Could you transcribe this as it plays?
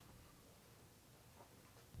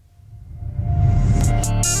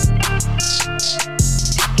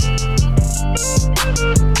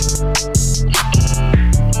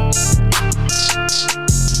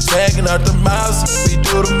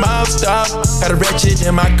stop. Got a wretched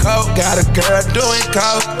in my coat, got a girl doing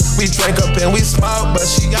coke. We drink up and we smoke, but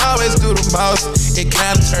she always do the most. It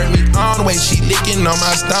kinda turned me on the way she licking on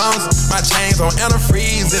my stones. My chains on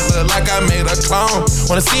antifreeze, it look like I made a clone.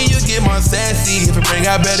 Wanna see you get more sassy, if it bring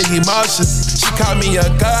out better emotions. She called me a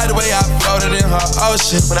god the way I floated in her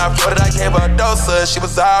ocean. When I floated, I gave her a dose of, she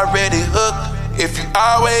was already hooked. If you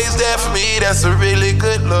always there for me, that's a really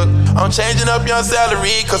good look. I'm changing up your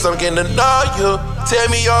salary, cause I'm getting to know you. Tell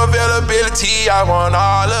me your availability, I want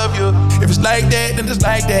all of you. If it's like that, then it's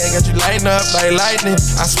like that. Got you lighting up like lightning.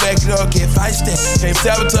 I smack it up, get feisty. Can't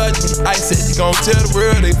sabotage me. I said you gon' tell the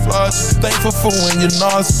world they flaws. Thankful for when you're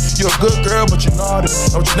nauseous. You're a good girl, but you're naughty.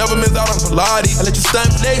 Don't you never miss out on Pilates. I let you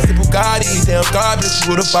stunt flex the Bugatti. Damn God, bless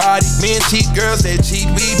you with a body. Me and cheat girls, they cheat.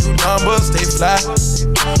 We do numbers, they fly.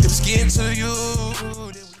 If it's getting to you.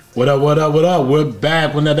 What up? We're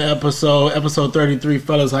back with another episode 33,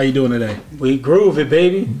 fellas. How you doing today? We groove it,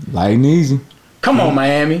 baby. Light and easy. Come on,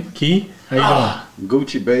 Miami. Key, how you doing?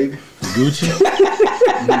 Gucci, baby. Gucci?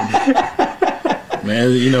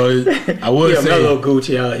 Man, you know, I would say... a little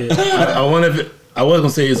Gucci out here. I wonder if... I was going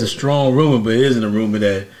to say it's a strong rumor, but it isn't a rumor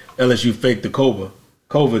that LSU faked the COVID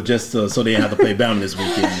just so they didn't have to play Bama this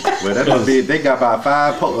weekend. Well, that's gonna be. They got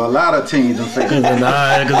about a lot of teams in fake.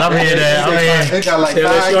 Nah, because I'm here that. They got like 5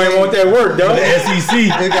 games. You ain't want that work, though. The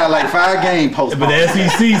SEC. They got like 5 games postponed. But the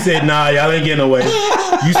SEC said, nah, y'all ain't getting away.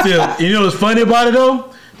 You know what's funny about it,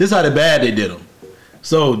 though? This is how bad they did them.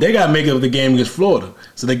 So they got to make up the game against Florida.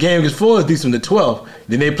 So the game against Florida is decent from the 12th.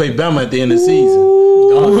 Then they play Bama at the end of the season.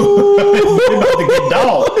 They about to get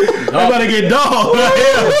dogged. They about to get dogged.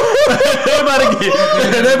 They about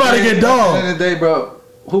to get dogged. At the end of the day, bro,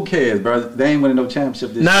 who cares, bro? They ain't winning no championship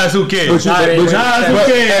this year. Nah, it's who cares. We already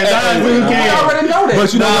know that.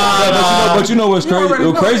 But you know what's crazy?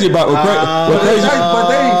 What's crazy about but they ain't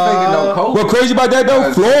faking no coach. What crazy about that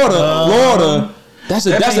though? Florida. That's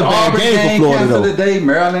a bad game for Florida though.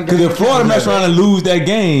 Because if Florida mess around and lose that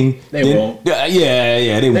game, they won't. Yeah,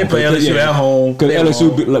 they won't. They play LSU at home. Because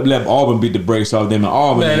LSU let Auburn beat the brakes off them, and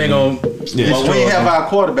Auburn. Man, they gonna. Well, we have our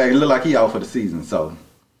quarterback. It look like he out for the season. So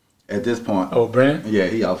at this point, Brent. Yeah,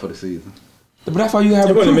 he out for the season. But that's why you have.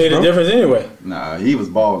 It wouldn't have made a difference anyway. Nah, he was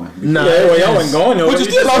balling. Nah, y'all wasn't going nowhere. But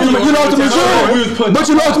you still lost to Missouri. But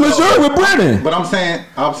you lost to Missouri with Brennan. But I'm saying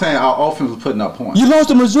our offense was putting up points. You lost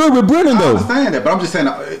to Missouri with Brennan though. I understand that, but I'm just saying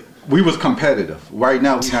we was competitive. Right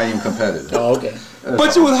now, we're not even competitive. Oh, okay.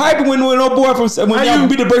 But you was hyping when no boy from when y'all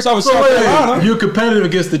beat the brakes off of South Carolina. You're competitive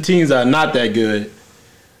against the teams that are not that good.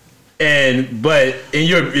 And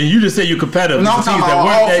you just say you're competitive. No, I'm talking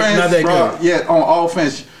about offense, not that good. Yeah, on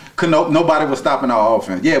offense. Nobody was stopping our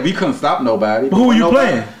offense. Yeah, we couldn't stop nobody. But who were you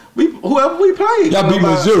playing? Whoever we played. Y'all beat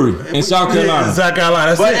Missouri and South Carolina. Yeah, South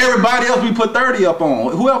Carolina. But everybody else we put 30 up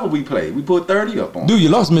on. Whoever we played, we put 30 up on. Dude, you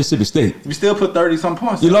lost to Mississippi State. We still put 30-some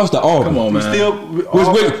points. You lost to Auburn. Come on, man. You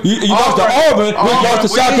lost to Auburn. You lost to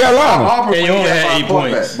South Carolina. Auburn, and you only had 8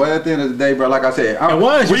 points. But at the end of the day, bro, like I said, and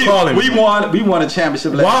why are you calling me? We won a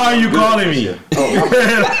championship last year. Why are you calling me?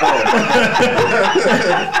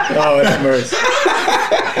 Oh, that's mercy.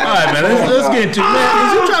 All right, man. Let's get into it.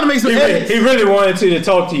 Man, you trying to make some edits? He really wanted to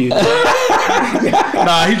talk to you.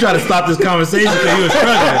 Nah, he tried to stop this conversation because he was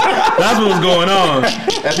struggling. That's what was going on.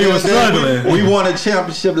 He was struggling. We won a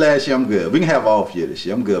championship last year. I'm good. We can have off year this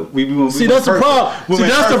year. I'm good. See, that's the problem.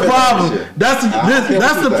 That's the problem.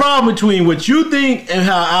 That's the problem between what you think and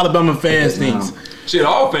how Alabama fans think. Shit,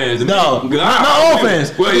 all fans. No, not all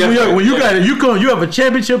fans. Well, yeah, when you have a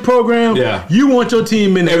championship program. Yeah. You want your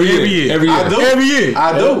team in there every year. Every year.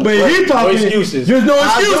 I do. But if he talking, no excuses. There's no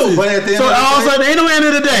excuses. But at the end so all of a sudden, ain't no end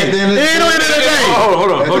of the day.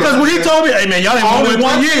 Hold on. Because when he told me, hey man, y'all ain't won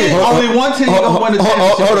 1 year. Only one team gonna win the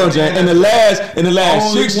championship. Hold on, Jay. In the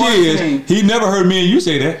last 6 years, he never heard me and you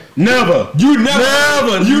say that. Never. You never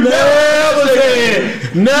said.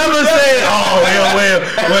 Oh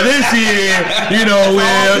well, this year, you know, bro.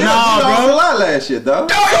 We lost a lot last year, though.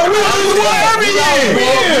 So we lose every year.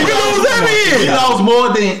 We lose every year. We lost more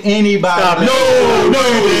than anybody. No.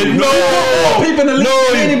 People in the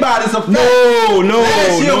league than anybody's a fact.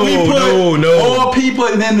 Last year we put more people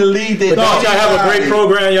in the league than don't y'all have a great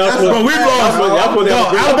program, y'all? Bro, we've lost.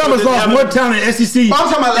 Alabama's lost more talent in SEC in the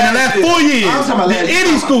last 4 years than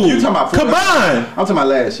any school combined. I'm talking about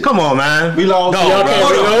last year. Come on, man. We lost. Y'all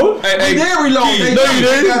can't reload. We did reload. No, you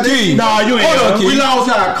didn't. Nah, you ain't. We lost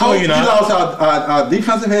our coach. We lost our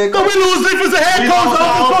defensive head coach. We lose defensive head coach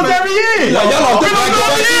every year. Y'all lost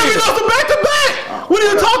We lost them back to back. What are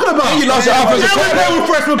you talking about? Key lost your offensive quarterback with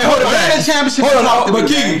freshman quarterback. Win the championship. Hold on, but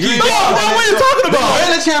Key. No, what are you talking about? Win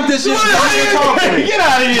the championship. Get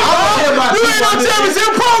out of here. You ain't no championship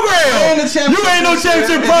program. You ain't no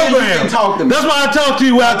championship program. That's why I talk to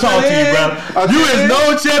you when I talk to you, bro. You is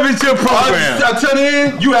no championship program. Until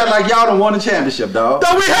then, you act like y'all done won a championship, dog.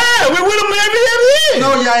 No, we have. We win them every year.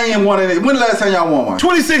 No, y'all ain't won it. When the last time y'all won one?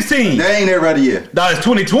 2016. That ain't every other year. No, it's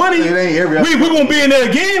 2020. It ain't every other year. We gonna be in there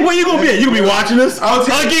again. Where you gonna be at? You gonna be watching us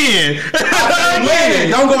again.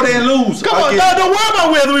 Don't go there and lose. Come on, no, don't worry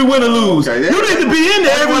about whether we win or lose. Okay, you need to be in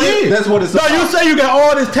there every year. That's what it's about. No, you say you got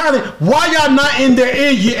all this talent. Why y'all not in there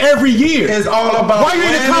every year? It's all about why you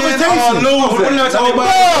in the conversation?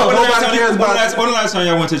 When the last time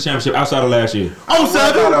y'all went to the championship outside of last year?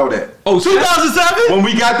 07? 2007? When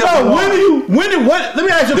we got there. Let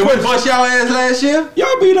me ask you a question. Bust y'all ass last year?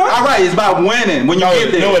 Y'all beat us. All right, it's about winning when you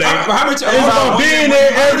get there. No, it ain't. How many times? It's about being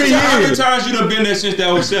there every year. How many times you done been there since that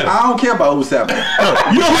 07? I don't care about 07.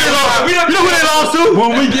 You know who they lost to?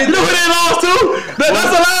 When we get you know who they lost to?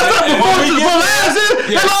 That's the last time before last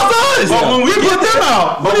year. They lost us. But when we put them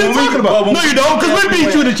out. What are you talking about? No, you don't, because we beat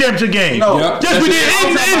you in the championship game. No. Yes, we did.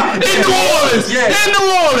 In New Orleans. In New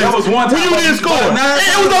Orleans. That was one time. When you didn't score.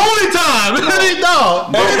 It was the only time.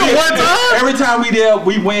 One time. Every time we there,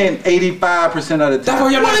 we win 85% of the time.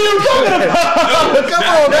 What are you talking about? Come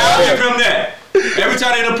on, man. From that. Every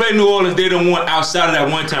time they done play New Orleans, they done won outside of that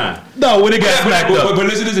one time. No, when they got smacked up. But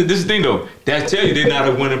listen, this is the thing though. That tell you they're not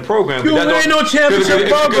a winning program. You ain't no championship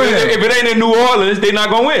program. If it ain't in New Orleans, they not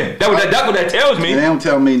gonna win. That's what that tells me. They don't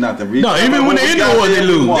tell me nothing. No, even when they in New Orleans, they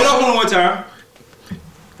lose. They don't win one time.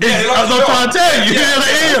 Yeah, I was trying to tell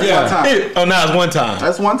you. Oh, now it's one time.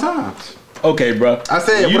 That's one time. Okay, bro. I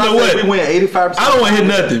said, you know what? We win 85%. I don't want to hear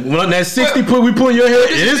nothing. When that 60 we put in your head,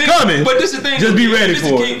 it is coming. But this is the thing. Just be ready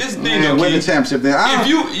for it. This is the thing. Win the championship then. If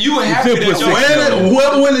you happy that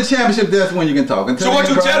whoever win the championship, that's when you can talk. So what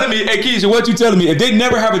you telling me, hey Keisha, what you telling me? If they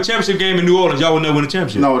never have a championship game in New Orleans, y'all will never win a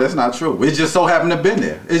championship. No, that's not true. It just so happened to have been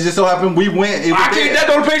there. It just so happened we went. That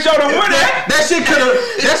don't place y'all to win that. That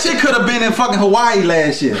shit could have been in fucking Hawaii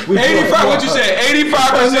last year. 85. What you said?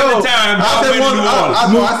 85% of the time.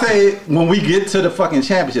 I said when we get to the fucking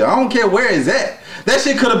championship. I don't care where it's at. That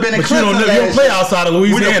shit could have been in Clemson last year. You don't play outside of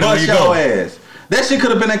Louisiana when you go. Ass. That shit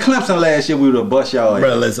could have been in Clemson last year. We would have bust y'all ass.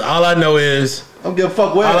 Bro, listen, all I know is I don't give a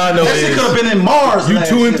fuck where. All I know that shit could have been in Mars. You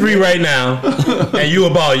 2-3 right now, and you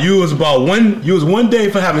was one day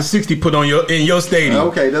for having 60 put on in your stadium.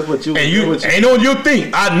 Okay, that's what you. And you ain't on your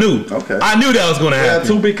thing. I knew. Okay. I knew that was gonna happen.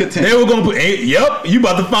 To be continued. They were gonna put. Yep, you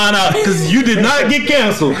about to find out because you did not get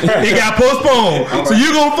canceled. It got postponed. Right. So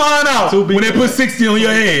you gonna find out when they put 60 on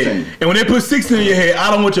your head. And when they put 60 on your head,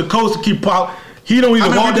 I don't want your coach to keep pop. He don't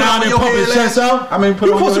even walk down there and pump his chest out. I mean, you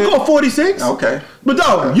supposed to score 46. Okay. But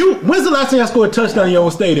dog, when's the last time y'all scored a touchdown in your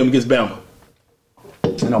own stadium against Bama?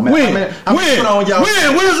 No, man. When was the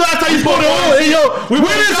last time you scored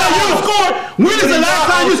when is the last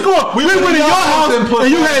time you scored? We went in your house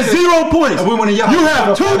and you had 0 points. We went in your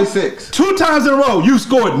house. You have two times in a row. You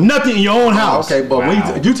scored nothing in your own house. Okay,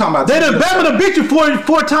 but you talking about? They done Bama to beat you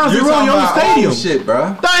four times in a row in your own stadium. Shit,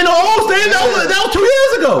 bro. That ain't no old stadium. That was 2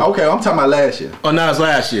 years ago. Okay, I'm talking about last year. Oh, now it's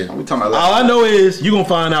last year. We talking about last year. All I know is you gonna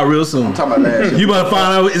find out real soon. I'm talking about last year. You gonna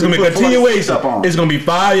find out it's gonna be a continuation. It's gonna be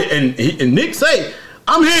 5 and Nick say.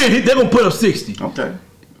 I'm here. They're gonna put up 60. Okay.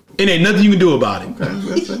 It ain't nothing you can do about it. Okay.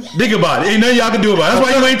 Think about it. Ain't nothing y'all can do about it. That's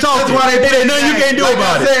why you ain't talking. It ain't nothing you can't do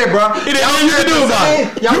about it. It ain't nothing you can do about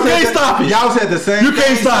it. You can't stop it. Y'all said the same. You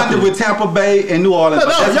can't stop it with Tampa Bay and New Orleans.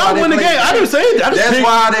 No, y'all win the game. I didn't say that. That's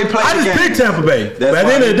why they play. I just picked Tampa Bay. But at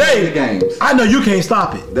the end of the day, I know you can't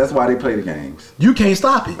stop it. That's why they play the games. You can't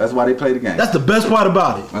stop it. That's why they play the games. That's the best part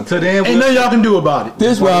about it. Until then, ain't nothing y'all can do about it.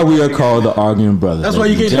 This is why we are called the Arguing Brothers. That's why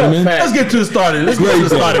you can't stop it. Let's get to the starting.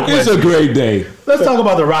 It's a great day. Let's talk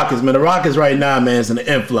about the Rockets, man. The Rockets right now, man, is in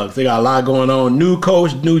the influx. They got a lot going on. New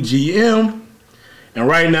coach, new GM. And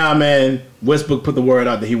right now, man, Westbrook put the word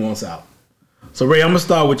out that he wants out. So, Ray, I'm going to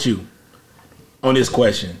start with you on this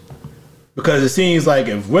question. Because it seems like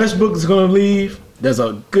if Westbrook is going to leave, there's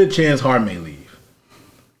a good chance Harden may leave.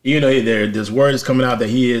 Even though there's word is coming out that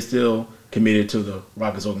he is still committed to the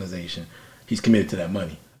Rockets organization. He's committed to that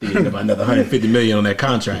money. He's getting about another $150 million on that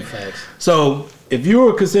contract. So, if you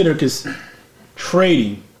were considering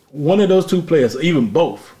trading one of those two players, or even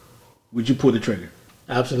both, would you pull the trigger?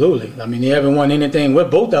 Absolutely. I mean, he haven't won anything with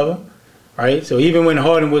both of them, right? So even when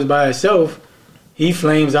Harden was by himself, he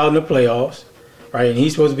flames out in the playoffs, right? And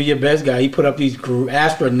he's supposed to be your best guy. He put up these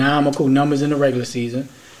astronomical numbers in the regular season,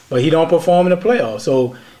 but he don't perform in the playoffs.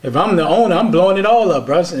 So if I'm the owner, I'm blowing it all up,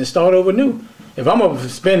 bro, and start over new. If I'm going to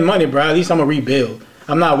spend money, bro, at least I'm going to rebuild.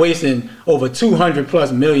 I'm not wasting over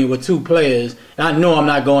 $200+ million with 2 players. And I know I'm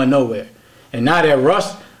not going nowhere. And now that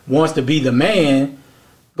Russ wants to be the man,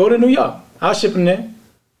 go to New York. I'll ship him there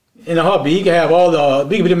in a heartbeat. He can have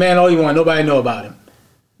he can be the man all he want. Nobody know about him.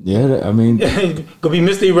 Yeah, I mean, could be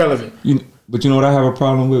Mr. Irrelevant. But you know what I have a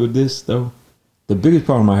problem with this though? The biggest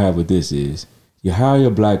problem I have with this is you hire a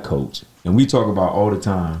black coach, and we talk about all the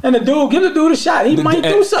time. And give the dude a shot. He might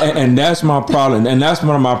do something. And that's my problem. And that's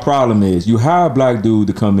one of my problem is you hire a black dude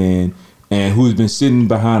to come in and who's been sitting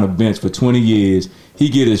behind a bench for 20 years. He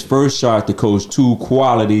get his first shot to coach 2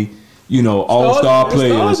 quality, all-star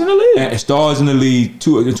players, stars in the league,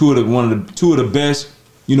 two of the best,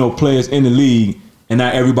 players in the league, and now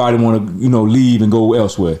everybody want to, leave and go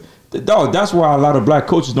elsewhere. Dog, that's why a lot of black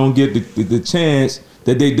coaches don't get the chance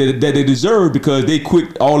that they deserve, because they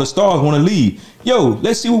quit. All the stars want to leave. Yo,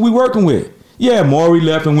 let's see what we working with. Yeah, Maury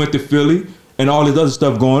left and went to Philly and all this other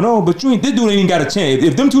stuff going on, but this dude ain't got a chance.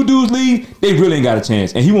 If them 2 dudes leave, they really ain't got a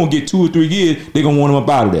chance, and he won't get 2 or 3 years. They gonna want him up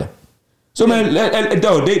out of there. So man,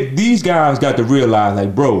 these guys got to realize,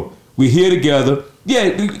 like, bro, we here together. Yeah,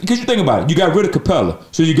 because you think about it, you got rid of Capella,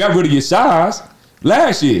 so you got rid of your size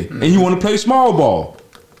last year, and you want to play small ball.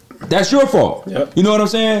 That's your fault. Yep. You know what I'm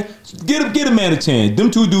saying? Get a man a chance.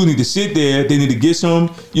 Them 2 dudes need to sit there. They need to get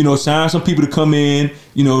some, sign some people to come in,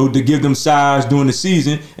 to give them size during the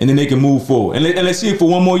season, and then they can move forward. And let's see it for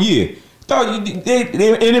 1 more year. And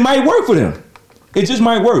it might work for them. It just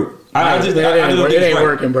might work. It ain't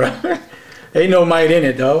working, bro. Ain't no might in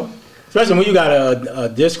it, though. Especially when you got a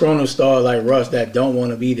disgruntled star like Russ that don't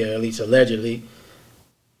want to be there, at least allegedly.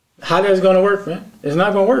 How that's going to work, man? It's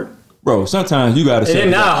not going to work. Bro, sometimes you got to say. And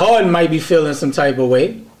then now Harden might be feeling some type of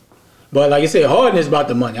way. But like I said, Harden is about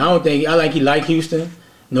the money. He like Houston.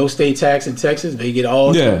 No state tax in Texas. They get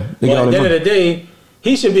all. Yeah. But at the end of the day,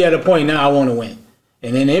 he should be at a point now, I want to win.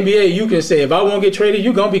 And in the NBA, you can say, if I won't get traded,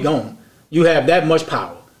 you're going to be gone. You have that much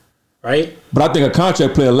power. Right? But I think a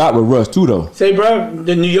contract play a lot with Russ, too, though. Say, bro,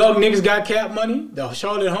 the New York Knicks got cap money. The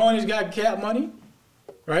Charlotte Hornets got cap money.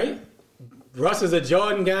 Right? Russ is a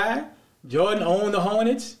Jordan guy. Jordan owned the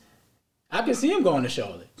Hornets. I can see him going to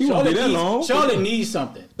Charlotte. Charlotte needs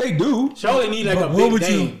something. They do. Charlotte needs like a big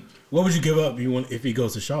name. What would you give up if he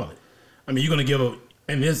goes to Charlotte? I mean, you're going to give up,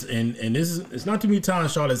 and this is, it's not too many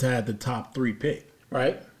times Charlotte's had the top 3 pick.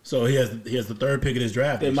 Right. So he has the 3rd pick of this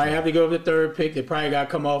draft. They might have to go with the 3rd pick. They probably got to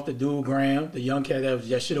come off the dude Graham, the young cat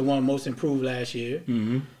that should have won Most Improved last year.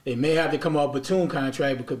 Mm-hmm. They may have to come off Batum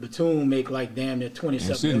contract because Batum make like damn near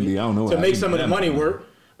 20-something million to make some of the money work.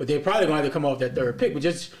 But they're probably going to have to come off that 3rd pick. But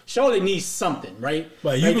just Charlotte needs something, right?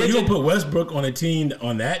 But you gonna put Westbrook on that team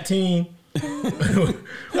with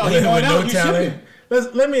no talent.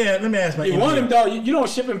 Let me ask my. You want him, dog? You don't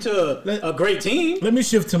ship him to a great team. Let me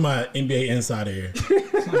shift to my NBA insider here.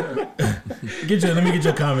 Let me get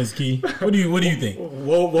your comments, Key. What do you think?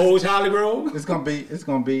 Woj Hollygrove? It's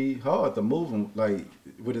gonna be hard to move him like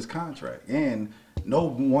with his contract, and no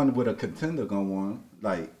one with a contender gonna want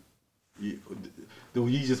like. Do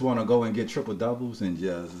you just want to go and get triple doubles and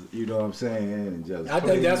just, you know what I'm saying, and just? I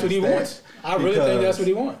think that's what he wants. I really think that's what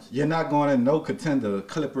he wants. You're not going to no contender,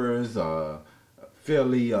 Clippers,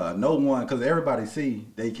 Philly, no one, because everybody see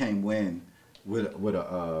they can't win with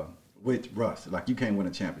Russ. Like you can't win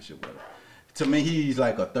a championship with him. To me, he's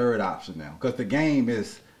like a 3rd option now, because the game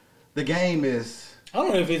is. I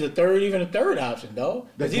don't know if he's even a third option though,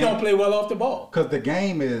 because he don't play well off the ball. Because the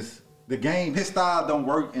game, his style don't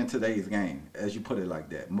work in today's game, as you put it like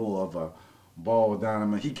that. More of a ball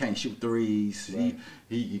dynamo. He can't shoot threes. Right.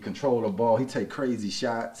 He control the ball. He take crazy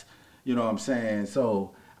shots. You know what I'm saying?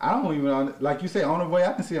 So I don't even, like you say, on the way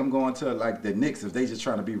I can see him going to like the Knicks if they just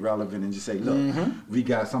trying to be relevant and just say, look, we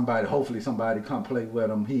got somebody, hopefully somebody come play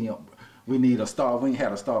with him. We need a star. We ain't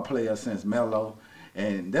had a star player since Melo.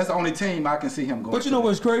 And that's the only team I can see him going. But you know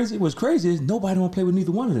what's crazy? What's crazy is nobody want to play with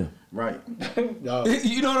neither one of them. Right. You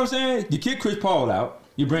know what I'm saying? You kick Chris Paul out,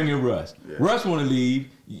 you bring in Russ. Yeah. Russ want to leave.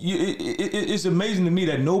 It's amazing to me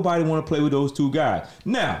that nobody want to play with those 2 guys.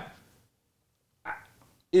 Now,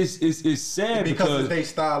 it's sad because they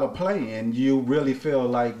style of play, and you really feel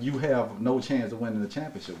like you have no chance of winning the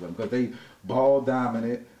championship with them because they ball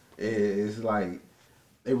dominant. It's like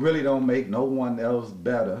they really don't make no one else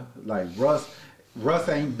better. Like Russ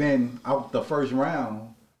ain't been out the first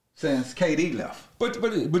round since KD left.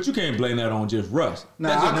 But you can't blame that on just Russ. Now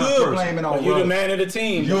That's I just one could person. blame it on You're Russ. the man of the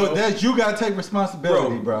team. You gotta take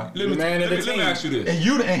responsibility, bro. Let me ask you this.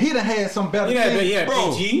 And he done had some better He had teams.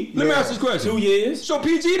 Bro, PG. let me ask this question. 2 years. So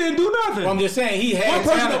PG didn't do nothing. Well, I'm just saying he had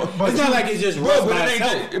One person- talent. but It's not you- like it's just Bro, Russ but by it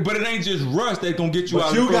himself. ain't just Russ that's gonna get you But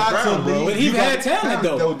out you of the first got to round, bro. lead. But he You got had talent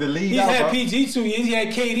though. to lead He's out, had bro. PG 2 years. He had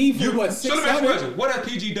KD for what, 6, So let me ask you a 7? question. What has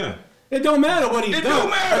PG done? It don't matter what he's It done. do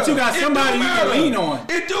matter. But you got It somebody do you matter. can lean on.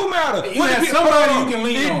 It do matter. You What have did P- somebody hold on. you can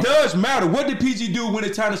lean on. It does matter. What did PG do when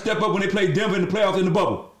it's time to step up when they played Denver in the playoffs in the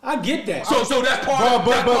bubble? I get that. So that's part of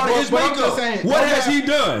his but I'm makeup. just saying, What no has matter- he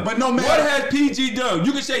done? but no What matter- has PG done?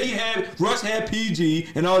 You can say Russ had PG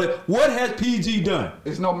and all that. What has PG done?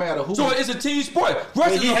 It's no matter who. So it's a team sport.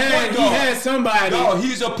 Russ is he a point had guard. somebody. No,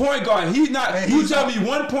 he's a point guard. He's not. And You he's tell not- me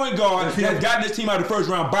one point guard If he- that's gotten this team out of the first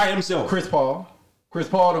round by himself. Chris Paul. Chris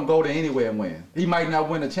Paul don't go to anywhere and win. He might not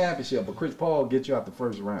win a championship, but Chris Paul get you out the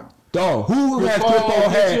first round. Dog, who Chris has Paul Chris Paul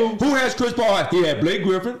get had? you- Who has Chris Paul had? He had Blake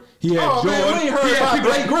Griffin. He had Oh, Jordan. man, we ain't heard he had about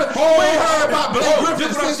people- Blake Griffin. Hold We ain't on, heard about Blake hold on, Griffin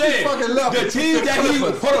this is what I'm since he saying. fucking left The team the that he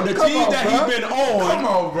Clippers. hold on, the Come team on, that bro. he's been on. Come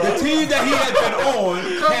on, bro. The team that he has been on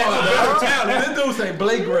has a better talent. This dude say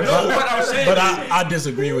Blake Griffin. No, what I'm saying. But is- I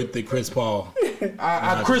disagree with the Chris Paul.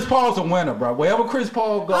 Chris Paul's a winner, bro. Wherever Chris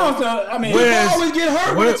Paul goes, I mean, Where- He always get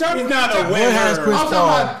hurt when Where- the time he's not a winner. Where has Chris I'm Paul?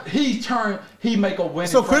 talking about he make a winning.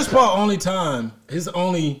 So Chris franchise. Paul his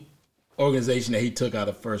only organization that he took out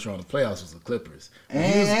of first round of playoffs was the Clippers.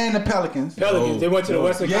 and the Pelicans. Pelicans, they went to the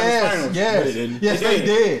Western Conference Yes, Finals. yes, No, they didn't. yes, They they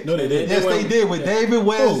did. did. No, they didn't. Yes, they did with David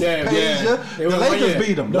West, Yeah, Page. yeah. They The won Lakers one year.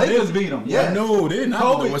 beat them. No, Lakers they- beat them. Yeah, No, they did not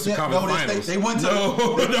go to the Western Conference no, Finals. they went to.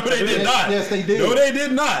 No, they did not. Yes, they did. No, they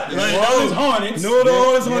did not. Like, Orleans Hornets. No, the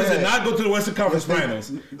Orleans Hornets Yeah. did not go to the Western Conference Yes, they-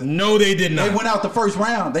 Finals. No, they did not. They went out the first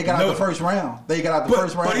round. They got No. out the first round. They got out the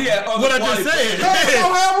first round. But he had other What I quality just said. players. They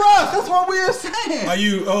don't have Russ. That's what we were saying. Are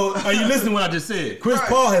you listening to what I just said? Chris Right.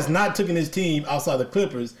 Paul has not taken his team outside the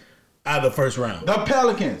Clippers out of the first round. The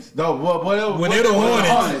Pelicans. When they're the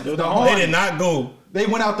Hornets, The they Hornets. did not go. They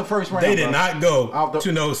went out the first round. They did bro. not go Out the-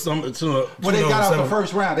 to no some to. Well, they got out the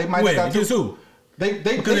first round. They might Wait, have got against to. who? They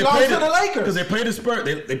Because lost played to the Lakers. Because they played the Spurs.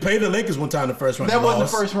 They played the Lakers one time in the first round. That and wasn't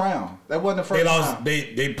lost. the first round. That wasn't the first They lost. round.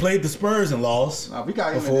 They played the Spurs and lost. No, we got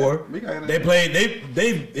him in before. there. We got him in They there. played.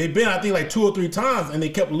 They've been I think like 2 or 3 times and they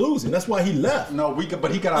kept losing. That's why he left. No,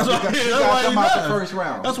 but he got out. That's He why got he them out left. the first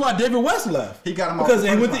round. That's why David West left. He got him out because the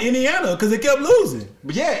he first went to round. Indiana because they kept losing.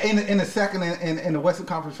 But yeah, in the second in the Western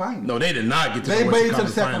Conference Finals. No, they did not get to They the made Western it to the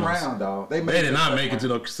Conference second Finals. round, dog. They They did not make it to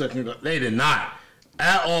the second. They did not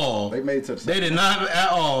at all. They made it to the second They did not at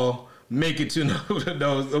all make it to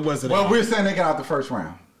those. Well, we're saying they got out the first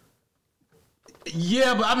round.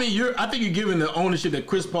 Yeah, but I mean, I think you're giving the ownership that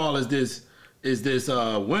Chris Paul is this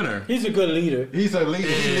winner. He's a good leader. He's a leader.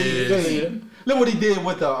 Is- Good leader. Look what he did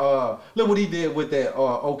with that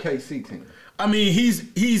OKC team. I mean,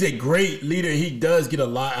 he's a great leader. He does get a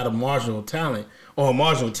lot out of marginal talent or a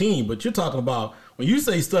marginal team. But you're talking about when you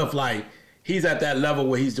say stuff like he's at that level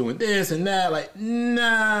where he's doing this and that. Like,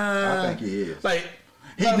 nah. I think he is. Like,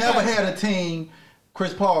 He never had a team.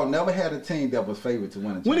 Chris Paul never had a team that was favored to win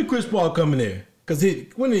a When championship. did Chris Paul come in there? Because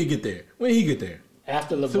when did he get there? When did he get there?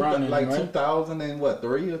 After LeBron, Like right?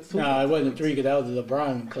 2003 or 2? No, it wasn't 3 because that was the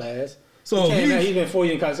LeBron class. So He's been 4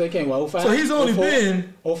 years in college. So he came, what, 05? So he's only 04?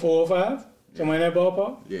 been- 04, 05? Somewhere in that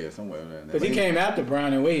ballpark? Yeah, somewhere in there. Because he came after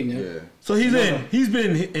Brown and Wade now. Yeah. So he's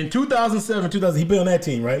been in 2007, 2000. He been on that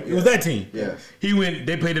team, right? It was that team. Yes. He went.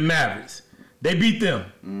 They played the Mavericks. They beat them.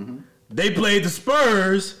 Mm-hmm. They played the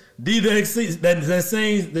Spurs. The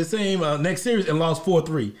same next series and lost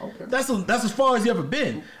 4-3. Okay. That's as far as he ever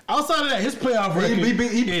been. Outside of that, his playoff record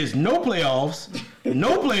is no playoffs,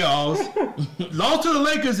 lost to the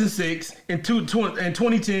Lakers in 6 in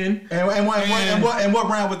 2010. And what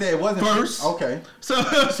round was that? It wasn't First. Okay. So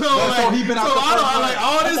he been out the I first don't like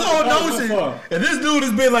all this I old thought the first notion. one. And this dude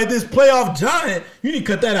has been like this playoff giant. You need to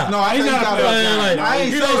cut that out. No, I He's think not he got a it. playoff giant. I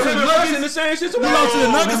ain't He saying lost to him the and Nuggets Russ- in the same situation. No, We lost to the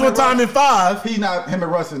him Nuggets and one time in 5. He's not. Him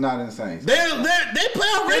and Russ is not in the same. They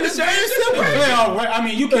playoff record is very similar. I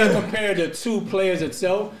mean, you can't compare the two players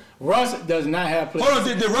itself. Russ does not have playoff. Hold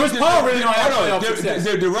on, did Russ? Chris Paul really don't have playoff Did success.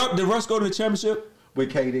 Did Russ go to the championship?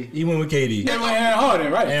 With KD. He went with KD. They went Aaron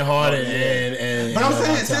Harden, right? And Harden and But I'm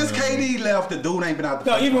saying since KD left, the dude ain't been out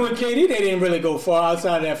the No, first even round. with KD, they didn't really go far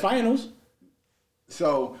outside of that finals.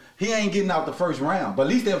 So he ain't getting out the first round. But at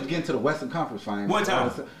least they was getting to the Western Conference Finals. One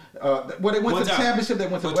time. Well, they went One to the time. championship. They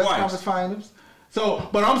went to So the Western twice. Conference Finals. So,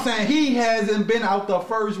 but I'm saying he hasn't been out the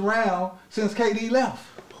first round since KD left.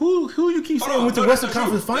 Who you keep saying went to Western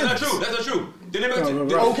Conference Finals? That's not true. Then they make it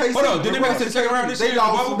Okay, hold on. Did they make it to the second round this year? They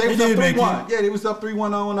lost. They was They up did make 3-1. Yeah, they was up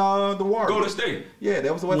 3-1 on the Warriors. Golden State. Yeah,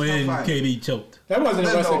 that was the Western When Conference. KD choked. That wasn't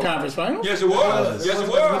the No. Western Conference Finals. Yes, it was. Yes, it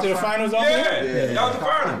was. Went to the finals off Yeah, there? that was the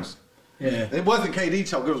finals. Yeah. It wasn't KD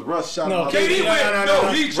choke. It was Russ shot. No, KD went.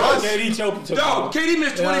 No, he choked. KD choked. No, KD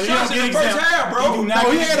missed 20 he shots don't in the get first exempt. half, He bro. do not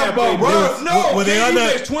No, he get had a exempt, ball. bro. Russ. No, Well, they KD under-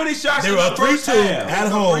 missed 20 shots They in were the up first 3-2 half. at It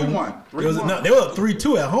was home. 3-1. It was, no, they were up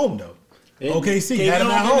 3-2 at home though. OKC KD had him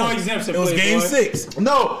don't at get no home. exemption It was play, game boy. 6.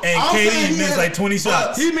 No, And I'm saying KD he missed had- like 20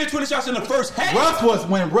 shots. He missed 20 shots in the first half. Russ was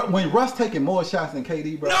when Russ taking more shots than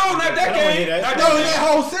KD, bro. No, not that I don't hear game. that. Not No, that that game.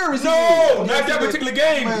 whole series. he No, did. not Yes, that he particular did.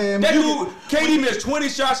 game. Man, That you- dude, KD missed 20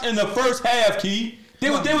 shots in the first half, Key. They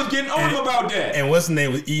was getting on him about that. And what's the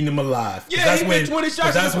name was eating him alive. Yeah, he missed 20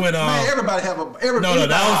 shots. That's when Man, everybody have a. No,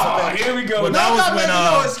 that was Here we go. But that was when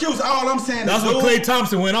no excuse. All I'm saying that's is when Klay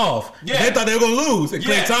Thompson went off. Yeah. They thought they were gonna lose, and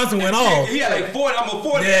Klay Thompson went off. He had like 40. I'm a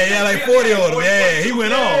 40. Yeah, he had like 40 on him. Yeah, he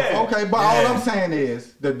went off. Okay, but Yeah. all I'm saying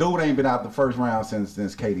is the dude ain't been out the first round since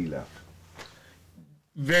KD left.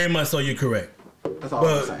 Very much so. You're correct. That's all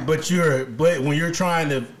I'm saying. But when you're trying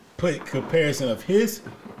to put comparison of his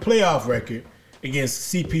playoff record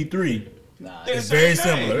against CP3, it's very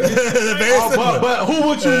similar. Very similar. But who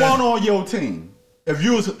would you want on your team if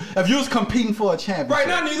you was competing for a championship? Right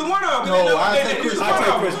now, neither one of them. No, I'll take Chris Paul.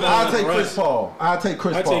 I'll take Chris Russ. Paul. I'll take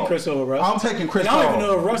Chris I Paul. take Chris over Russ. I'm taking Chris And Paul. I don't even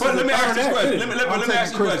know if Russ But is let me a ask part this of that, question. too. Let me I'm ask taking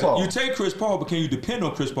this Chris question. Paul. You take Chris Paul, but can you depend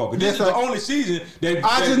on Chris Paul? But Yes, this is the sir. only season that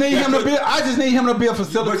I just need him to be. I just need him to be a But you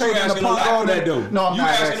facilitator and a asking a point lot for guard. that, though. No, I'm you not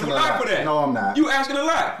asking asking a lot for that. No, I'm not. You asking a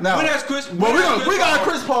lot. No. When that's Chris. Well, when we got a Paul?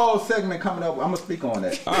 Chris Paul segment coming up. I'm gonna speak on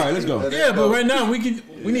that. All right, let's go. Yeah, but right now we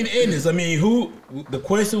need to end this. I mean, who? The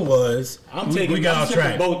question was, we got off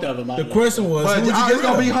track. Both of them. The question was, But who would you get it's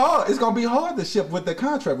gonna rid be of? hard. It's gonna be hard to ship with the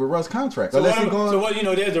contract with Russ contract. So Unless what, he going. so what? You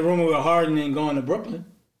know, there's a rumor with Harden and going to Brooklyn.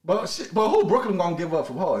 But who Brooklyn gonna give up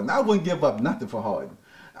for Harden? I wouldn't give up nothing for Harden.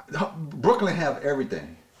 Brooklyn have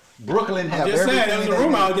everything. Brooklyn have just saying, everything. there's a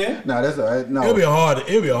rumor out there. No, that's no. It'll be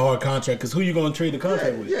a hard contract because who you gonna trade the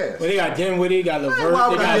contract with? Yes. Well, they got Dinwiddie, got LeVert, why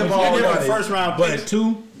they would I give all got that? first round But picks.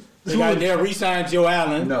 two, They re-signed Joe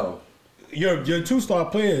Allen. No. your 2-star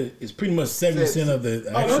player is pretty much 70% of the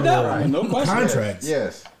Oh, actual no doubt. No question. contracts.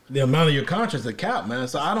 Yes. The amount of your contracts are capped, man.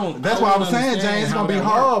 So I don't. That's I why don't I'm saying, understand James, it's how gonna be that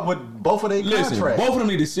hard with both of their Listen, contracts. both of them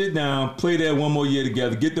need to sit down, play that one more year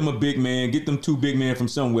together, get them a big man, get them 2 big men from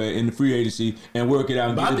somewhere in the free agency, and work it out.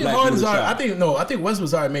 And But get I this think black Harden's dude a already. shot. I think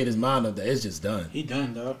Westbrook's already made his mind up that it's just done. He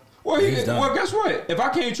done, dog. Well, He's done. well, guess what? If I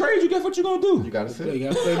can't trade you, guess what you gonna do? You gotta He sit.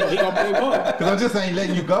 gonna play ball. Because I just ain't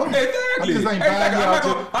letting you go. Exactly. I just ain't Exactly. buying you out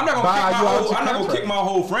your- I'm not buying you out your gonna contract. kick my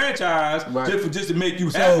whole franchise Right. just to make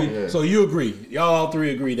you So, happy. Yeah. so you agree? Y'all all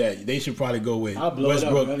three agree that they should probably go with I'll blow it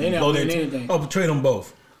up, Westbrook. man. They not blow winning their- anything. Oh, trade them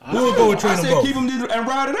both. Who would go with I trade them said both? keep them and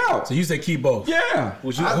ride it out. So you said keep both. Yeah.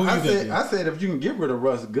 Who you I think? said if you can get rid of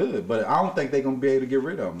Russ, good. But I don't think they're gonna be able to get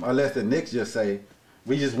rid of him unless the Knicks just say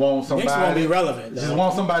we just want somebody. Knicks won't be relevant. Just dog.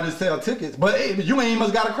 want somebody to sell tickets. But hey, you ain't even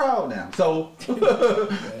got a crowd now. So So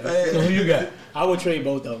who you got? I would trade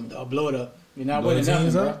both of them, dog. Blow it up. You're not Blow winning the nothing,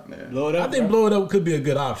 teams bro. up? Yeah. Blow it up. I think blow it up could be a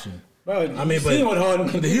good option. Bro, I mean, seeing what Harden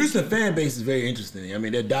can the do. Houston fan base is very interesting. I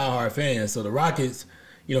mean, they're diehard fans. So the Rockets,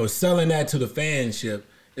 selling that to the fanship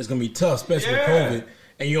is going to be tough, especially with Yeah. COVID.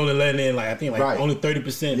 And you only letting in, Right. only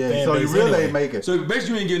 30% yeah, fan so base you really anyway. ain't make it. So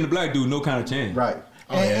basically, you ain't getting the black dude no kind of chance. Right.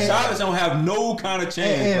 Oh, yeah. Silas don't have no kind of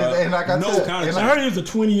chance, And- bro. and like I no said- kind and of I chance. heard he was a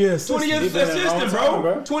 20-year 20 years He been there a long assistant, time,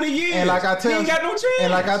 bro. bro. 20 years. And like I tell, he ain't got no chance.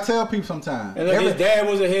 And like I tell people sometimes, And look, his dad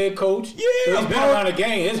was a head coach. Yeah, so he's been bro. around the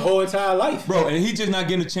game his whole entire life. Bro, and he just not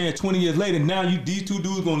getting a chance 20 years later. Now these two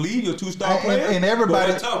dudes gonna leave your 2-star player? and everybody,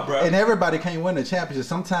 Bro, that's tough, bro. and everybody can't win the championship.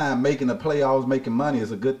 Sometimes making the playoffs, making money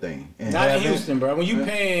is a good thing. And Not in having- Houston, bro. When you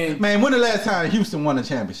paying, Man, when the last time Houston won a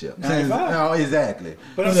championship? 95. No, exactly.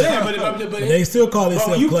 but I'm saying, but They still call But themselves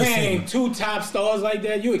when you clutch paying team. 2 top stars like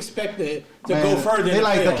that, you expect it to Man, go further. They in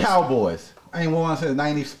like the the playoffs. Cowboys. Ain't won since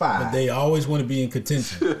 '95. But they always want to be in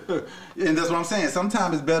contention. And that's what I'm saying.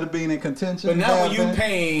 Sometimes it's better being in contention. But now when you than-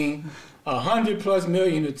 paying $100+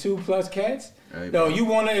 million to 2+ cats, Hey, no, bro. you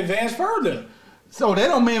want to advance further. So that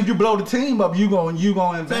don't mean if you blow the team up, you going Say,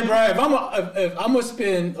 invest. bro, if I'm gonna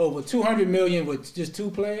spend over $200 million with just 2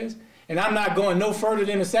 players, and I'm not going no further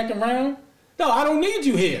than the second round, no, I don't need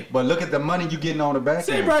you here. But look at the money you getting on the back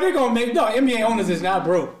Say, end. bro, they're gonna make. No, NBA owners is not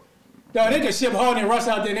broke. No, they can ship Harden and Russ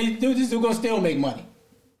out there. And this dude gonna still make money.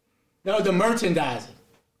 No, the merchandising.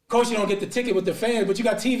 Of course, you don't get the ticket with the fans, but you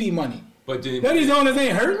got TV money. But then, Now these owners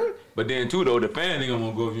ain't hurting. But then too though, the fans ain't gonna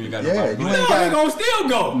want to go if you ain't got Yeah, nobody. you playing. ain't No, they gonna still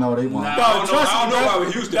go. No, they won't. Nah, Dog, trust I don't me, know bro.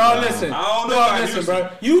 about Houston. Dog, bro. listen. I don't know Dog, about listen, Houston. bro.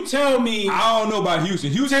 You tell me. I don't know about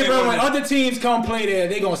Houston. Houston, Say, bro, ain't when gonna- other teams come play there,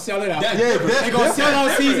 they gonna sell it out. That's Yeah, different. that's They gonna sell out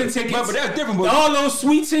That's season different. tickets. But that's different. But All those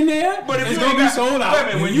suites in there, But if it's you gonna ain't be got- sold wait a out.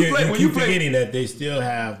 minute, when you keep forgetting that they're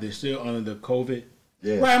still under the COVID.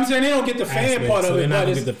 Yeah. Right, I'm saying they don't get the fan aspect, part so of they're it, not but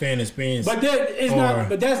gonna it's, get the fan experience. but that is or- not.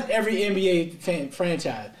 But that's every NBA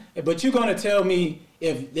franchise. But you're gonna tell me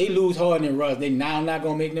if they lose Harden and Russ, they now not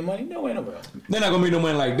gonna make no money? No way, no way. they're not gonna make no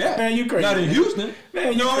money like that. Man, you crazy. Not in Houston.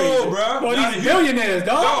 Man, you no, crazy. bro. Well, Not these in billionaires,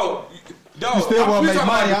 dog. Dog. You still wanna we make talking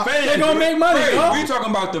money about the out- fans, They gonna make money, Right, dog. we talking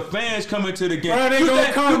about the fans coming to the game. Bro, they you gonna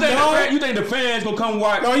think, come, you think, dog. you think the fans gonna come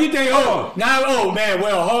watch? No, you think, Hold on. man,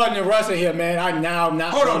 well, Harden and Russ are here, man. I'm not.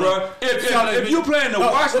 Hold on, gonna bro. If sell you playing the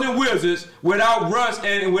Washington Wizards without Russ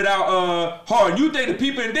and without Harden, you think the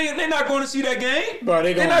people they're not going to see that game? Bro,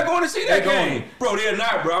 they're not going to see that they game, going. bro. They're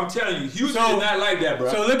not, bro. I'm telling you, Houston is not like that,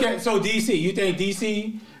 bro. So look at DC. You think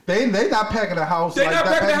DC? They not packing the house. They're like not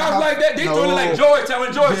that, packing the house like that. They No. doing it like Georgetown.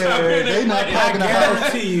 When Georgetown, Yeah, they not packing the house.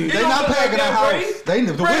 guarantee you. They not packing the house.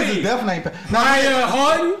 The Brady. Wizards definitely ain't. Prior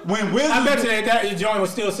Harden? When Wizards, I bet you that joint was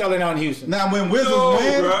still selling out in Houston. now when Wizards No,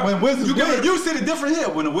 win, bruh. when Wizards You win, gotta- you see the difference here.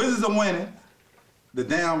 When the Wizards are winning, the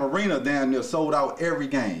damn arena down there sold out every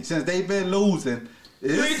game. Since they've been losing,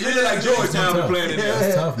 They look like Georgetown tough. playing in there.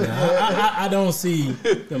 That's tough, man. I don't see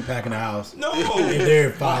them packing the house No. if they're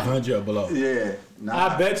 500 or below. Yeah, nah.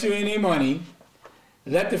 I bet you any money.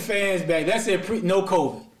 Let the fans back. That's it. No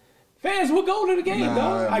COVID. Fans will go to the game, Nah,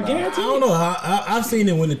 dog. I nah. guarantee. I don't know. I've seen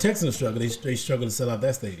it when the Texans struggle. They struggle to sell out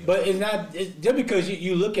that stadium. But it's not. It's just because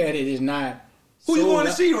you look at it, it's not. Who you sold going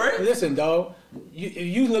to out. see, right? Listen, dog. If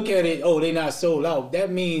you look at it, they not sold out.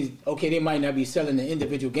 That means okay, they might not be selling the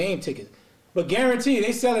individual game tickets, but guarantee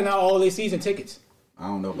they selling out all their season tickets. I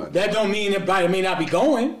don't know about that. That don't mean everybody may not be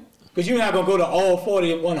going because you're not gonna go to all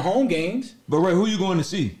 41 home games. But Ray, who you going to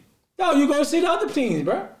see? No, you're gonna see the other teams,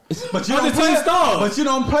 bro. But you Other don't play. team stars. But you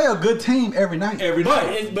don't play a good team every night. Every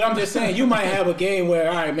night. But I'm just saying, you might have a game where,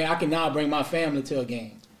 all right, man, I can now bring my family to a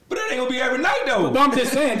game. But that ain't gonna be every night though. But I'm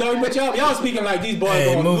just saying, dog. But y'all speaking like these boys Hey,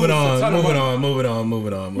 going to lose moving a on, ton of moving money. on, moving on,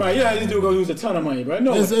 moving on. Right? Yeah, this dude gonna lose a ton of money, bro.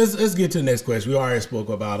 No, Let's get to the next question. We already spoke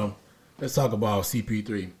about him. Let's talk about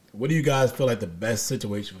CP3. What do you guys feel like the best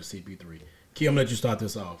situation for CP3? Key, I'm gonna let you start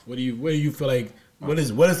this off. What do you feel like? What is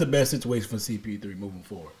the best situation for CP3 moving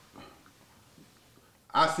forward?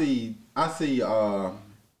 I see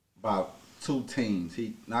about two teams.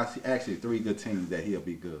 I see actually three good teams that he'll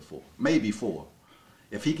be good for. Maybe four.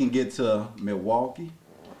 If he can get to Milwaukee,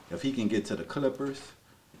 if he can get to the Clippers,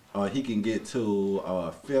 he can get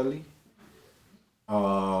to Philly.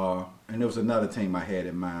 And there was another team I had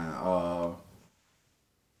in mind.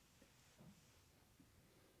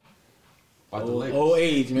 old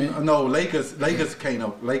age, man. No, Lakers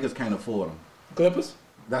can't afford them. Clippers.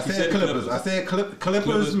 I He said said Clippers. Clippers. I said Clippers,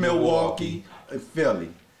 Clippers, Milwaukee, and Philly.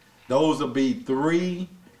 Those will be three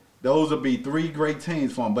great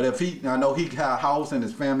teams for him. But I know he got a house and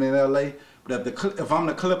his family in LA. But if I'm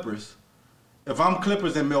the Clippers, if I'm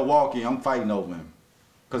Clippers in Milwaukee, I'm fighting over him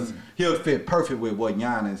because he'll fit perfect with what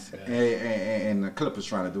Giannis and the Clippers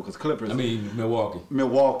trying to do. Because Clippers,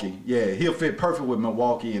 Milwaukee. yeah, he'll fit perfect with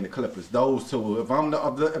Milwaukee and the Clippers. Those two. If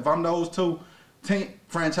I'm those two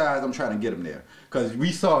franchise, I'm trying to get him there. Because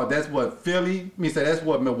we saw that's what that's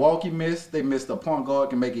what Milwaukee missed. They missed a point guard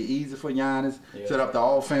can make it easy for Giannis, set up the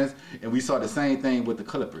offense. And we saw the same thing with the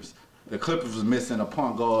Clippers. The Clippers was missing a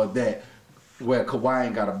point guard where Kawhi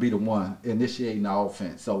ain't got to be the one initiating the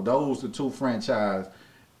offense. So those are two franchise.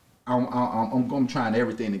 I'm trying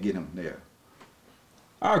everything to get him there.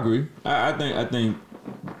 I agree. I think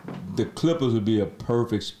the Clippers would be a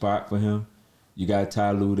perfect spot for him. You got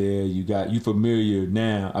Ty Lue there. You familiar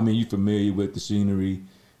now. I mean, you familiar with the scenery.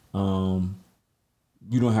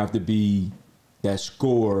 You don't have to be that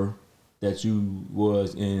scorer that you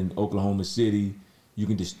was in Oklahoma City. You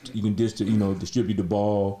can distribute the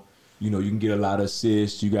ball. You can get a lot of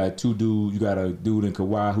assists. You got a dude in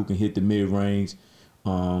Kawhi who can hit the mid range.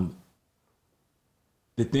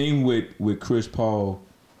 The thing with Chris Paul,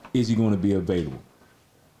 is he going to be available?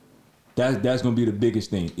 That's going to be the biggest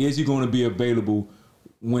thing. Is he going to be available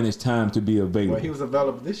when it's time to be available? Well, he was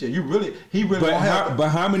available this year. He really don't have. But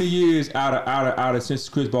how many years out of since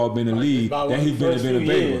Chris Paul been in the league that he's been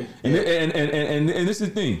available? And this is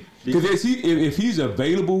the thing, because if he's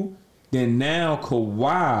available, then now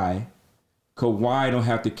Kawhi don't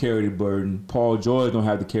have to carry the burden. Paul George don't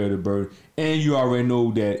have to carry the burden, and you already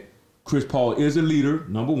know that Chris Paul is a leader,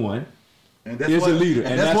 number one. is a leader,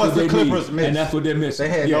 and that's what the they Clippers need, missed. and that's what they're missing.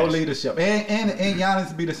 They had no leadership, and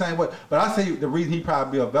Giannis be the same way. But I say the reason he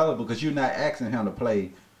probably be available because you're not asking him to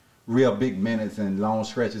play real big minutes and long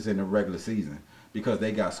stretches in the regular season because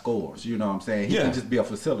they got scores. You know what I'm saying? He can just be a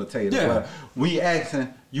facilitator. Yeah. But we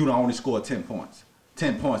asking you to only score 10 points.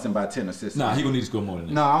 10 points and about 10 assists. Nah, he gonna need to score more than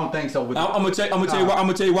that. No, I don't think so. I'm gonna tell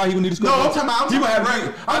you why he gonna need to score. No, more. I'm talking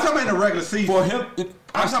about in the regular season. For him,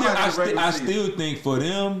 I still think for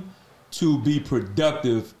them to be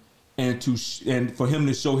productive and for him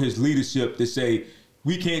to show his leadership to say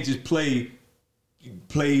we can't just play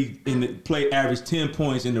average 10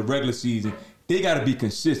 points in the regular season. They got to be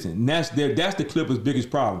consistent. And that's the Clippers' biggest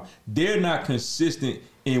problem. They're not consistent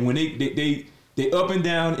in when they up and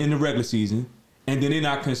down in the regular season, and then they're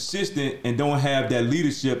not consistent and don't have that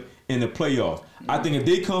leadership in the playoffs. I think if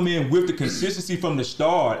they come in with the consistency from the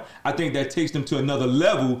start, I think that takes them to another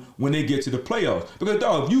level when they get to the playoffs. Because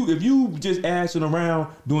dog, if you just ashing around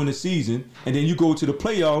during the season and then you go to the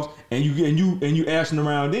playoffs and you ashing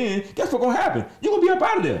around, then guess what's gonna happen? You're gonna be up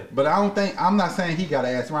out of there. But I'm not saying he got to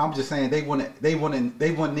ask around. I'm just saying they wouldn't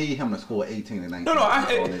need him to score 18 and 19. No,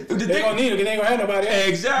 They gonna need it because they ain't gonna have nobody else.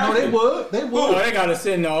 Exactly. No, they would. Oh, they gotta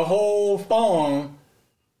send a whole farm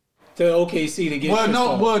to OKC to get.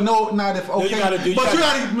 Not if okay.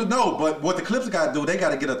 But what the Clippers got to do, they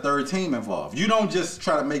got to get a third team involved. You don't just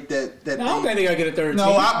try to make that. No, I don't think they got to get a third team.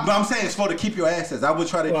 No, but I'm saying it's for to keep your assets. I would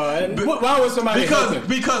try to. Why would somebody? Because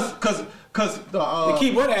to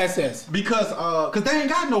keep what assets? Because they ain't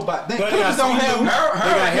got nobody. They got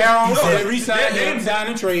Harold. They re-signed him, sign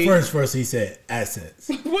and trade. First he said assets.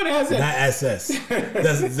 What assets? Not assets.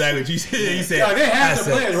 That's exactly what you said. He said they have assets.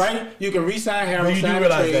 the players, right? You can re-sign Harold, You do sign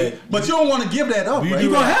realize and trade. that. But you don't want to give that up, right?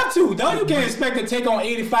 You're going to have to. Don't you can't expect to take on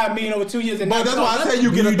 $85 million over 2 years. But that's why I say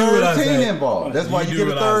you get a third team involved. That's why you get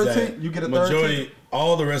a third team. You get a third team.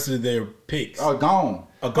 All the rest of their picks are gone.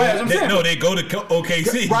 They go to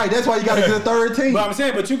OKC. Right, that's why you got to get a third team. But I'm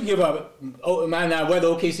saying, you can give up, now whether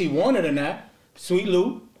OKC wanted or not, Sweet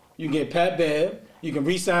Lou, you can get Pat Bev, you can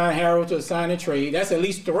re-sign Harold to a sign and trade. That's at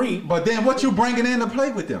least 3. But then what you bringing in to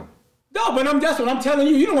play with them? No, but that's what I'm telling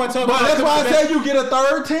you. You don't want to talk about. But that's why I said you get a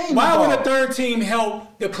third team. Why would a third team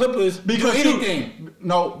help the Clippers do anything?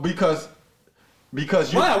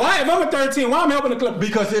 Because you. Why? If I'm a third team, why am I helping the Clippers?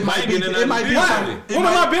 Because it might be something. What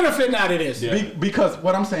am I benefiting out of this? Yeah. Because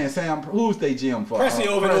what I'm saying, Sam, who's they GM for? Pressy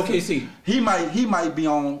over at OKC. He might be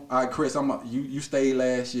on. All right, Chris, you stayed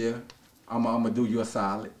last year. I'm gonna do you a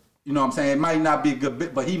solid. You know what I'm saying? It might not be a good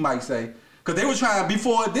bit, but he might say because they were trying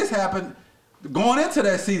before this happened. Going into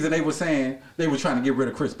that season, they were saying they were trying to get rid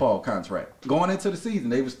of Chris Paul contract. Going into the season,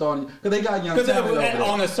 they were starting because they got young talent over there.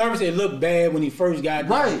 On the surface, it looked bad when he first got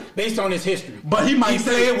there, based on his history. But he might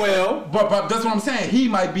say it well. But that's what I'm saying. He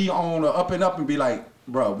might be on up and be like,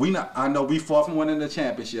 bro, I know we far from winning the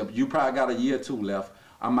championship. You probably got a year or 2 left.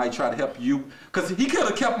 I might try to help you because he could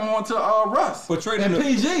have kept on to Russ and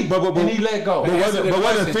PG, and he let go. But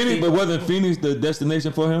wasn't Phoenix the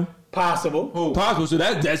destination for him? Possible. Possible. So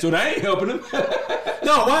that's what I ain't helping him.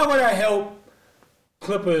 No, why would I help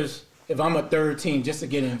Clippers if I'm a third team just to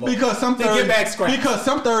get involved? Because some third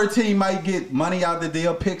third team might get money out the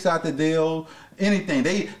deal, picks out the deal, anything.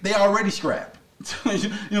 They already scrapped. You know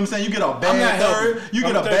what I'm saying? You get a bad third. You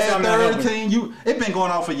get a bad third team. It been going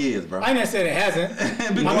on for years, bro. I ain't saying it hasn't.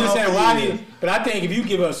 I'm just saying why. But I think if you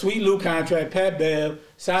give a Sweet Lou contract, Pat Bev,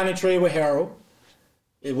 sign and trade with Harold,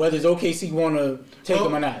 whether it's OKC want to take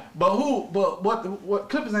him or not. But what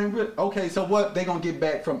Clippers ain't really okay. So what they gonna get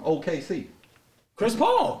back from OKC? Chris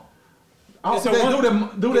Paul.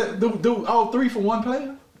 Do all 3 for one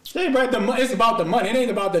player? It's about the money. It ain't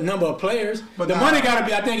about the number of players. But the money got to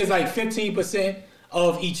be, I think it's like 15%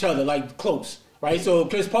 of each other, like close, right? So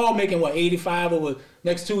Chris Paul making 85 over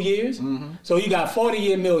next 2 years. Mm-hmm. So you got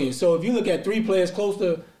 40-year million. So if you look at 3 players close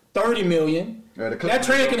to 30 million, that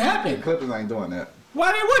trade can happen. The Clippers ain't doing that.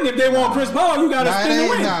 Why they wouldn't? If they want Chris Paul, you got to spend to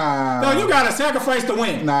win. No, you got to sacrifice to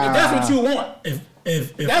win. If that's what you want.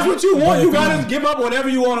 If that's what you want, you gotta give up whatever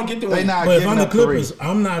you want to get to win. But if I'm the Clippers,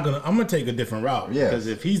 I'm gonna take a different route. Yeah. Because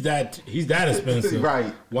if he's that expensive, right?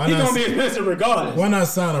 He's gonna be expensive regardless. Why not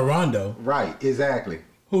sign a Rondo? Right, exactly.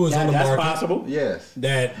 Who is on the market? That's possible. Yes.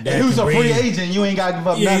 That who's a free agent? You ain't got to give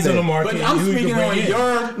up nothing. He's on the market. But I'm speaking on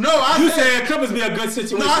your. No, you said Clippers be a good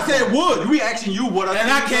situation. No, I said would. We asking you what.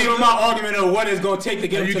 And I came with my argument of what it's going to take to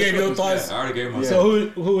get him to the Clippers. You gave your thoughts. I already gave my. So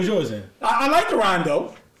who was yours then? I like the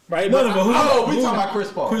Rondo. Right, we talking about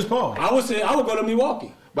Chris Paul. Chris Paul. I would go to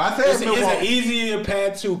Milwaukee. But I said it's an easier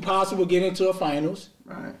path to possible get into a finals.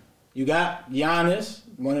 Right. You got Giannis,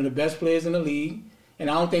 one of the best players in the league, and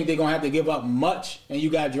I don't think they're gonna have to give up much. And you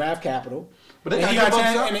got draft capital. But they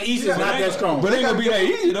and the East is not that strong. But they gonna be that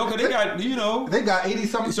easy though, because they got they got 80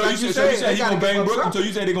 something. So you said he gonna bang Brooklyn. So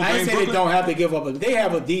you said they gonna bang Brooklyn. I didn't say they don't have to give up. They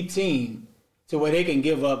have a deep team to where they can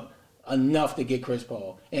give up enough to get Chris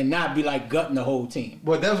Paul and not be like gutting the whole team.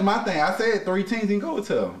 Well, that was my thing. I said 3 teams can go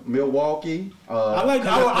to Milwaukee.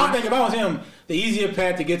 I think if I was him, the easier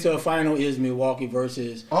path to get to a final is Milwaukee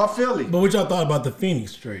versus Philly. But what y'all thought about the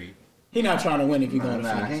Phoenix trade? He not trying to win if he going to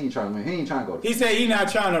Phoenix. He ain't trying to win. He ain't trying to go to He said he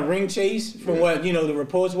not trying to ring chase from what, the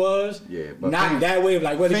reports was. Yeah, but not Phoenix, that way.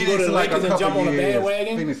 Like whether you go to the Lakers and jump on the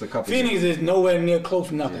bandwagon. Phoenix is nowhere near close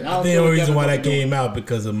to nothing. I think the only reason why that came out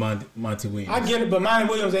because of Monty Williams. I get it, but Monty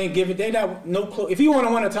Williams ain't giving. They got no close. If you want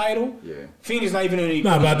to win a title, Phoenix not even in the.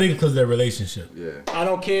 No, but I think it's because of their relationship. Yeah. I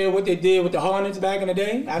don't care what they did with the Hornets back in the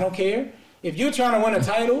day. I don't care. If you're trying to win a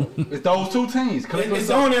title, it's those 2 teams. It's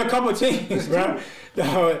only a couple teams, bro.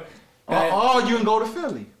 Or you can go to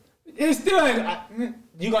Philly. It's still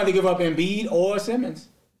you got to give up Embiid or Simmons.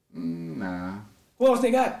 Nah. Who else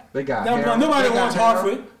they got? They got nobody wants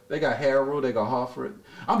Hartford. They got Harrell. They got Hartford.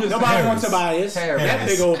 Nobody wants Tobias. Harris. That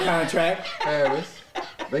big old contract. Harris.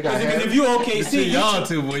 They got Because if you OKC, y'all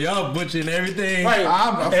too, boy, y'all butchering everything.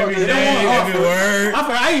 Right. Every day, every word.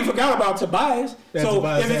 I even forgot about Tobias. Yeah, so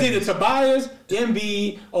Tobias if it's either Tobias,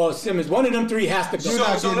 Embiid, or Simmons, one of them 3 has to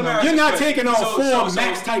go. You're not taking on 4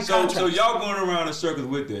 max type contracts. So y'all going around in circles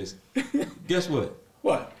with this. Guess what?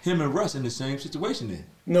 What? Him and Russ in the same situation then.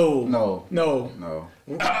 No.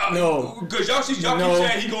 Because y'all keep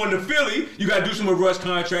saying he going to Philly. You got to do some of Russ'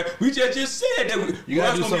 contract. We just said that. You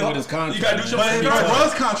got to do something with his contract. You got to do something with his contract. contract.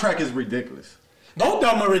 Russ' contract is ridiculous. Both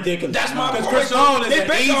of them are ridiculous. That's my point. Chris Paul is they an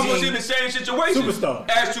basically almost aging in the same situation. Superstar.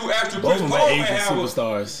 As to Chris Both of them Paul are may aging have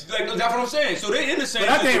superstars. Like that's what I'm saying. So they in the same. But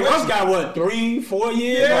I think situation. Russ got what 3-4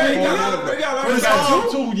 years. Yeah, they got Chris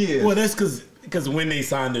got 2 years. Well, that's because when they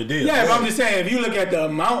signed their deal. Yeah, but I'm just saying, if you look at the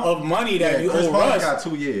amount of money that you Chris owe Paul Russ, got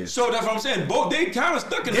 2 years. So that's what I'm saying. Both they kind of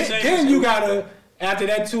stuck in the same. Then you gotta, after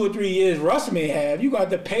that 2 or 3 years Russ may have, you got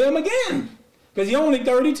to pay him again because he's only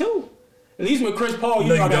 32. At least with Chris Paul,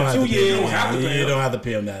 you got 2 years. You don't have to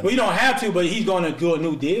pay him that. Well, you don't have to, but he's going to do a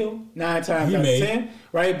new deal 9 times out of 10,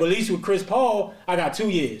 right? But at least with Chris Paul, I got 2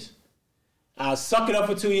 years. I'll suck it up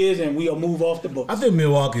for 2 years and we'll move off the books. I think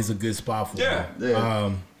Milwaukee's a good spot for him.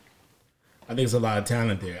 Yeah. I think there's a lot of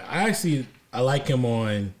talent there. I like him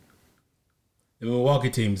on the Milwaukee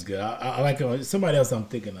team's good. I like him on somebody else I'm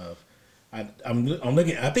thinking of. I'm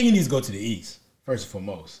looking. I think he needs to go to the East first and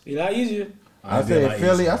foremost. Be a lot easier. I said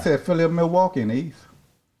Philly. I said Philly or Milwaukee in the East.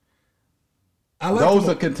 Those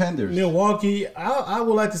are contenders. Milwaukee. I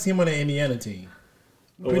would like to see him on the Indiana team.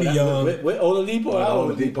 Pretty young. With Oladipo?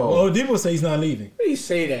 Oladipo say he's not leaving. He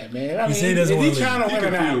say that, man. He say he doesn't want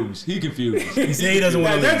to leave. He confused. He say he doesn't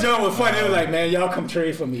want to leave. That joke was funny. It was like, man, y'all come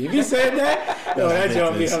trade for me. If he said that, that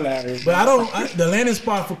joke be hilarious. But the landing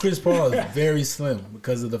spot for Chris Paul is very slim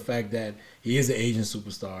because of the fact that he is an Asian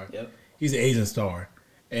superstar. Yep. He's an Asian star.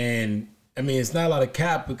 And, I mean, it's not a lot of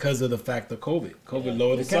cap because of the fact of COVID. COVID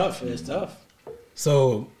lowered the cap. It's tough.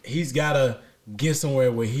 So he's got to get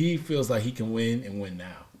somewhere where he feels like he can win and win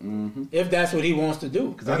now. Mm-hmm. If that's what he wants to do.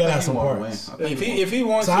 Because I got to have some parts. If he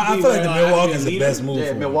wants so to I feel like the Milwaukee is the best move.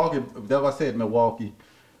 Yeah, Milwaukee. That's what I said, Milwaukee.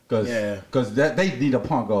 Because they need a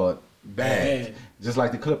point guard bad. Just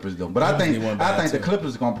like the Clippers do. But I think the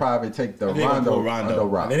Clippers are going to probably take the Rondo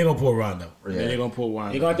route. They're going to pull Rondo. They're going to pull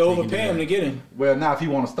Rondo. They're going to overpay him to get him. Well, now if he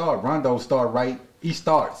want to start, Rondo start right. He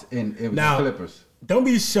starts in the Clippers. Don't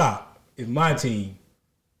be shocked if my team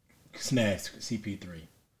snags CP3.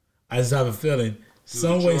 I just have a feeling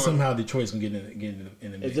some way, somehow Detroit's going to get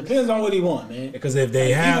in the mix. It depends on what he want, man. Because if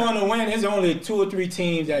they have... If he want to win, there's only 2 or 3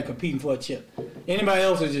 teams that are competing for a chip. Anybody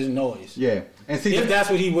else is just noise. Yeah. And see, if that's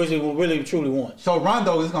what he really truly wants. So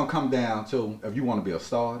Rondo is going to come down to if you want to be a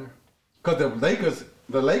starter. Because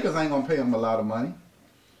the Lakers ain't going to pay him a lot of money.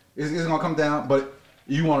 It's going to come down, but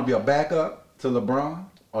you want to be a backup to LeBron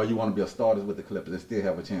or you want to be a starter with the Clippers and still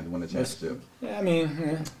have a chance to win the championship. Yeah, I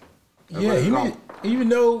mean... even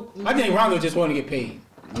though... I think Rondo just want to get paid.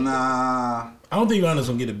 Nah. I don't think Rondo's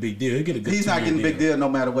going to get a big deal. He'll get a good He's not getting a big deal no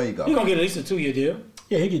matter where he goes. He's going to get at least a 2-year deal.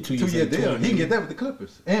 Yeah, he'll get 2 years. 2-year deal. He can get that with the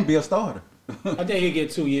Clippers and be a starter. I think he'll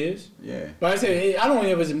get 2 years. Yeah. But I said, I don't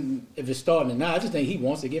know if it's starting or not. I just think he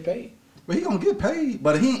wants to get paid. But he gonna get paid.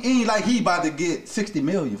 But he ain't like he about to get $60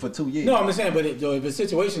 million for 2 years. No, I'm just saying. But if the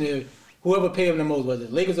situation is whoever paid him the most, was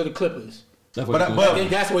it Lakers or the Clippers? But I think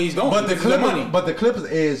that's where he's going. But the Clippers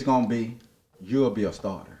edge is gonna be you'll be a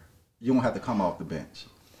starter. You don't have to come off the bench.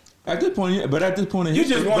 At this point, you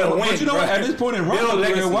just want to win. But you know what? At this point in Rondo's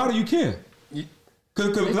career, why do you care?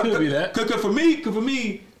 Could be that. Cause for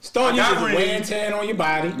me, Starting you I just got wear and rings. tear on your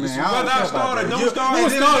body. Man, Whether I don't I care about start or that. don't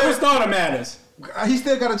start, What starter matters? He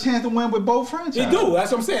still got a chance to win with both franchises. He do. That's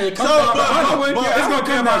what I'm saying. It comes So, down to but- money. but- It's but- gonna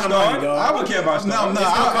come down to money, dog. I wouldn't care about No, starting. no, It's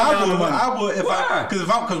gonna come down to money. I would if Why? because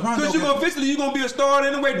Rondo. Because you're gonna eventually you're gonna be a star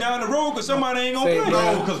anyway down the road because somebody ain't gonna Say, play.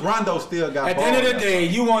 bro. No, because Rondo still got. At the end of the day,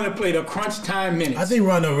 you want to play the crunch time minutes. I think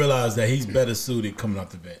Rondo realized that he's better suited coming off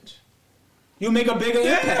the bench. you make a bigger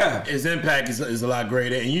impact. Yeah. His impact is a lot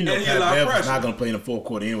greater, and you know And he a Pat lot Bev is fresher. not going to play in the fourth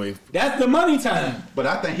quarter anyway. That's the money time. But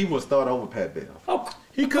I think he will start over Pat Bev. Oh,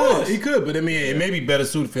 He of could, course. but I mean, it may be better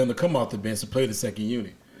suited for him to come off the bench and play the second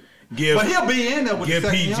unit. Give But he'll be in there with give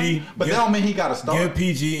the second PG, young, but give- that don't mean he got to start. give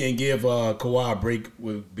PG and give Kawhi a break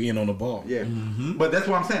with being on the ball. Yeah, but that's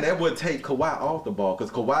what I'm saying. That would take Kawhi off the ball because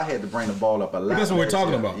Kawhi had to bring the ball up a lot. That's what we're last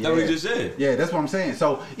talking year. about. Yeah. That's what he just said. Yeah, that's what I'm saying.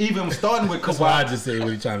 So even starting with That's what I Kawhi, just said.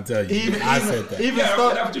 What he trying to tell you? even I said that. Even Yeah,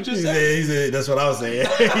 start, that's what you just He said. said, he said, that's what I was saying.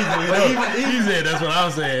 he said, that's what I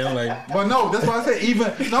was saying. I'm like, but no, that's what I said.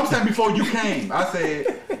 Even no, I'm saying before you came, I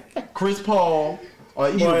said Chris Paul or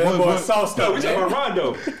even Boy, that boy what- sauced No, up, we talking man. about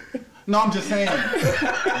Rondo. No, I'm just saying,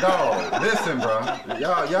 dog. Listen, bro.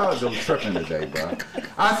 Y'all just tripping today, bro.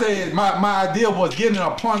 I said my idea was getting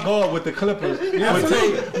a point guard with the Clippers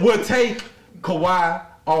would take Kawhi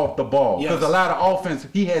off the ball because Yes. a lot of offense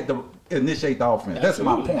he had to initiate the offense. That's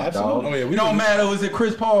my Absolutely, point, absolutely. dog. Oh, yeah, we it don't can- matter is it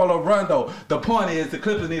Chris Paul or Rondo. The point is the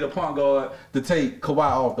Clippers need a point guard to take Kawhi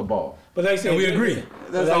off the ball. But like I said, and we agree.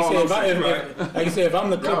 That's like, all I I'm said, saying, like I said, if I'm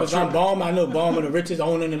the Clippers, I'm Baum. I know Baum are the richest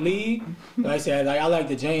owner in the league. Like I said, like I like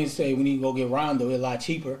the James say, we need to go get Rondo. It's a lot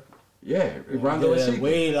cheaper. Yeah, Rondo is cheaper.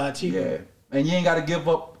 way a lot cheaper. Yeah, and you ain't got to give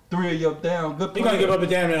up 3 of your damn good He players. gonna give up a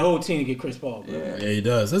damn that whole team to get Chris Paul. Bro. Yeah. yeah, he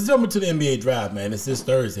does. Let's jump into the NBA draft, man. It's this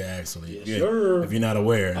Thursday, actually. Yes, sir. If you're not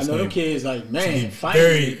aware, I know them kids like, man, It's fight.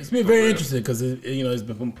 been very interesting because it's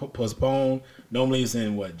been postponed. Normally it's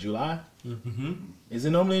in what, July? Mm-hmm. Is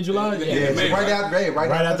it normally in July? Yeah, it's right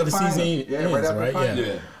after the finals. season Yeah, ends, right after right? the finals.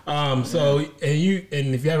 Yeah. So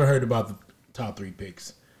and if you haven't heard about the top 3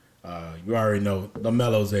 picks, you already know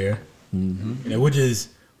LaMelo's there,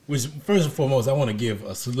 which first and foremost I want to give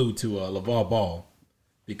a salute to LeVar Ball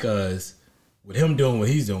because with him doing what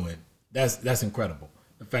he's doing, that's incredible.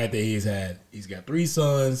 The fact that he's got 3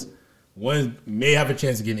 sons, one may have a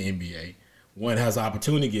chance to get in the NBA, one has the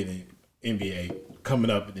opportunity to get in the NBA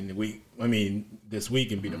coming up in the week. I mean, this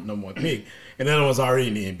week and be the number 1 pick, and the other one's already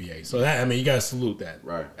in the NBA. So that you gotta salute that.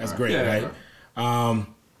 Right, That's right. great, Yeah, right?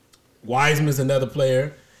 Wiseman's another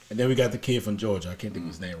player, and then we got the kid from Georgia. I can't think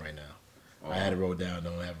of his name right now. I had it wrote down.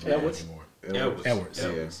 Don't have it Edwards? anymore.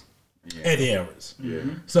 Edwards. Yeah. Eddie Edwards. Yeah.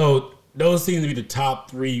 So those seem to be the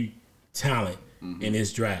top 3 talent in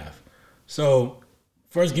this draft. So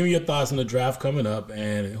first, give me your thoughts on the draft coming up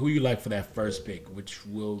and who you like for that first pick, which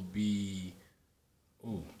will be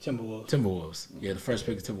Timberwolves. Yeah, the first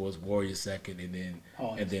pick is Timberwolves, Warriors second, and then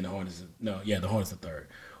Hornets. the Hornets. No, yeah, the Hornets the third.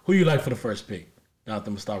 Who you like for the first pick? Jonathan,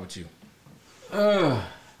 I'm gonna start with you.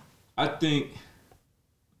 I think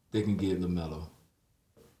they can get LaMelo.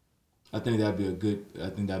 I think that'd be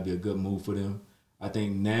a good move for them. I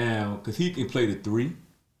think now because he can play the 3.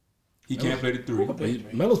 He can't play the 3.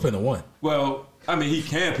 Melo's playing the 1. Well, I mean he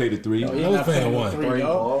can play the 3. Melo's playing the 1. Three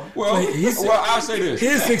ball. Well, I'll say this.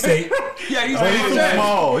 He's 6'8", Yeah, he's He's too playing.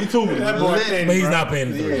 small. He's too That boy lit. thin, but he's bro. not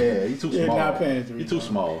playing the 3. Yeah, he's too small. not paying 3, He's too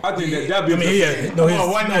small. I think that'd be. I mean, his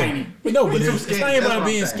 190. No, but He's too it's skinny. not even That's about what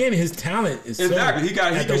being I'm saying. skinny. His talent is Exactly. He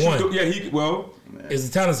at the can 1. shoot. Yeah, His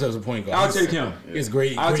talent as a point guard. I'll take him. It's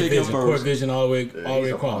great. I'll Great take him vision, first. court vision all the way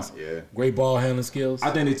he's a across. point, yeah. Great ball handling skills.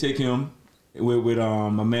 I think they take him with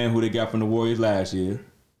a man who they got from the Warriors last year.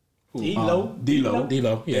 D-Lo.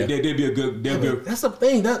 D'Lo, yeah. They'd be a good. That's the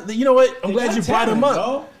thing. You know what? I'm glad you brought him up.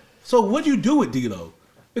 Dog. So what do you do with D'Lo?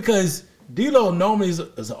 Because D'Lo normally is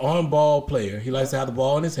an on-ball player. He likes to have the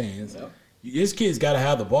ball in his hands. Yep. This kid's got to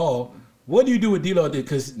have the ball. What do you do with D'Lo?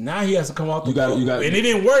 Because now he has to come off the ball. You got, and it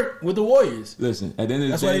didn't work with the Warriors. Listen, at the end of the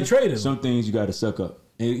That's day, why they traded him. some things you got to suck up,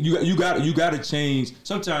 and you got to change.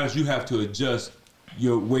 Sometimes you have to adjust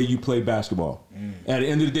your way you play basketball. At the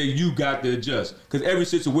end of the day, you got to adjust because every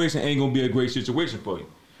situation ain't gonna be a great situation for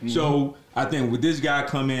you. So I think with this guy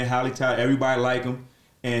come in highly touted, everybody like him,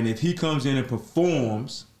 and if he comes in and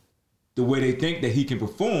performs the way they think that he can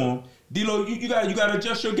perform, D'Lo, you got to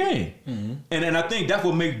adjust your game, and I think that's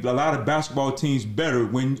what makes a lot of basketball teams better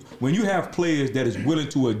when you have players that is willing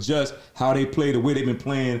to adjust how they play the way they've been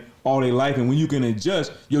playing all their life, and when you can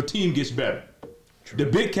adjust, your team gets better. The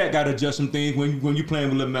big cat got to adjust some things when you playing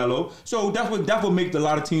with LaMelo, so that's what makes a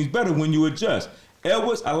lot of teams better when you adjust.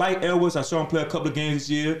 Edwards, I like Edwards. I saw him play a couple of games this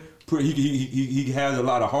year. He has a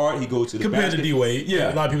lot of heart. He goes to the Compared basket. to D-Wade.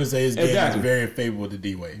 Yeah. A lot of people say his game Exactly. is very favorable to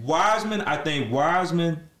D-Wade. Wiseman, I think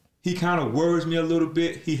Wiseman he kind of worries me a little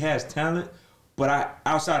bit. He has talent, but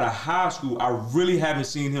outside of high school, I really haven't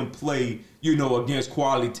seen him play, against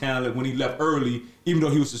quality talent. When he left early, even though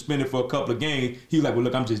he was suspended for a couple of games, he was like, well,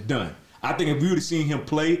 look, I'm just done. I think if we would have seen him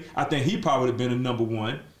play, I think he probably would have been a number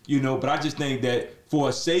one, but I just think that for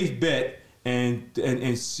a safe bet, and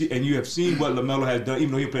you have seen what LaMelo has done,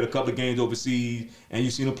 even though he played a couple of games overseas, and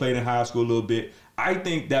you've seen him play in high school a little bit, I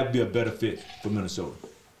think that would be a better fit for Minnesota.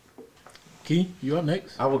 Key, you up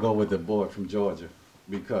next? I would go with the boy from Georgia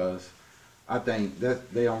because I think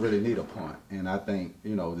that they don't really need a punt, and I think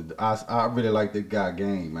I really like this guy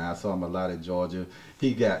game, man. I saw him a lot at Georgia.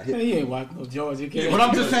 He got hit. He ain't watching no Georgia game. But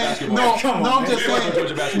I'm just saying, I'm just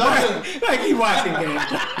saying, like he watching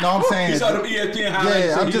games. No, I'm saying, You saw them ESPN highlights.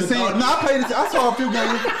 yeah, I'm just saying. No, I saw a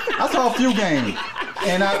few games,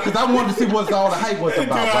 and because I wanted to see what all the hype was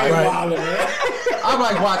about. Right? I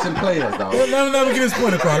like watching players, though. Let me get his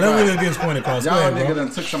point across. Y'all niggas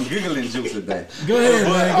done took some giggling juice today. Go ahead,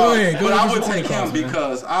 man. Go ahead. But I would take him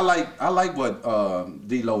because I like what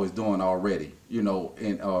D-Lo is doing already. In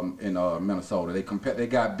Minnesota, they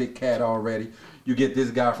got Big Cat already. You get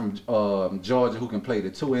this guy from Georgia who can play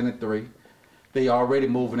the 2 and the 3. They already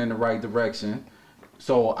moving in the right direction.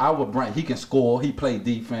 So I would bring. He can score. He play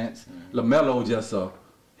defense. LaMelo just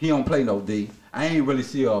he don't play no D. I ain't really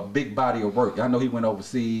see a big body of work. I know he went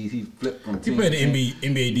overseas. He flipped from team. He played the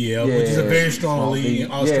NBA DL, which is a very strong league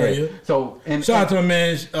in Australia. Yeah. So shout out to my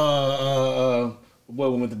man, boy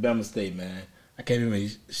we went to Bama State, man. I can't remember.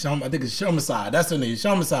 I think it's Shumasai. That's the name.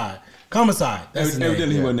 Shumasai. Commissar. That's his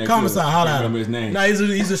name. Commissar. Holla at him. His name. Nah,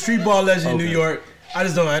 he's a street ball legend in New York. I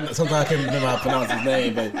just don't. Sometimes I can't remember how to pronounce his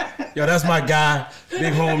name, but that's my guy,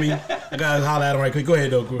 big homie. I gotta holler at him right quick. Go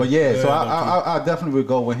ahead, though. But yeah, so I definitely would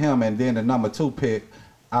go with him, and then the number 2 pick,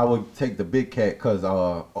 I would take the Big Cat because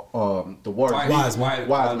the Warriors,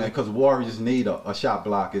 Wiseman, because Warriors need a shot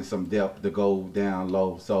block and some depth to go down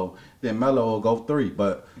low. So then Melo will go 3.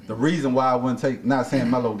 But the reason why I wouldn't take, not saying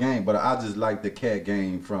Melo game, but I just like the Cat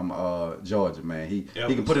game from Georgia, man. He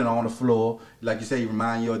can put it on the floor, like you say. He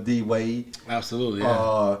remind you of D Wade. Absolutely.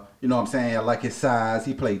 Yeah. You know what I'm saying? I like his size.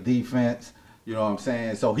 He played defense. You know what I'm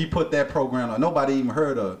saying? So he put that program on. Nobody even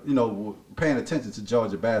heard of paying attention to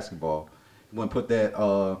Georgia basketball. When put that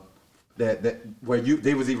where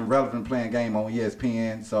they was even relevant playing game on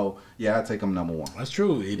ESPN. So yeah, I take him number 1. That's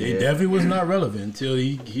true. He definitely was not relevant until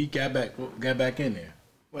he got back in there.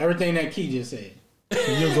 Well, everything that Key just said.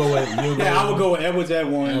 So you'll go with I would go with Edwards at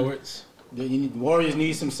 1. Edwards. The Warriors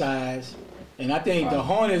need some size, and I think the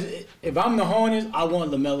Hornets. If I'm the Hornets, I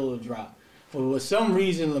want LaMelo to drop. For some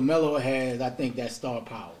reason, LaMelo has, I think, that star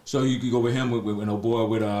power. So you could go with him with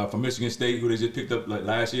from Michigan State, who they just picked up like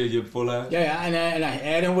last year before last. Yeah, and I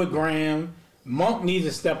add him with Graham. Monk needs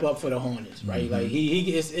to step up for the Hornets, right? Mm-hmm. Like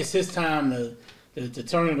it's his time to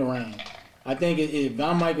turn it around. I think if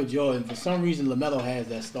I'm Michael Jordan, for some reason LaMelo has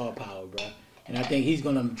that star power, bro, and I think he's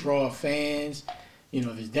gonna draw fans.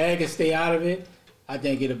 If his dad can stay out of it, I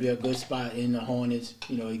think it'll be a good spot in the Hornets.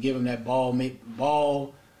 Give him that ball.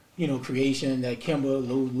 Creation, that Kimba,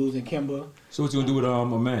 losing Kimba. So what you gonna do with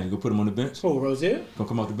my man? You gonna put him on the bench? Oh, Rozier? Gonna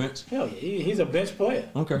come off the bench? Hell yeah, he's a bench player.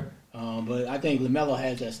 Okay. But I think LaMelo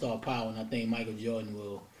has that star power, and I think Michael Jordan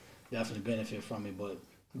will definitely benefit from it. But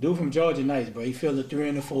dude from Georgia, nice, bro. He filled the 3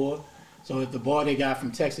 and the 4. So if the boy they got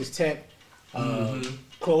from Texas Tech,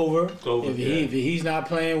 Clover, if he's not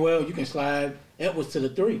playing well, you can slide Edwards to the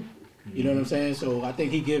 3. You know what I'm saying? So I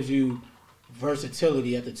think he gives you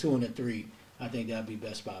versatility at the 2 and the 3. I think that'd be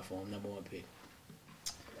best spot for him, number 1 pick.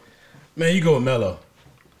 Man, you go with Melo.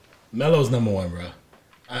 Melo's number 1, bro.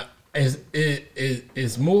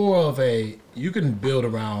 It's more of you can build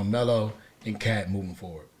around Melo and Cat moving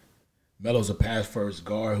forward. Melo's a pass-first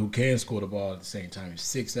guard who can score the ball at the same time. He's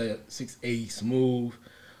 6'8", smooth,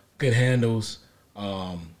 good handles,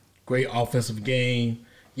 great offensive game.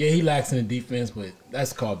 Yeah, he lacks in the defense, but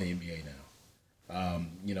that's called the NBA now.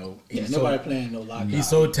 Nobody playing no lockout. He's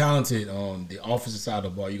so talented on the offensive side of the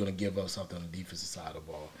ball. You're going to give up something on the defensive side of the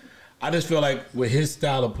ball. I just feel like with his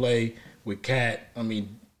style of play, with Cat,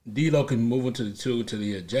 D'Lo can move into the 2 until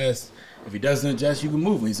he adjusts. If he doesn't adjust, you can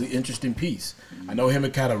move him. He's an interesting piece. I know him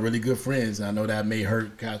and Cat are really good friends, and I know that may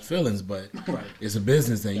hurt Cat's feelings, but it's a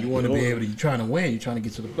business thing. You want to be able to, you're trying to win, you're trying to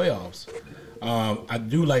get to the playoffs. I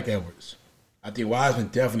do like Edwards. I think Wiseman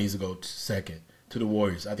definitely needs to go second to the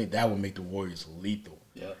Warriors. I think that would make the Warriors lethal.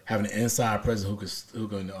 Yep. Having an inside presence who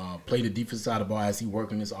can play the defensive side of the ball as he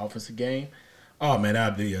works in this offensive game. Oh man,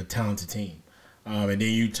 that'd be a talented team. And then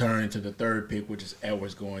you turn to the 3rd pick, which is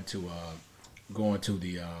Edwards going to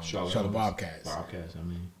the Charlotte Bobcats. Bobcats,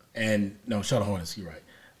 And no, Charlotte Hornets. You're right.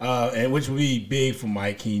 And which would be big for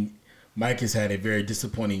Mike. Mike has had a very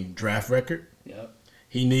disappointing draft record. Yep.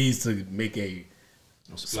 He needs to make a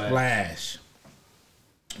splash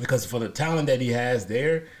because for the talent that he has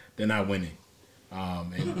there, they're not winning.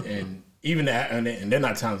 And even that, and they're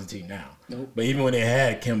not a talented team now. Nope. But even when they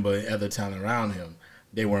had Kemba and other talent around him,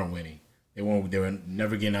 they weren't winning. They were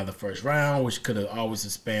never getting out of the first round, which could have always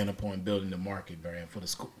expanded upon building the market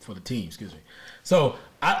for the team. Excuse me. So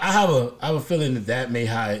I have a feeling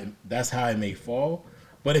that's how it may fall.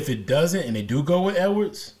 But if it doesn't, and they do go with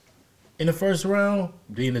Edwards in the first round,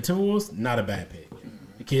 being the Timberwolves, not a bad pick.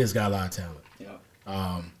 The kid's got a lot of talent. Yep.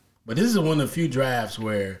 But this is one of the few drafts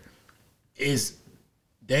where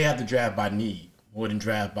they have to draft by need more than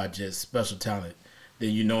draft by just special talent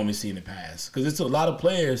than you normally see in the past. Because it's a lot of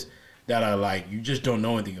players that are like you just don't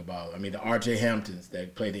know anything about. I mean, the R.J. Hamptons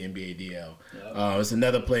that play the NBA DL. Yep. There's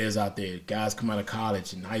another players out there. Guys come out of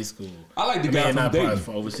college and high school. I like the guy from Dayton.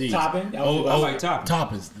 For overseas. Toppin. I like Toppin.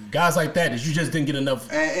 Toppins. Guys like that you just didn't get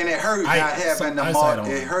enough. And it hurt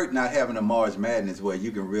not having the March Madness where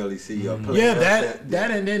you can really see your players. Yeah,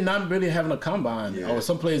 that and then not really having a combine. Yeah. Or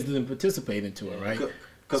some players didn't participate into it, right?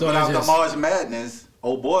 Because without the March Madness,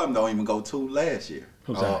 old boy don't even go to last year.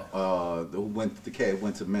 Who's that? The cat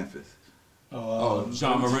went to Memphis.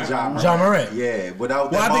 John Morant. John Morant. Yeah,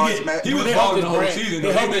 without that March Madness. He was balling the whole season.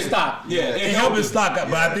 They helped his stock. Yeah, they helped his stock up,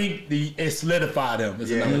 but I think it solidified him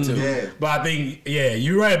as a number 2. Yeah. But I think,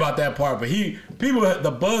 you're right about that part. But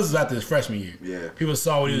the buzz was after his freshman year. Yeah. People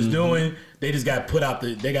saw what he was doing. They just got put out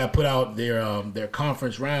their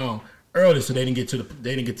conference round early, so they didn't get to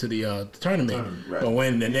the tournament. Right. But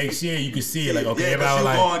when the next year, you could see it like, okay, everybody was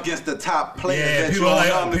like going against the top players.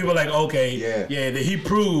 People like okay, he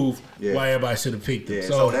proved why everybody should have picked him. Yeah,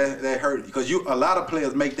 so that hurt because a lot of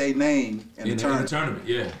players make their name in the tournament.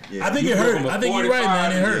 Yeah. I think it hurt. I think you're right,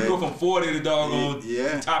 man. It hurt. You go from 40 to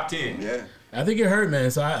doggone top 10. Yeah. I think it hurt,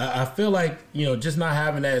 man. So I feel like just not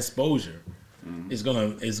having that exposure is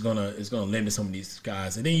gonna limit some of these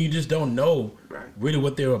guys, and then you just don't know really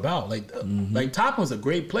what they're about. Like Toppin's a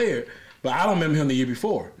great player, but I don't remember him the year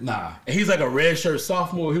before. Nah, and he's like a redshirt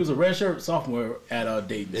sophomore. He was a redshirt sophomore at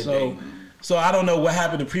Dayton. So I don't know what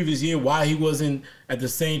happened the previous year, why he wasn't at the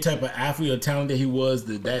same type of athlete or talent that he was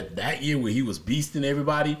that year where he was beasting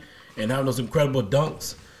everybody and having those incredible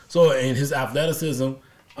dunks. So and his athleticism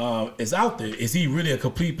is out there. Is he really a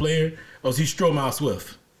complete player, or is he Stromile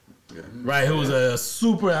Swift? Yeah. Right, who was a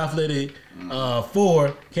super athletic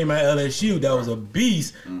 4, came out of LSU, that was a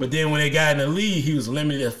beast, but then when they got in the league, he was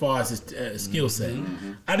limited as far as his skill set.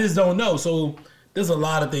 I just don't know. So there's a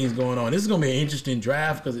lot of things going on. This is going to be an interesting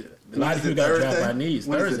draft because a lot of people got drafted by needs.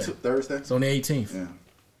 Thursday? It's on the 18th. Yeah.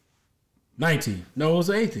 19th. No, it was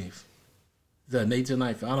the 18th. Is that 18th or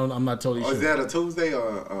 19th? I'm not totally sure. Is that a Tuesday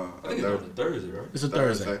or I think it's on a Thursday, right? It's a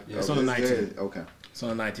Thursday. Yeah. It's on the 19th. Okay. It's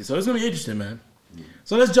on the 19th. So it's going to be interesting, man.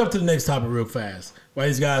 So let's jump to the next topic real fast. While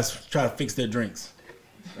these guys try to fix their drinks,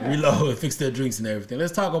 reload and fix their drinks and everything.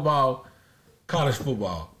 Let's talk about college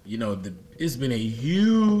football. It's been a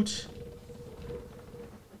huge,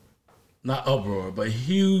 not uproar, but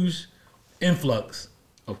huge influx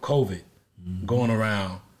of COVID going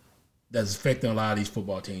around that's affecting a lot of these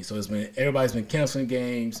football teams. So everybody's been canceling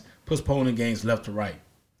games, postponing games left to right.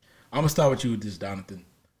 I'm gonna start with you with this, Donathan.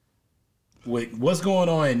 With what's going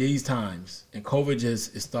on in these times, and COVID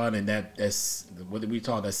just is starting that's what we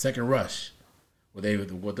call that second rush. What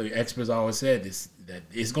the experts always said is that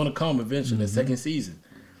it's going to come eventually. The second season,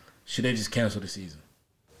 should they just cancel the season?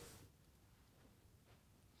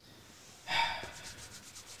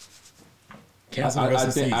 Cancel the rest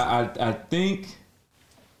of the season. I think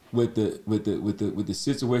with the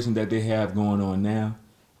situation that they have going on now,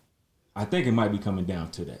 I think it might be coming down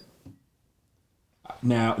to that.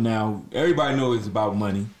 Now, everybody knows it's about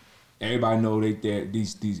money. Everybody knows that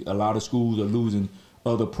these a lot of schools are losing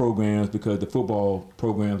other programs because the football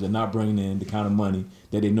programs are not bringing in the kind of money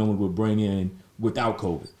that they normally would bring in without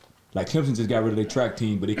COVID. Like Clemson just got rid of their track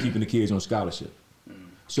team, but they're keeping the kids on scholarship.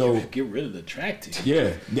 So get rid of the track team.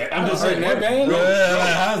 Yeah, I'm just saying that.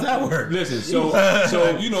 How does that work? Listen, so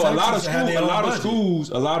a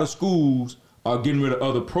lot of schools are getting rid of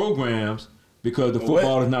other programs. Because the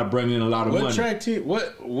football is not bringing in a lot of money. What track team?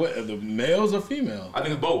 What the males or females? I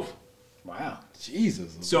think it's both. Wow,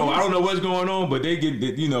 Jesus. So I don't know what's going on, but they get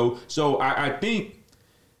So I think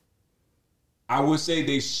I would say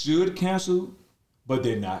they should cancel, but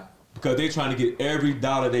they're not because they're trying to get every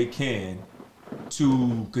dollar they can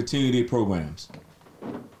to continue their programs.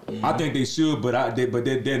 I think they should, but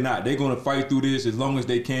they're not. They're going to fight through this as long as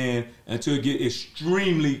they can until it get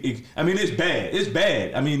extremely. I mean, it's bad. It's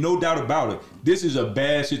bad. I mean, no doubt about it. This is a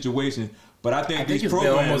bad situation. But I think these it's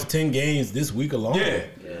programs been almost 10 games this week alone. Yeah.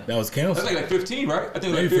 That was canceled. That's like 15, right? I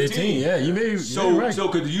think Maybe like 15. Yeah, you may. So, right. so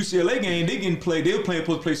because the UCLA game, they getting played. They were supposed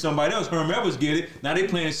to play somebody else. Herm Edwards get it. Now they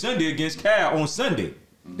playing Sunday against Cal on Sunday.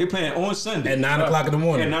 They playing on Sunday at 9 o'clock in the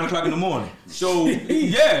morning. At 9 o'clock in the morning. So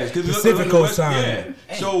yeah, because Pacific Coast time.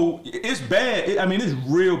 Yeah. So it's bad. It's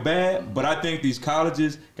real bad. But I think these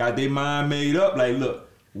colleges got their mind made up. Like, look,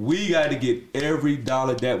 we got to get every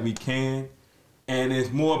dollar that we can, and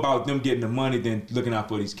it's more about them getting the money than looking out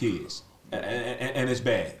for these kids. And it's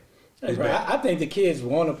bad. It's bad. I think the kids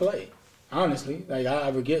want to play. Honestly, like I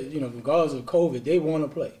forget, regardless of COVID, they want to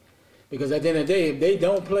play. Because at the end of the day, if they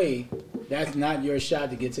don't play, that's not your shot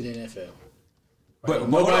to get to the NFL. Right? But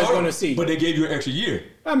nobody's going to see. But they gave you an extra year.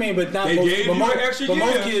 But not they most. Gave you an extra year.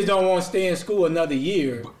 Most kids don't want to stay in school another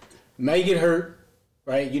year. May get hurt,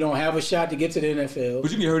 right? You don't have a shot to get to the NFL.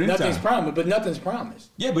 But you get hurt anytime. Nothing's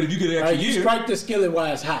promised. Yeah, but if you get an extra year, you strike the skillet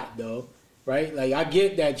while it's hot, though, right? Like I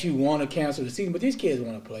get that you want to cancel the season, but these kids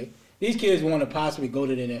want to play. These kids want to possibly go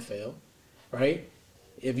to the NFL, right?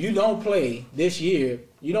 If you don't play this year,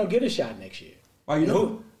 you don't get a shot next year. Why you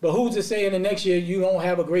don't? But who's to say in the next year you don't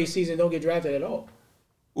have a great season, don't get drafted at all?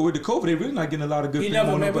 Well, with the COVID, they really not getting a lot of good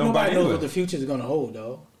people. But nobody knows what the future is going to hold,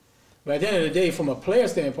 though. But at the end of the day, from a player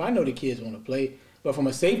standpoint, I know the kids want to play. But from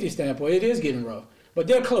a safety standpoint, it is getting rough. But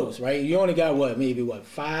they're close, right? You only got,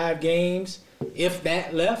 5 games, if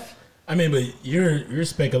that, left? But you're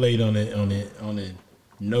speculating on the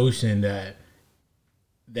notion that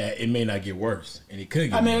it may not get worse, and it could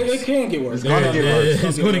get worse. It can get worse. It's going to get worse.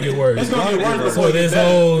 It's going to get worse. It's going to get worse before so this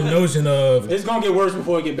whole notion of... It's going to get worse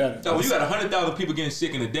before it get better. So when you got 100,000 people getting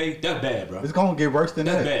sick in a day, that's bad, bro. It's going to get worse than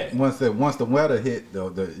that's that. Bad. Once the weather hit, though.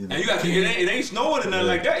 And you got it ain't snowing or nothing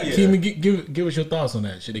like that yet. Keem, give us your thoughts on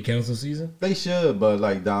that. Should they cancel the season? They should, but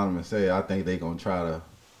like Donovan said, I think they're going to try to...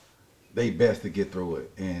 They best to get through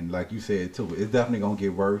it. And like you said, too, it's definitely going to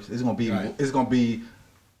get worse. It's going to be... Right.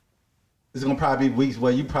 It's going to probably be weeks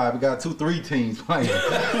where you probably got 2-3 teams playing.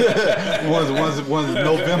 once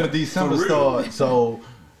November, December start. So,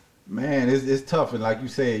 man, it's tough. And like you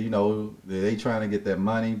said, they trying to get that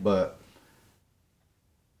money, but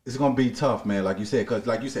it's going to be tough, man, like you said. Because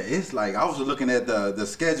like you said, it's like I was looking at the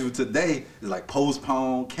schedule today. It's like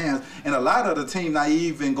postpone, cancel. And a lot of the team not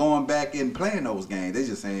even going back and playing those games. They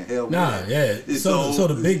just saying, hell yeah. So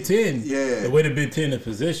the Big Ten, the way the Big Ten is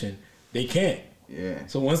positioned, they can't. Yeah.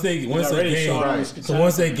 So once a game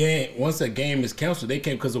is canceled, they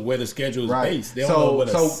can't because of where the schedule is based. They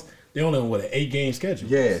only know what an 8-game schedule.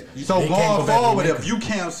 Yeah. So going forward, if you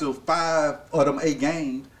cancel 5 of them 8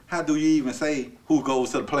 games, how do you even say who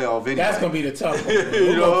goes to the playoff anyway? That's gonna be the tough one.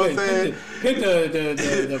 You know what I'm saying? Pick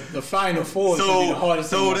the final 4. So be the hardest.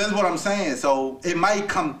 So that's what I'm saying. So it might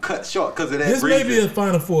come cut short because of that. This may be a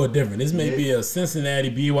final 4 different. This may be a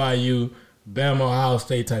Cincinnati, BYU, Bama, Ohio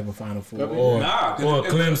State type of Final Four, or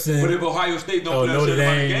Clemson. But if Ohio State don't play a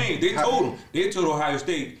certain game, they told Ohio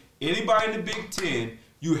State, anybody in the Big Ten,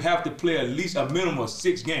 you have to play at least a minimum of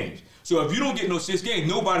 6 games. So if you don't get no 6 games,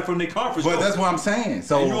 nobody from their conference. But that's what I'm saying.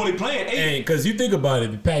 So you only playing 8. Because you think about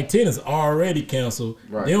it, the Pac-10 is already canceled.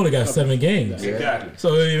 Right. They only got 7 games. Yeah. Exactly.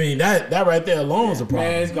 So that right there alone is a problem.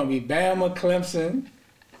 Man, it's gonna be Bama, Clemson,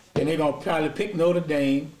 and they're gonna probably pick Notre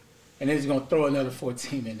Dame, and they're just gonna throw another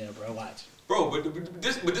 14 in there, bro. Watch. Bro, but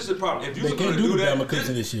this is the problem. If you they can't do that, Bama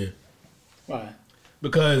Clemson this year. Why?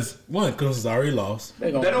 Because Clemson's already lost.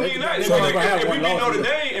 That don't mean nothing. So if we beat Notre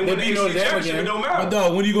Dame and win the ACC championship, it don't matter. But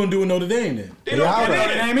dog, what are you gonna do with Notre Dame then? They don't get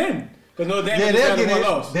Notre Dame in. Because Notre Dame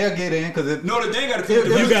they'll get in because Notre Dame got to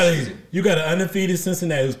finish. You got an undefeated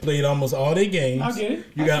Cincinnati who's played almost all their games. I get it.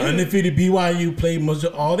 You got undefeated BYU played most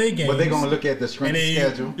of all their games. But they're gonna look at the strength of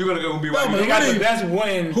schedule. You're gonna go BYU. No, they got the best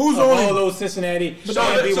win. Who's of all those Cincinnati? The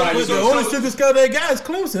only strength of schedule they got is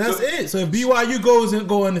Clemson. That's it. So if BYU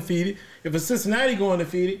go undefeated, if a Cincinnati go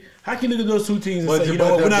undefeated, how can you look at those 2 teams and say,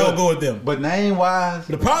 we're not gonna go with them? But name wise,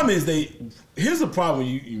 the problem is here's a problem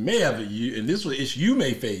you may have, and this is an issue you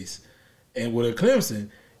may face, and with a Clemson,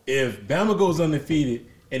 if Bama goes undefeated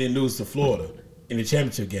and then loses to Florida in the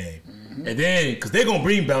championship game, and then because they're gonna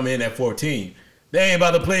bring Bama in at 14, they ain't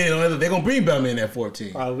about to play it on other. They're gonna bring Bama in at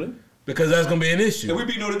 14, probably because that's gonna be an issue. If we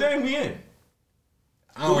beat Notre Dame, we in.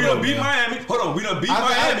 We done beat Miami. Hold on, we done beat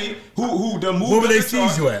Miami. Who done moved? Where would they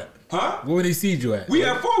siege you at? Huh? Where would they siege you at? We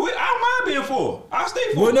at 4. I don't mind being 4. I'll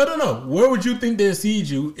stay 4. Well, no. Where would you think they'll siege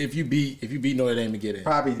you if you beat Notre Dame to get in?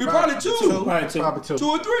 Probably 2. Probably 2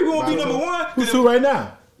 or 3. We won't be number 1. Who's 2 right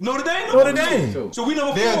now? Notre Dame. Notre Dame. So we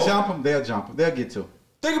number 4. They'll jump them. They'll get 2.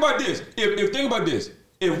 Think about this. Think about this.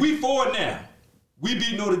 If we 4 now, we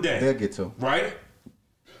beat Notre Dame. They'll get 2. Right?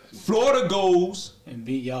 Florida goes and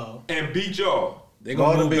beat y'all. They're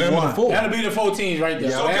gonna move Bama to 4. That'll be the 4 teams right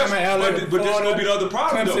there. So but this gonna be the other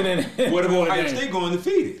problem though. What if Ohio State going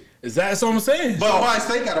undefeated? That's what I'm saying. But Ohio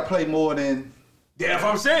State got to play more than. Yeah, that's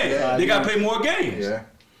what I'm saying. Yeah, they got to play more games. Yeah.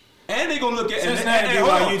 And they're gonna look at they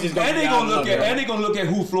gonna look at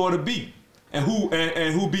who Florida beat and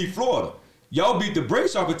who beat Florida. Y'all beat the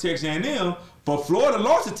brakes off of Texas A&M, but Florida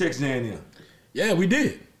lost to Texas A&M. Yeah, we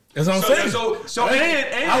did. That's what I'm saying. So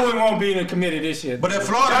I wouldn't want to be in the committee this year. But if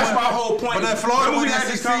Florida, that's my whole point. But if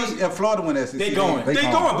Florida win SEC, they going. They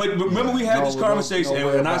going. But remember we had this conversation,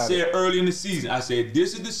 and I said early in the season, I said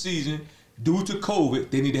this is the season due to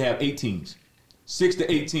COVID. They need to have 8 teams. 6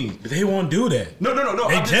 to 8 teams. But they won't do that. No.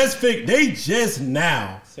 They just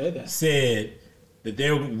now said that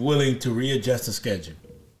they're willing to readjust the schedule.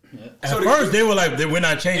 Yeah. At first, they were like, we're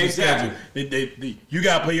not changing the schedule. You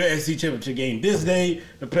got to play your SEC championship game this day.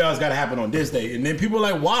 The playoffs got to happen on this day. And then people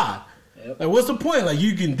are like, why? Yep. Like, what's the point? Like,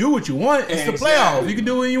 you can do what you want. It's the playoffs. You can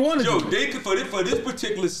do what you want to do. They could, for this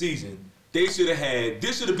particular season, they should have had,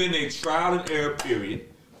 this should have been a trial and error period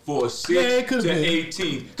for 6 to 8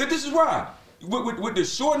 teams. Because this is why. With the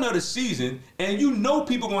shortening of the season, and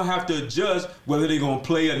people going to have to adjust whether they're going to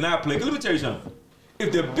play or not play. Because let me tell you something.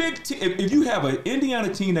 If the big if you have an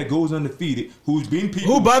Indiana team that goes undefeated, who's beating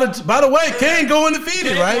people, who by the way can't go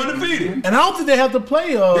undefeated, right? And I don't think they have to play.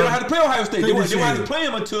 They don't have to play Ohio State. They don't have to play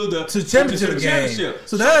them until the championship game.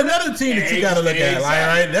 So that's another team that you got to look at,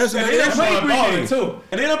 right? That's they don't play 3 games too,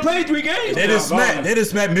 and they don't play 3 games. They just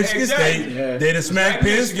smacked Michigan State. They just smacked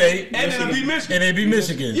Penn State, and then beat Michigan. And they beat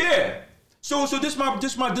Michigan. Yeah. So this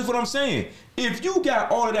what I'm saying. If you got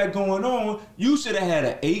all of that going on, you should have had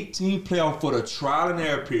an 18 playoff for the trial and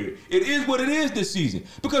error period. It is what it is this season.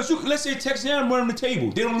 Because let's say Texas A&M run the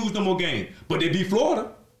table, they don't lose no more game, but they beat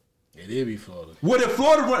Florida. They did beat Florida. What if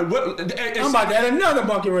Florida run? I'm about to add another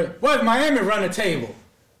bucket run. What if Miami run the table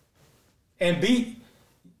and beat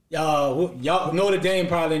y'all Notre Dame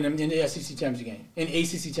probably in the SEC championship game, in the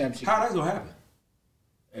ACC championship? How that's gonna happen?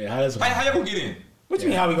 Hey, how y'all gonna get in? What you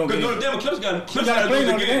mean how we gonna get in? Notre Dame, Clemson got to play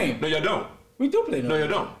Notre Dame. No, y'all don't. We do play Notre Dame. No, you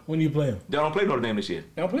don't. When do you play them? They don't play Notre Dame this year.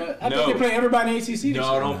 They don't play. I think they play everybody in ACC this year.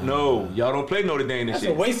 Y'all don't play Notre Dame this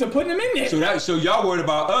year. That's a waste of putting them in there. So y'all worried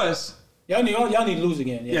about us? Y'all need to lose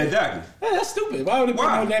again. Yeah, exactly. Hey, that's stupid. Why would they put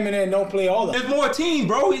Notre Dame in there and don't play all of them? There's more teams,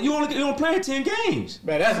 bro. You don't play 10 games.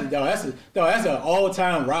 Man, that's an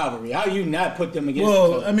all-time rivalry. How you not put them against?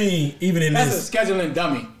 Well, I mean, even in that's a scheduling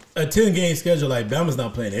dummy. A 10-game schedule like Bama's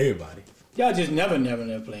not playing everybody. Y'all just never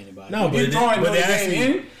play anybody. No, if you're throwing Notre Dame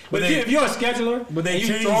in, if you're a scheduler, and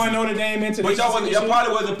you throwing Notre Dame into but y'all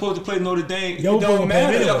probably wasn't supposed to play Notre Dame. It don't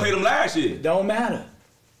matter. Y'all played them last year. Don't matter.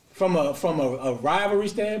 From a rivalry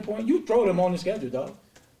standpoint, you throw them on the schedule, dog.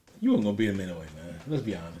 You weren't gonna beat them anyway, man. Let's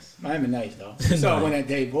be honest. Miami nice, dog. We saw win that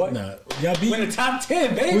day, boy. Nah, y'all beat. Win the top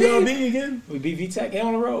 10, baby. We all beat again. We beat VTech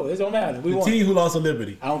on the road. It don't matter. We won. The team who lost to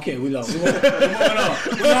Liberty. I don't care. We lost. We're moving on.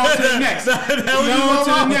 We're on to the next. We're on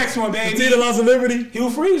to the next one, baby. The team that lost to Liberty.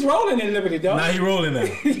 Hugh Freeze rolling in Liberty, dog. Nah, he rolling now.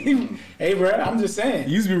 Hey, bro, I'm just saying.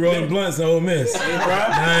 You used to be rolling blunts at Ole Miss. Hey,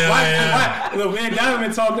 bro. Look, Van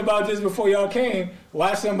Donovan talked about this before y'all came.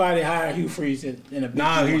 Why somebody hire Hugh Freeze in a big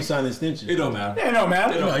Nah, he signed an extension. It don't matter. It don't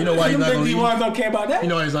matter. You know why he's not going to leave? D1s don't care about that. You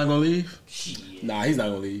know why he's not going to leave? Shit. Nah, he's not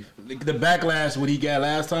going to leave. The backlash what he got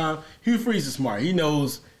last time, Hugh Freeze is smart. He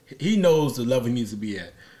knows the level he needs to be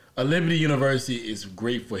at. A Liberty University is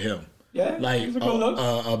great for him. Yeah, like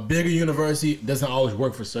a bigger university doesn't always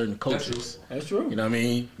work for certain coaches. That's true. You know what I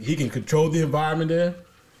mean? He can control the environment there.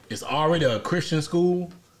 It's already a Christian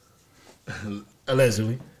school,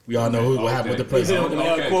 allegedly. We all know what happened with the president.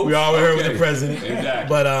 We all heard with the president. Exactly.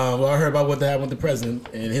 But we all heard about what happened with the president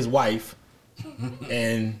and his wife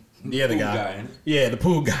and the other guy. Yeah, the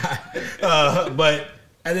pool guy. But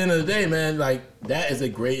at the end of the day, man, like that is a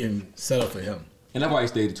great setup for him. And that's why he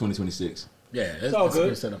stayed to 2026. Yeah, that's a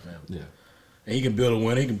good setup for him. Yeah. And he can build a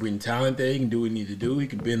winner. He can bring talent there. He can do what he needs to do. He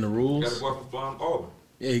can bend the rules. Got a boy from Auburn.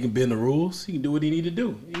 Yeah, he can bend the rules. He can do what he need to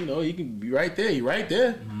do. You know, he can be right there. He right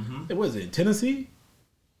there. Mm-hmm. What is it, Tennessee?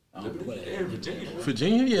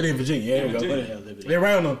 Virginia? Yeah, they're in Virginia. Yeah, they're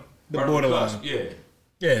right on the borderline.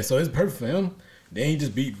 Yeah, so it's perfect for him. Then he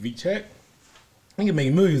just beat V-Check. He can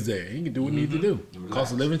make millions there. He can do what he needs to do.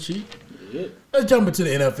 Cost of living cheap. Yeah. Let's jump into the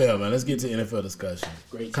NFL, man. Let's get to NFL discussion.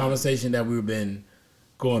 Great conversation that we've been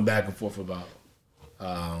going back and forth about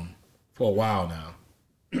for a while now.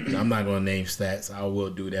 I'm not going to name stats. I will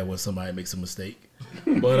do that when somebody makes a mistake.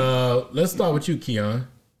 But let's start with you, Keon.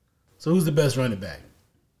 So who's the best running back?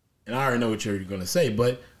 And I already know what you're going to say,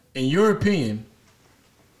 but in your opinion,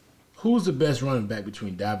 who's the best running back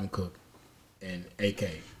between Dalvin Cook and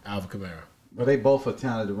AK, Alvin Kamara? Well, they both are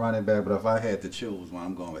talented running back, but if I had to choose one,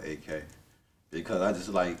 I'm going with AK. because I just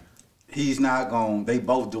like he's not going. They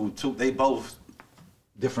both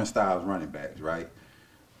different styles running backs, right?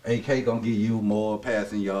 AK gonna give you more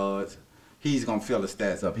passing yards. He's gonna fill the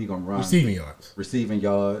stats up. He gonna run Receiving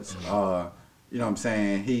yards. You know what I'm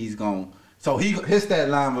saying? He's gonna his stat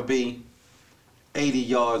line would be 80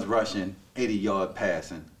 yards rushing, 80 yard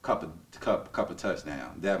passing, couple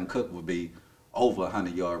touchdowns. Dalvin Cook would be over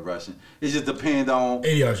 100 yard rushing. It just depends on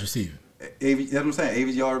 80 yards receiving. 80, that's what I'm saying.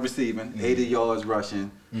 80 yards receiving, 80 yards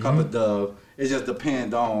rushing, couple dubs. It just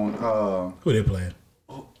depends on Who they playing?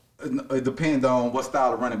 It depends on what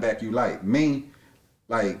style of running back you like. Me,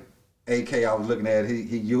 like AK, I was looking at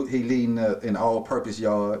he leading in all-purpose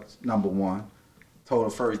yards, number 1. Total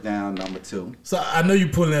first down, number 2. So I know you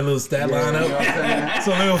pulling that little stat line up. You know what I'm saying?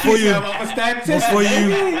 So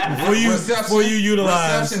before you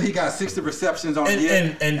utilize reception, he got 60 receptions on the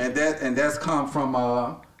year, and that's come from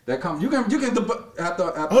that come. You can after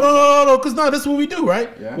hold on, because no, this is what we do, right?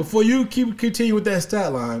 Yeah. Before you continue with that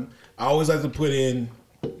stat line, I always like to put in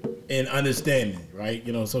understanding, right?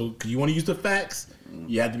 You know, so because you want to use the facts,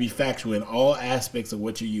 you have to be factual in all aspects of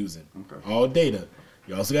what you're using, all data.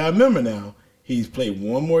 You also got to remember now, he's played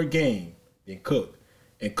one more game than Cook,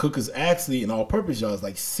 and Cook is actually in all-purpose yards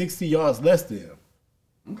like 60 yards less than him.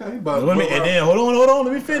 Okay, but and then hold on,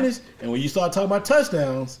 let me finish. And when you start talking about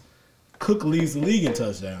touchdowns, Cook leads the league in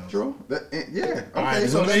touchdowns. True. Yeah. Okay. All right,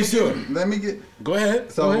 so let me get. Go ahead.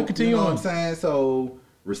 Continue you know on. What I'm saying? So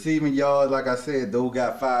receiving yards, like I said, dude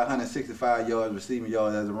got 565 yards receiving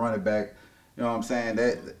yards as a running back. You know what I'm saying?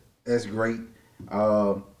 That's great.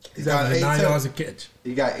 He's got 9 yards a catch.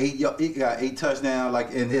 He got 8 touchdowns,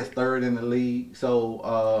 like in his third in the league.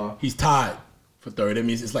 So he's tied for third. That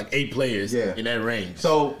means it's like 8 players in that range.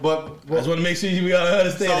 So, but I just want to make sure we gotta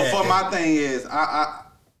understand that. So for my thing is,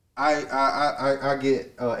 I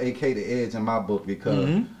get AK the edge in my book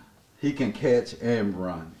because he can catch and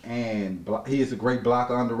run, and he is a great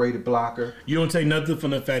blocker, underrated blocker. You don't take nothing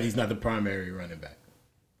from the fact he's not the primary running back.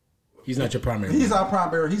 He's not your primary. He's our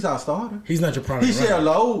primary. He's our starter. He's not your primary. He share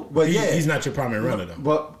load, but he's not your primary runner though.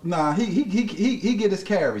 But nah, he get his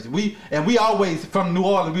carries. We always from New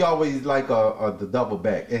Orleans. We always like the double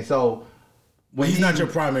back, and so when he's not your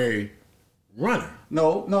primary runner.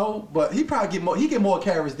 No, but he probably get more. He get more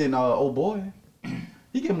carries than old boy.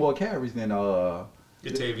 He get more carries than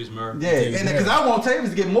Latavius Murray. Yeah, and because I want Tavis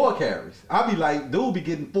to get more carries. I be like, dude, be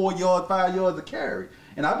getting 4 yards, 5 yards a carry.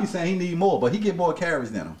 And I be saying he need more, but he get more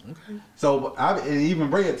carries than him. Okay. So and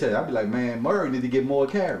even Red tell you, I be like, man, Murray need to get more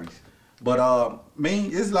carries. But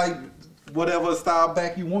it's like whatever style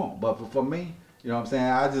back you want. But for me, you know what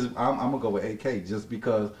I'm saying, I'm gonna go with AK just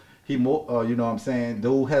because he more. You know what I'm saying,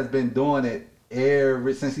 dude has been doing it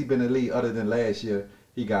ever since he been in the league. Other than last year,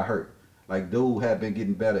 he got hurt. Like dude had been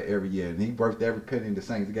getting better every year, and he worked every penny the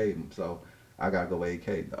Saints gave him. So I gotta go with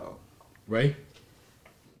AK, dog. Right.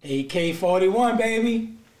 AK-41,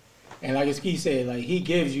 baby. And like Ski said, like he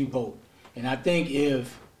gives you both. And I think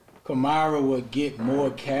if Kamara would get more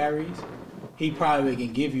carries, he probably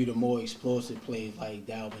can give you the more explosive plays like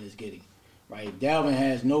Dalvin is getting. Right? Dalvin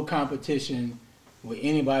has no competition with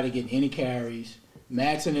anybody getting any carries.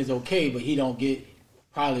 Madsen is okay, but he don't get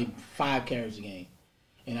probably 5 carries a game.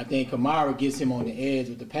 And I think Kamara gets him on the edge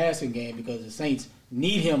with the passing game because the Saints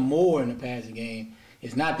need him more in the passing game.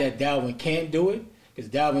 It's not that Dalvin can't do it, because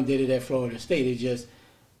Dalvin did it at Florida State. It's just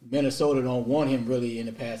Minnesota don't want him really in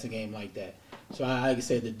the passing game like that. So like I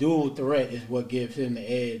said, the dual threat is what gives him the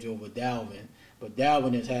edge over Dalvin. But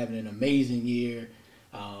Dalvin is having an amazing year.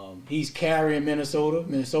 He's carrying Minnesota.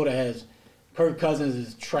 Minnesota has Kirk Cousins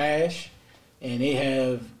is trash, and they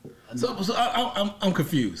have. So I'm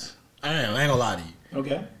confused. I ain't gonna lie to you.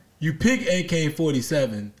 Okay. You pick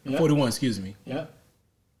AK-47, 41, excuse me. Yeah.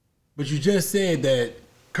 But you just said that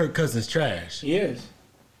Kirk Cousins trash. He is.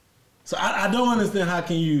 So I don't understand how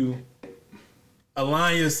can you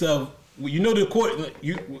align yourself. You know the court.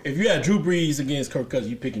 If you had Drew Brees against Kirk Cousins,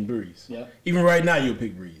 you picking Brees. Yeah. Even right now, you'll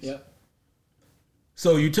pick Brees. Yeah.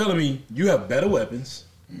 So you're telling me you have better weapons,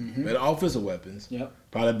 better offensive weapons,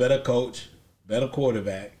 probably better coach, better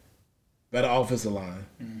quarterback, better offensive line,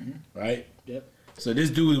 right? Yep. So this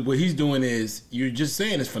dude, what he's doing is, you're just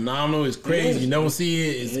saying it's phenomenal, it's crazy, you don't see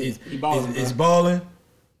it, it's balling.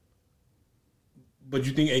 But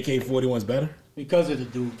you think AK-41's better? Because of the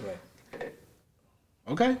dual threat.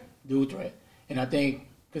 Okay. Dual threat. And I think,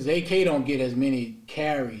 because AK don't get as many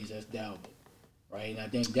carries as Dalvin, right? And I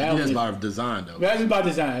think Dalvin... That's by design, though. That's by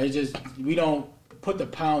design. It's just, we don't put the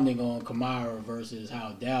pounding on Kamara versus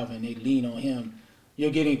how Dalvin, they lean on him.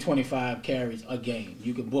 You're getting 25 carries a game.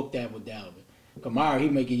 You can book that with Dalvin. Kamara, he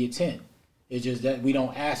may give you 10. It's just that we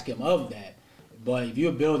don't ask him of that. But if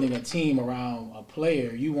you're building a team around a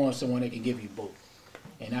player, you want someone that can give you both.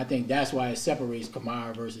 And I think that's why it separates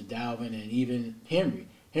Kamara versus Dalvin and even Henry.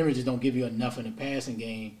 Henry just don't give you enough in the passing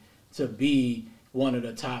game to be one of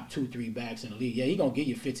the top 2-3 backs in the league. Yeah, he gonna get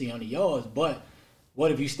you 1,500 yards, but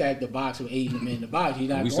what if you stack the box with 8 of them in the box? He's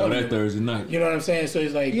not. We saw that Thursday night. You know what I'm saying? So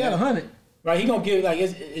it's like He got 100. right. He gonna give like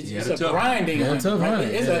it's a grinding. Yeah, hunt, tough right?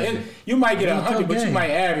 hunt, yeah. You might get It's a 100, tough but you game. might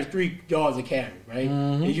average 3 yards a carry, right?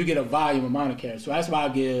 And you get a volume amount of carries. So that's why I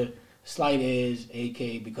give slight edge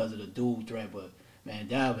AK because of the dual threat. But man,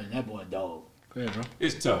 Dalvin, that boy a dog. Go ahead, bro.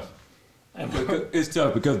 It's tough. It's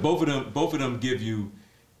tough because both of them give you.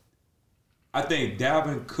 I think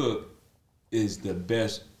Dalvin Cook is the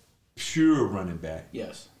best pure running back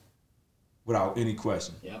Yes. without any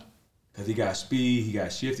question. Yep. Because he got speed, he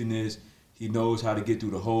got shiftiness, he knows how to get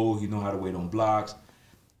through the hole, he knows how to wait on blocks.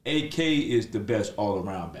 AK is the best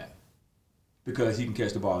all-around back because he can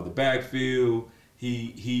catch the ball in the backfield.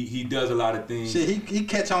 He does a lot of things. Shit, he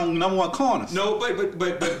catch on number one corners. No, but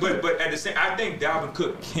at the same, I think Dalvin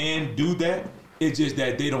Cook can do that. It's just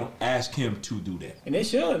that they don't ask him to do that, And they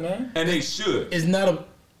should, man. and they should, It's not a.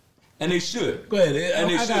 and they should. Go ahead. And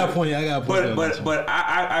they I got a point. I got a point. But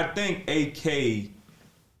I think AK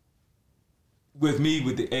with me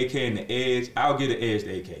with the AK and the edge, I'll give the edge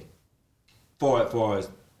to AK far as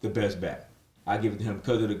the best back. I give it to him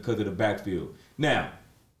because of the backfield. Now,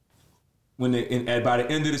 when by the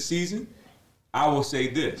end of the season, I will say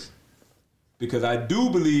this because I do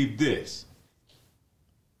believe this.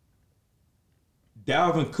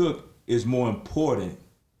 Dalvin Cook is more important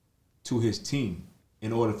to his team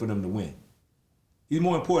in order for them to win. He's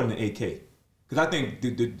more important than AK. Because I think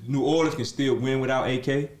the New Orleans can still win without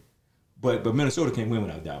AK, but Minnesota can't win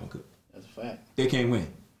without Dalvin Cook. That's a fact. They can't win.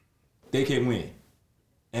 They can't win.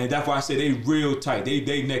 And that's why I say they real tight.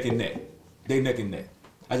 They neck and neck. They neck and neck.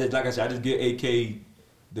 I just give AK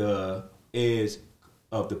the edge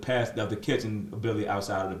of the pass, of the catching ability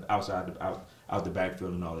outside the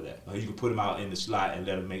backfield and all of that. You can put him out in the slot and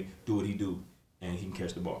let him do what he do, and he can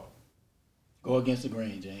catch the ball. Go against the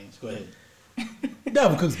grain, James. Go ahead.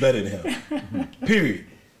 Dalvin Cook's better than him. Period.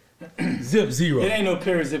 Zip zero. It ain't no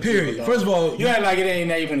period. Zip Period. zero, First of all, you act like it ain't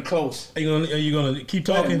even close. Are you gonna keep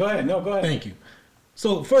talking? Go ahead. No, go ahead. Thank you.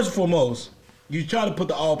 So first and foremost, you try to put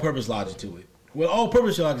the all-purpose logic to it. Well,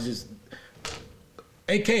 all-purpose logic is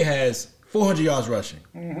AK has 400 yards rushing.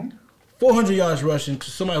 400 yards rushing to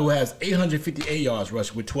somebody who has 858 yards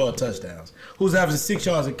rushing with 12 touchdowns, who's averaging 6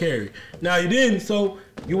 yards a carry. Now so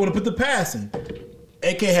you want to put the passing.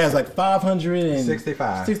 AK has like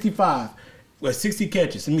 565 with 60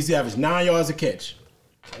 catches. That means he averages 9 yards a catch.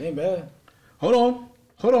 That ain't bad. Hold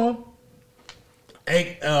on.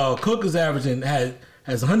 Cook is averaging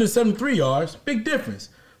has 173 yards, big difference.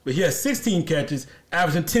 But he has 16 catches,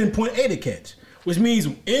 averaging 10.8 a catch, which means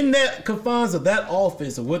in that confines of that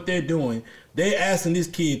offense of what they're doing, they're asking this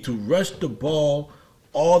kid to rush the ball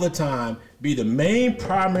all the time, be the main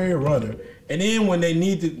primary runner, and then when they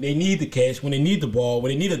need the catch, when they need the ball,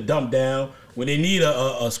 when they need a dump down, when they need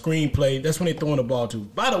a screen play, that's when they're throwing the ball to.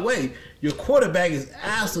 By the way, your quarterback is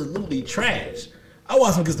absolutely trash. I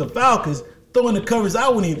watched him against the Falcons throwing the coverage I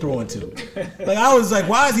wouldn't even throw into. Like I was like,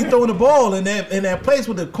 why is he throwing the ball in that place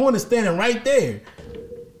with the corner standing right there?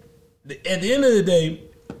 At the end of the day,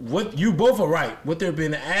 what you both are right. What they're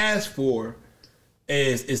being asked for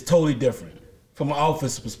is totally different from an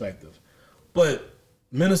offensive perspective. But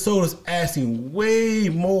Minnesota's asking way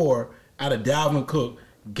more out of Dalvin Cook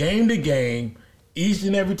game to game, each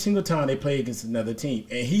and every single time they play against another team.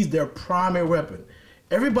 And he's their primary weapon.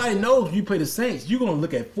 Everybody knows when you play the Saints, you're going to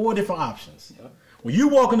look at 4 different options. Yep. When you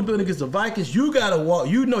walk in the building against the Vikings, you got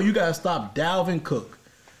to stop Dalvin Cook.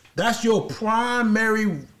 That's your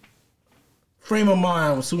primary frame of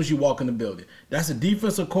mind as soon as you walk in the building. That's the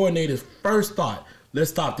defensive coordinator's first thought.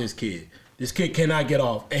 Let's stop this kid. This kid cannot get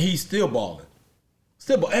off. And he's still balling.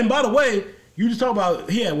 And by the way, you just talk about,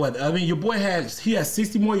 he had what? I mean, your boy had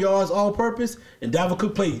 60 more yards all purpose, and Dalvin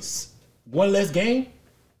Cook plays one less game.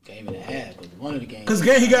 Game and a half, but one of the games. Because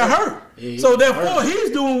he got hurt. Yeah, so therefore, he's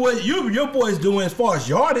doing what your boy's doing as far as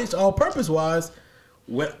yardage, all purpose wise,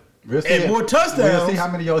 and more touchdowns. We'll see how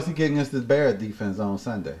many yards he get against this Bears defense on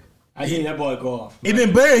Sunday. I seen that boy go off. He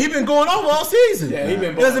been going off all season. Yeah,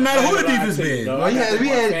 it doesn't matter who the defense is. It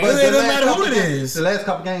doesn't matter who it is. The last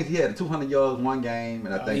couple games, he had 200 yards one game,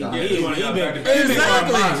 and I think exactly.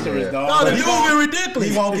 No, the dude been ridiculous.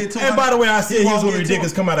 He won't get 200. And by the way, I see he was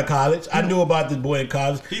ridiculous come out of college. I knew about this boy in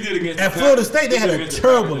college. He did against at Florida State. They had a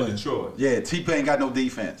terrible one. Yeah, T-Pain ain't got no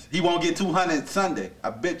defense. He won't get 200 Sunday. I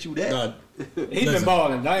bet you that. He's been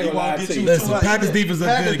balling. I ain't gonna lie to you. Listen, Packers defense is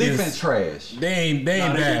Packers good defense against. trash. They ain't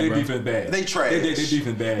bad, They bro. defense bad. They trash. They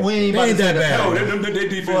defense bad. We ain't They about ain't to say that bad. No, they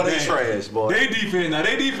defense Boy, they bad. trash, boy. They defense. Now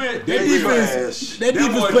they defense. Their They defense, their Them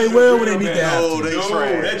defense boys play defense well when real they need to bad. have No, to. they No,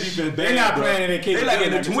 trash. that defense bad. They not bro. playing in their They like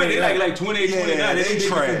in the 20. They like 28, Yeah, 29. They they defense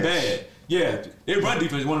trash. bad. Yeah, they run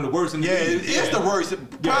defense one of the worst in the Yeah, league. it's the worst. Yeah,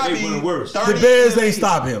 Probably they one of the worst. 30 The Bears ain't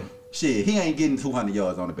stop him. Shit, he ain't getting 200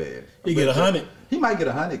 yards on the Bears. He get 100. He might get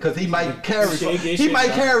 100 because he might carry. Shit, He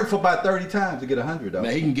might carry for about 30 times to get 100 though.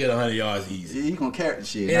 Man, he can get 100 yards easy. He gonna carry the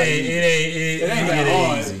shit. It ain't that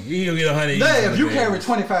hard. easy. He can get 100 easy. Yeah, if you Man. carry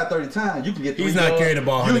 25, 30 times, you can get 3 He's not yards. carrying the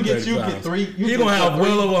ball You 130 can get times. 3. He's going to have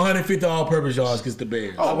well over 150 all-purpose yards against the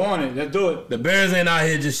Bears. I want it. Let's do it. The Bears ain't out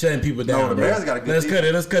here just shutting people down. the bro. Bears got a good Let's cut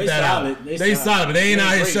it. Let's cut They that solid. out. They They solid. solid, but they ain't They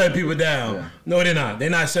out here great. shutting people down. Yeah. No, they're not. They're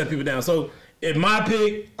not shutting people down. So, in my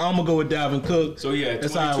pick, I'm going to go with Dalvin Cook. So yeah,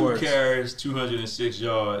 That's how it 22 works. carries, 206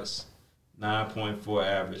 yards, 9.4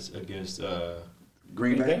 average against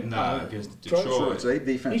Green Bay. against Detroit. Detroit. So they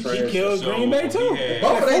defense trash. He killed So Green Bay too. he had-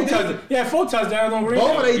 Both of they Yeah, 4 touchdowns on Green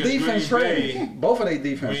Both of Bay. they Against defense Green trash. Bay. Both of they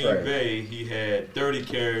defense Green trash. Bay, he had 30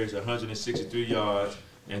 carries, 163 yards,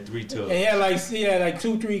 and 3 touchdowns. And he had like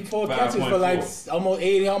 2, 3, 4 catches for 5.4. like almost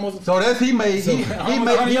 80, almost. So that's he made. He almost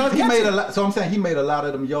 100 yards made catching. a lot. So I'm saying he made a lot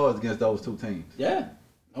of them yards against those two teams. Yeah,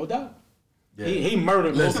 no doubt. Yeah. He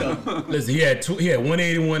murdered both of them. Listen, he had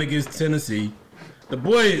 181 against Tennessee. The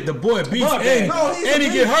boy beats Boy, and, no, he's and he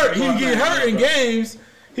a get hurt. He beast. get hurt in games.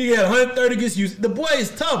 He had 130 against you. The boy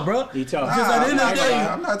is tough, bro. He tough. Just at the end of the day,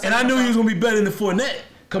 I'm not and I knew taking he was gonna be better than Fournette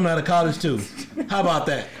coming out of college too. How about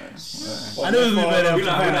that? I knew he was gonna be better than We're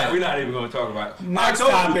Fournette. not even going to talk about it. Next I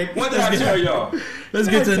told topic. you. What did I tell y'all? Let's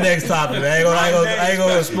get to the next topic, man. I ain't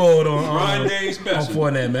gonna explode on Day special.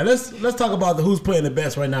 Fournette, man. Let's talk about who's playing the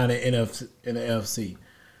best right now in the NFC.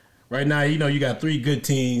 Right now, you got 3 good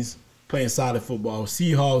teams playing solid football.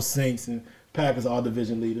 Seahawks, Saints, and Packers are all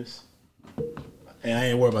division leaders. And I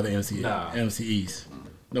ain't worried about the NFC East.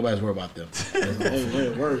 Nobody's worried about them.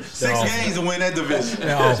 They're worse. 6 games to win that division.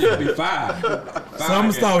 They're awful. It'll be 5. So I'm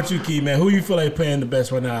gonna start with you, Key, man. Who you feel like playing the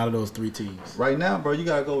best right now out of those 3 teams? Right now, bro, you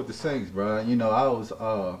gotta go with the Saints, bro. I was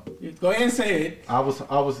Go ahead and say it. I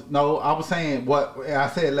was saying what I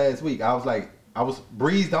said last week.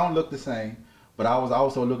 Breeze don't look the same, but I was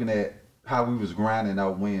also looking at how we was grinding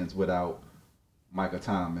out wins without Michael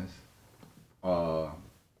Thomas.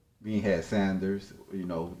 We had Sanders,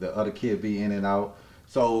 the other kid be in and out.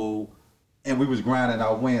 So, and we was grinding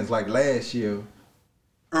out wins like last year.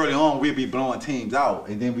 Early on, we'd be blowing teams out,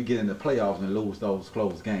 and then we get in the playoffs and lose those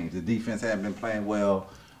close games. The defense hadn't been playing well,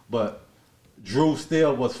 but Drew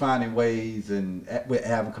still was finding ways, and with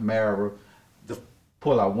Alvin Kamara, to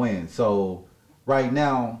pull out wins. So right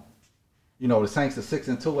now, the Saints are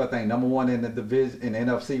 6-2. I think number 1 in the division in the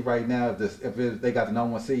NFC right now. If they got the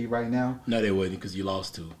number 1 seed right now. No, they wouldn't because you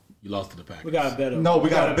lost to the Packers. We got a better. No, we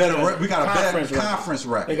got a better conference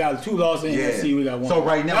record. They got 2 losses in the NFC. We got 1. So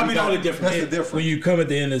right now, that'll be the only difference. That's the difference. When you come at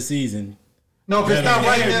the end of the season, No, if it's not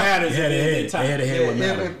right It now. matters. they had a head what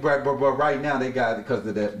Yeah, mattered. but right now they got it because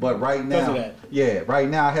of that. But right Because now, of that. yeah, right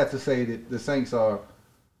now I have to say that the Saints are,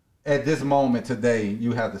 at this moment today,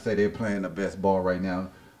 you have to say they're playing the best ball right now.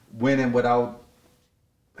 Winning without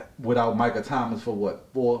Michael Thomas for what?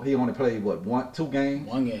 4? He only played what? 2 games?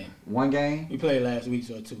 1 game. 1 game? We played last week,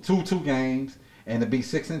 so 2. 2 games, and to be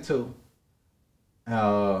 6-2.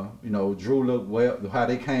 Drew looked well. How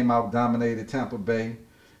they came out, dominated Tampa Bay.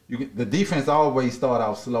 The defense always start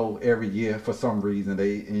out slow every year for some reason.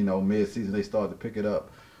 They, mid-season they start to pick it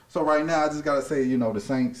up. So right now, I just gotta say, the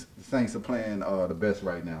Saints are playing the best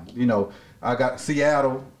right now. I got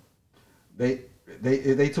Seattle. They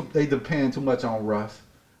depend too much on Russ.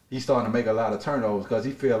 He's starting to make a lot of turnovers because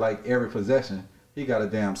he feel like every possession he got a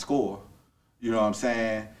damn score. You know what I'm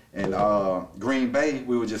saying? And Green Bay,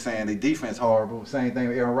 we were just saying the defense horrible. Same thing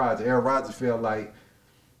with Aaron Rodgers. Aaron Rodgers feel like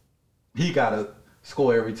he got to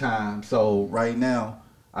score every time. So right now,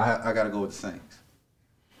 I got to go with the Saints.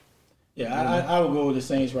 Yeah, I would go with the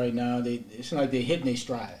Saints right now. It's like they're hitting their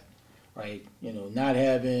stride, right? Not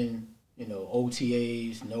having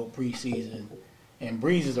OTAs, no preseason, and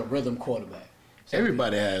Breeze is a rhythm quarterback. So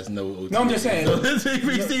Everybody has no OT. No, I'm just saying.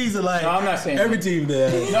 Every season, like No, I'm not saying every that. team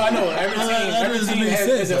does. No, I know every doesn't team make has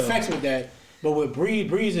sense, though. effects with that. But with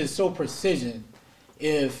Breeze is so precision.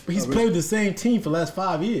 If He's played with the same team for the last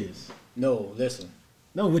 5 years. No, listen.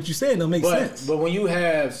 No, what you saying don't make sense. But when you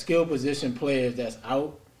have skill position players that's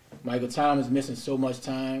out, Michael Thomas missing so much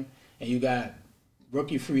time, and you got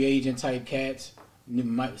rookie free agent type cats,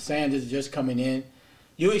 Sanders just coming in,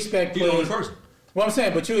 you expect He's the only players. person. Well, I'm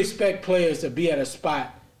saying, but you expect players to be at a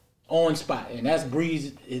spot on spot, and that's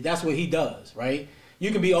Breeze. That's what he does, right? You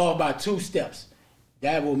can be off by 2 steps.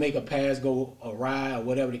 That will make a pass go awry or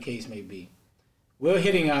whatever the case may be. We're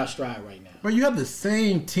hitting our stride right now. But you have the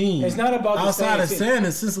same team. It's not about the outside same of team.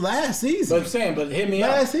 Sanders since last season. But I'm saying, but hit me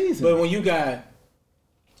out. Last season. But when you got,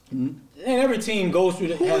 and every team goes through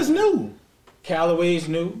the. Who is new? Callaway's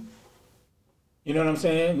new. You know what I'm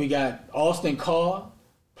saying? We got Austin Carr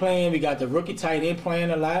playing. We got the rookie tight end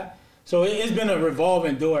playing a lot. So it's been a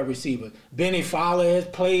revolving door at receiver. Benny Fowler has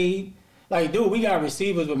played. Like, dude, we got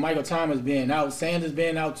receivers with Michael Thomas being out, Sanders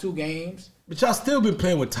being out 2 games. But y'all still been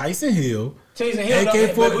playing with Tyson Hill. Taysom Hill,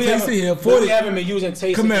 AK-40, we Taysom Hill, haven't been using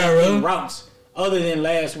Taysom Kamara. in routes other than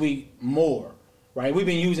last week more, right? We've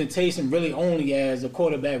been using Taysom really only as a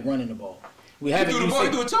quarterback running the ball. We haven't used He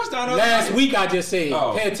threw a touchdown last week. I just said,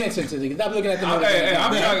 pay attention to the. Stop looking at the.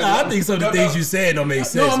 I think some of the things you said don't make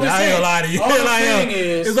sense. I'm man. just I ain't gonna lie to saying, you. all I'm saying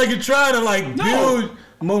is- it's like you're trying to build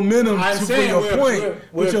momentum I'm for saying your point.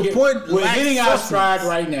 we're hitting our substance. stride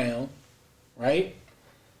right now, right?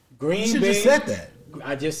 Green You should Bay. just said that.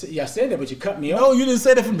 I said that, but you cut me off. No, you didn't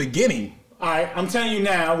say that from the beginning. All right, I'm telling you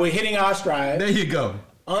now, we're hitting our stride. There you go.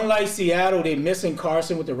 Unlike Seattle, they're missing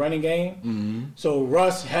Carson with the running game. Mm-hmm. So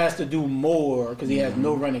Russ has to do more because he has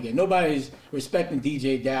no running game. Nobody's respecting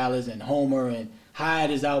DJ Dallas and Homer, and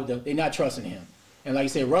Hyde is out there. They're not trusting him. And like I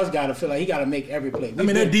said, Russ got to feel like he got to make every play. I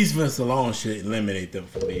mean, their defense alone should eliminate them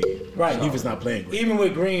from the Right. defense not playing great. Even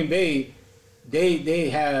with Green Bay, they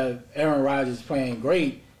have Aaron Rodgers playing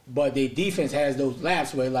great, but their defense has those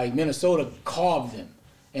laps where like Minnesota carved them,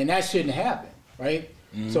 and that shouldn't happen, right?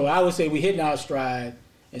 So I would say we're hitting our stride,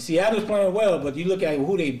 and Seattle's playing well. But you look at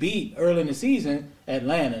who they beat early in the season: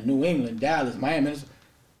 Atlanta, New England, Dallas, Miami.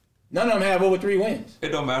 None of them have over 3 wins.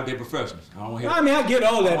 It don't matter. They're professionals. I don't hear. I mean, I get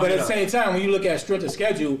all that, I but at want the same time, when you look at strength of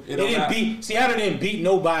schedule, It they don't didn't matter. beat Seattle. Didn't beat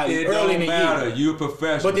nobody It early in don't the matter. year, You're a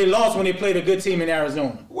professional. but they lost when they played a good team in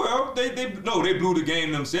Arizona. Well, they blew the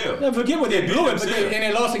game themselves. Yeah, forget what they beat blew it, but themselves. and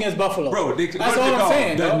they lost against Buffalo. Bro, that's what all they I'm call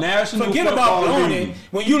saying. the dog. National Forget Football about blowing League. it.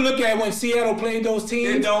 When you look at when Seattle played those It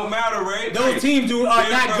teams, don't matter, right? those teams are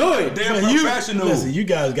not good. They're But professionals. Listen, you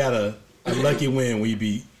guys got a lucky win when you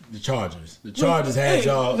beat the Chargers. The Chargers had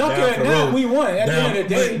y'all lucky down or for the not, road. we won. At the end of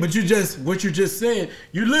the day. But you just what you just saying.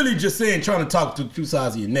 You literally just saying trying to talk to 2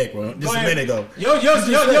 sides of your neck, bro. Just a minute ago. Your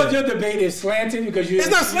said- debate is slanted because you. It's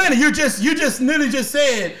not slanted. You just literally just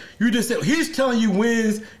said. You just said he's telling you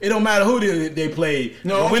wins. It don't matter who they played.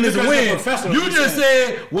 No, a win is a because win. they're professionals, You you're just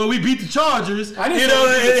saying. said, well, we beat the Chargers. I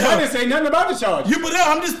didn't say nothing about the Chargers. You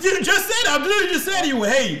just said. I literally just said to you,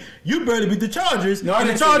 hey, you barely beat the Chargers. No, I and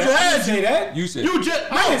didn't the Chargers say that. I had didn't say that. You said You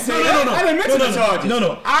just I didn't say that. I didn't mention the Chargers.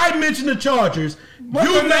 No. I mentioned the Chargers. What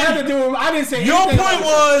does that have to do with? I didn't say Your anything point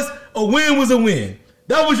about the was a win.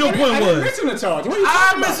 That was your Chargers. point I didn't was. mention the Chargers. What are you I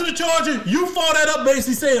talking about? mentioned the Chargers. You followed that up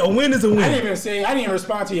basically saying a win is a win. I didn't even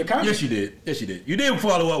respond to your comment. Yes, you did. You did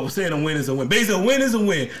follow up with saying a win is a win. Basically, a win is a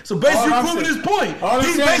win. So basically, All you're I'm proving saying- his point. All I'm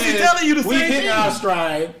He's saying basically is telling you the we same hitting our thing.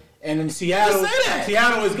 stride, and in Seattle, Just say that.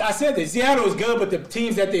 Seattle is. I said that Seattle is good, but the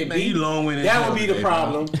teams that they Man, beat, you long-winded that as would be hell the today,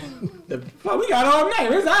 problem. Well, we got all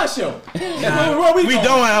night. It's our show. Where We going?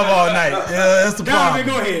 don't have all night. That's the Donovan, problem.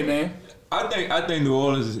 go ahead, man. I think New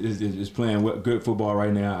Orleans is playing good football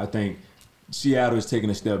right now. I think Seattle is taking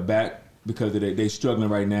a step back because they're struggling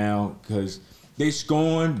right now because they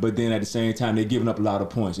scoring, but then at the same time they're giving up a lot of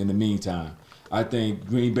points in the meantime. I think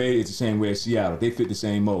Green Bay is the same way as Seattle. They fit the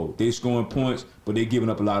same mold. They scoring points, but they're giving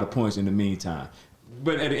up a lot of points in the meantime.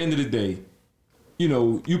 But at the end of the day,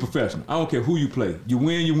 you professional. I don't care who you play. You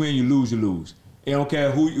win, you lose, you lose. I don't care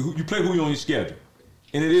who you play, who you on your schedule.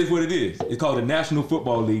 And it is what it is. It's called the National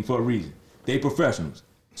Football League for a reason. They professionals.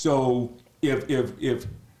 So if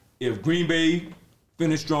Green Bay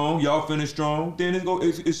finish strong, y'all finish strong, then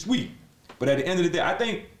it's sweet. But at the end of the day, I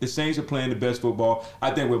think the Saints are playing the best football.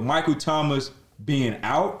 I think with Michael Thomas being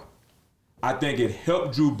out, I think it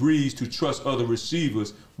helped Drew Brees to trust other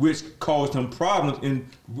receivers, which caused him problems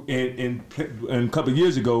in a couple of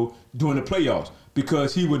years ago during the playoffs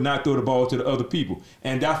because he would not throw the ball to the other people.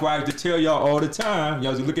 And that's why I used to tell y'all all the time,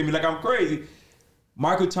 y'all just look at me like I'm crazy,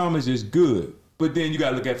 Michael Thomas is good. But then you got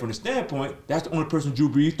to look at it from the standpoint, that's the only person Drew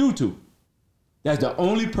Brees threw to. That's the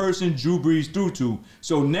only person Drew Brees threw to.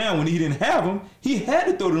 So now when he didn't have him, he had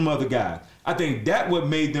to throw to them other guys. I think that one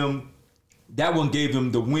gave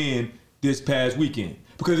them the win this past weekend.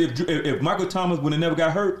 Because if Michael Thomas would have never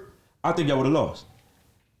got hurt, I think y'all would have lost.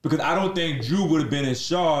 Because I don't think Drew would have been as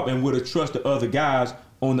sharp and would have trusted the other guys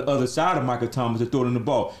on the other side of Michael Thomas to throw them the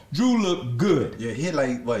ball. Drew looked good. Yeah, he had like,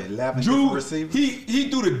 11 Drew, different receivers? he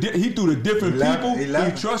threw the different 11. people.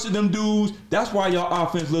 He trusted them dudes. That's why y'all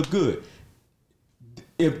offense looked good.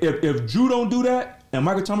 If Drew don't do that, and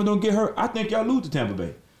Michael Thomas don't get hurt, I think y'all lose to Tampa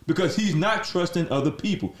Bay. Because he's not trusting other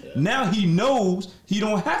people. Yeah. Now he knows he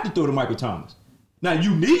don't have to throw to Michael Thomas. Now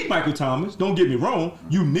you need Michael Thomas, don't get me wrong,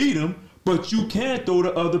 you need him, but you can throw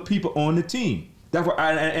to other people on the team. That's what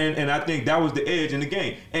I think that was the edge in the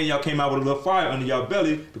game. And y'all came out with a little fire under y'all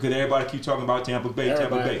belly because everybody keep talking about Tampa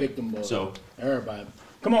Bay. Victim ball. So everybody.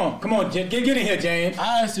 Come on, get in here, James.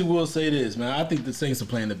 I actually will say this, man. I think the Saints are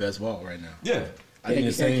playing the best ball right now. Yeah. Can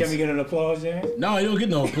we get an applause, James? No, you don't get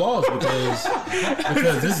no applause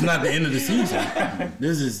because this is not the end of the season.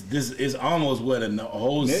 This is almost what a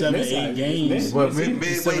whole 7-8 games. Well,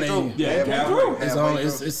 midway through. It's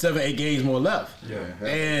 7-8 games more left.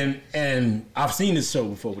 Yeah. And I've seen this show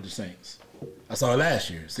before with the Saints. I saw it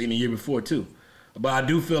last year, seen it the year before too. But I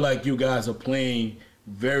do feel like you guys are playing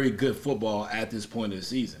very good football at this point of the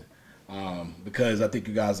season because I think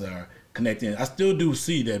you guys are connecting. I still do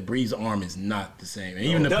see that Bree's arm is not the same. And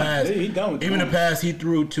even the pass he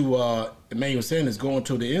threw to Emmanuel Sanders going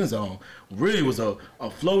to the end zone really was a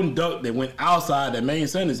floating duck that went outside that Emmanuel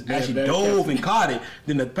Sanders actually dove and caught it.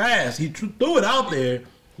 Then the pass, he threw it out there,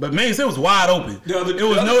 but Emmanuel Sanders was wide open. The other dude,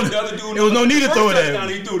 it was no need to throw it there.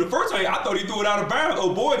 He threw the first time, I thought he threw it out of bounds.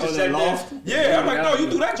 Oh boy, just said that. Yeah, I'm like, no, you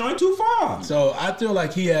threw that joint too far. So I feel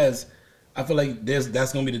like that's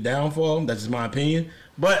going to be the downfall. That's just my opinion.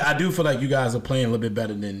 But I do feel like you guys are playing a little bit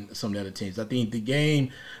better than some of the other teams. I think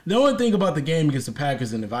the only thing about the game against the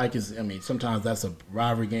Packers and the Vikings, I mean, sometimes that's a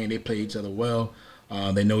rivalry game. They play each other well.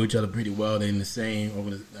 They know each other pretty well. They're in the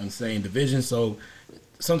same division. So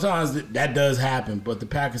sometimes that does happen, but the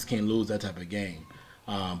Packers can't lose that type of game.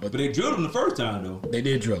 But they drilled them the first time, though. They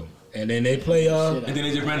did drill. And then they play and then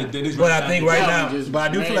they just ran it. But I think right now,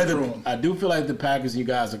 I do feel like the Packers and you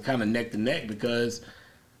guys are kind of neck to neck because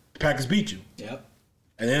the Packers beat you. Yep.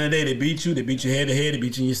 At the end of the day, they beat you head to head, they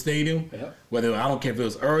beat you in your stadium. Yep. Whether I don't care if it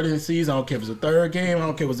was early in the season, I don't care if it was the third game, I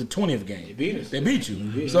don't care if it was the 20th game. They beat us. They beat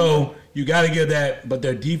you. So you got to give that, but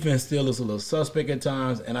their defense still is a little suspect at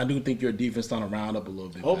times, and I do think your defense starting to round up a little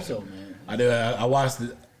bit. Hope so, man. I watched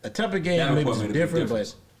a Tampa game, maybe it's different,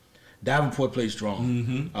 but Davenport plays strong.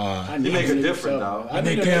 Mm-hmm. He make a difference, dog. I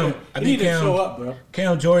think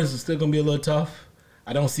Cam Jordan is still gonna be a little tough.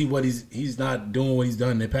 I don't see what he's not doing what he's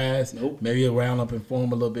done in the past. Nope. Maybe he'll round up and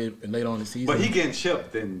form a little bit later on in the season. But he getting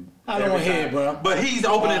chipped and I don't want to hear it, bro. But he's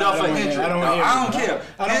opening it up for Hendrick. I don't care.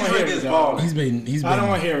 Hendrick is balling. He's been. I don't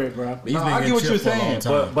want to hear it, bro. I get what you're saying,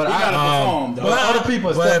 but I gotta perform, though. But other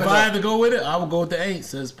people. But if I had to go with it, I would go with the Aints.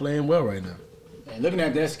 That's playing well right now. And looking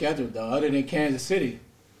at their schedule, though, other than Kansas City.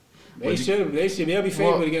 They'll be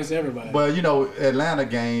favored against everybody. But Atlanta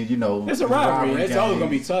game, it's a rivalry. It's always gonna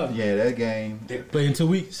be tough. Yeah, that game. They play in 2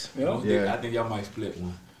 weeks. I think y'all might split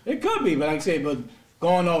one. It could be, but like I say,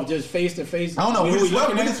 going off just face to face. I don't know. We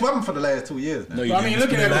been swept for the last 2 years. No, I mean,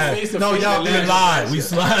 looking at it face to face. No, y'all did lie. We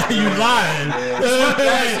slide. You lying?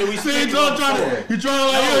 You trying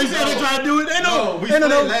like you said they trying to do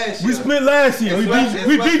it. We split last year.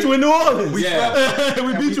 We beat you in New Orleans. We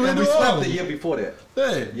beat you in New Orleans. We swept the year before that.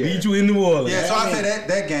 Beat you in New Orleans. Yeah, so I say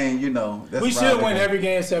that game, that's we should win every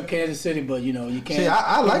game except Kansas City, but you can't. See,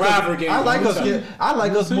 I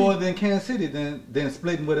like us more than Kansas City than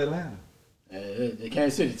splitting with Atlanta.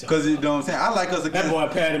 Kansas City. Because you know what I'm saying? I like us against. That boy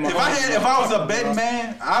patted my if I was a betting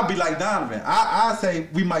man, I'd be like Donovan. I say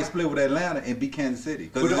we might split with Atlanta and beat Kansas City.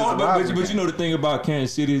 But you know the thing about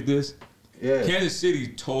Kansas City is this. Yeah. Kansas City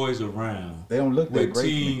toys around. They don't look that great.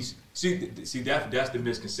 Teams. See that's the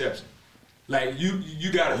misconception. Like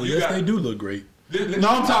you got to. Yes, they do look great. No,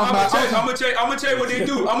 I'm talking about. I'm gonna tell you what they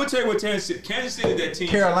do. I'm gonna tell you what Kansas City that team.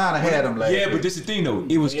 Carolina had them last. Yeah, but this is the thing though.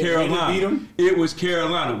 It was Carolina. It was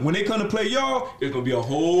Carolina. When they come to play y'all, it's gonna be a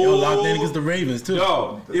whole. You're locked in against the Ravens too.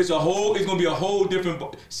 Yo, it's gonna be a whole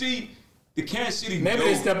different. See, the Kansas City. Maybe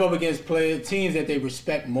they step up against teams that they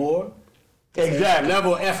respect more. Exactly.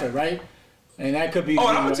 Level of effort, right? And that could be. Oh,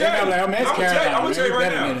 and I'm gonna tell you. I'm gonna tell you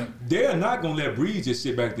right now. now. They're not gonna let Breeze just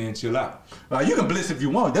sit back there and chill out. You can blitz if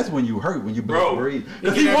you want. That's when you hurt when you blitz Breeze.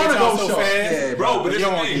 Because he want to go so fast. Yeah, bro, but you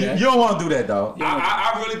don't want to do that, dog.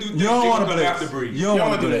 I really do think you don't want to blitz after Breeze. You don't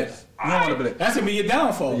want to do that. You don't want to blitz. That's gonna be your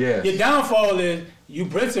downfall. Yeah. Your downfall is you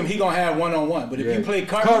blitz him, he gonna have 1-on-1. But if you play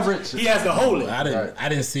coverage, he has to hold it. I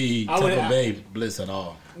didn't see Tampa Bay blitz at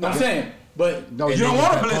all. I'm saying. But no, you don't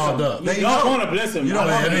want to blitz him. You don't want to blitz him. You don't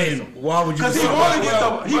want to blitz him. Why would you? Because he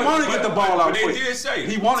want to get the ball out. But they did say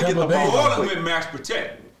he want to get the ball out. With max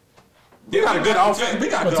protect. We got a good offense. We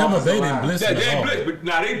got But good Tampa Bay offensive didn't line. blitz They at all. blitz, but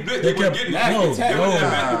now they blitz. They They weren't kept getting Mass that. protect. They were No.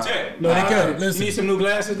 mass protect. No, they kept. You need Listen, some new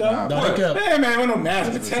glasses though. no, they kept. Hey man, we no mass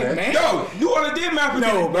protect, man. Yo, New Orleans did mass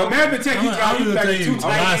protect. No, bro, mass protect. You I'm drop you gonna back tell to you two what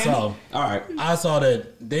I tight ends. saw. All right. I saw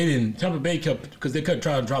that they didn't. Tampa Bay kept because they kept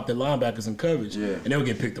trying to drop their linebackers in coverage, Yeah. and they would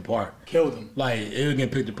get picked apart. Killed him. Like it would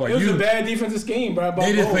get picked apart. It was a bad defensive scheme, bro.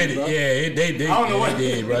 They just played it. Yeah, they I don't know what-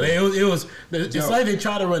 they did, bro. It was. It's like they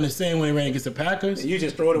tried to run the same way they ran against the Packers. You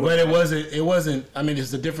just throw it away. But it wasn't. It wasn't. I mean,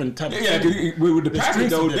 it's a different type of. Yeah, team. with the The Packers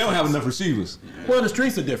streets though, are they don't have different. enough receivers. Well, the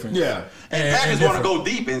streets are different. Yeah. And Packers want to go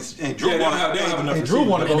deep, and Drew Yeah, they don't have want enough and Drew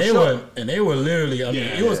want to And go they short. were, and they were literally. I mean,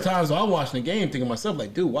 Yeah. it was times where I was watching the game, thinking to myself,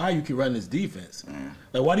 like, dude, why you keep running this defense?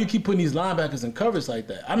 Like, why do you keep putting these linebackers in coverage like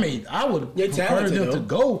that? I mean, I would They're prefer talented, them though. to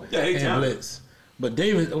go Yeah, they and talented. blitz. But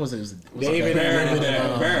David, what was it? David David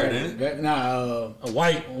and Barrett, ain't it?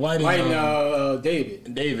 White and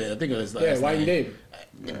David. David. I think it was last Yeah, White and name.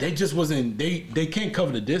 David. They just wasn't. They can't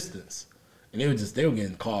cover the distance, and they were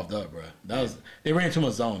getting carved up, bro. They ran too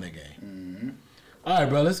much zone that game. All right,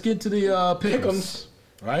 bro. Let's get to the pick'ems. Pick'ems.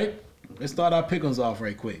 Right. Let's start our pick'ems off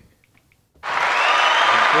right quick.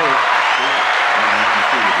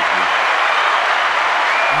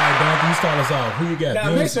 All right, Don, you start us off. Who you got? Now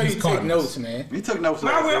Bills, make sure you Bills, take Cardinals. notes, man. He took notes. I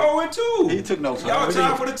last went week. 0-2. He took notes. Y'all last tied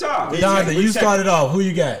week. for the top. Jonathan, you check. started off. Who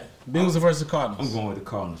you got? Bills versus I'm Cardinals. going with the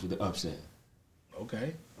Cardinals with the upset.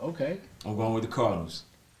 Okay. I'm going with the Cardinals.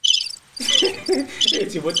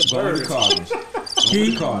 Hit you with the Going with bird. the Cardinals. Going with the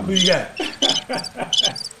Keith, who Cardinals. you got?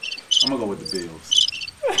 I'm gonna go with the Bills.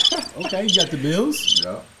 Okay, you got the Bills.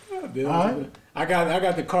 Yeah. Bills. All right. I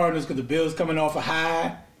got the Cardinals because the Bills coming off a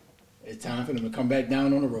high. It's time for them to come back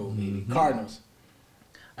down on the road, baby. Cardinals.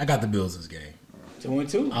 I got the Bills this game.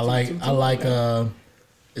 2-2. I like.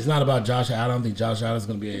 It's not about Josh Allen. I don't think Josh Allen is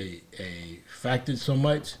going to be a factor so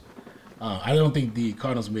much. I don't think the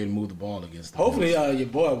Cardinals will be able to move the ball against them. Hopefully, your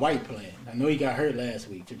boy White playing. I know he got hurt last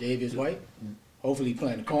week. Tre'Davious White. Hopefully, he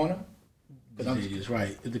playing the corner. That's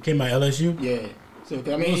right. It came by LSU. Yeah. So I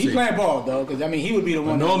mean, We'll he see. playing ball though, because I mean, he would be the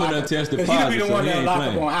one. Norman that done lock- tested 'cause he would be positive, the so one he that ain't lock up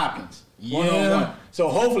playing. on Hopkins. Yeah. One-on-one. So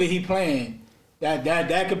hopefully he playing.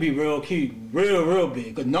 That could be real cute, real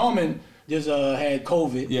big. Because Norman just had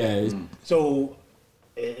COVID. Yeah. So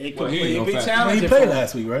it could Well, he ain't no be fact. challenging. He played for him.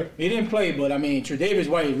 last week, right? He didn't play, but I mean, Tre'Davious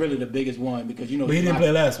White is really the biggest one because you know But he didn't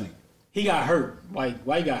play last week. He got hurt. White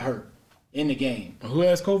got hurt in the game. Who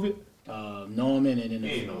has COVID? Norman and then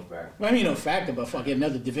Ain't no fact. Well, I mean, no factor, but fuck,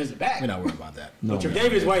 another defensive back. We're not worried about that. No. But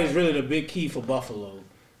Tre'Davious White is really the big key for Buffalo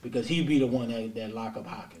because he'd be the one that lock up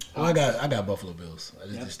Hopkins. Well, I got Buffalo Bills. I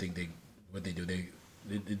just think what they do.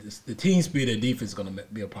 The team speed and defense is going to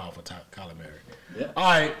be a problem for Kyler Murray. Yep. All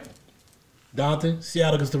right, Dante,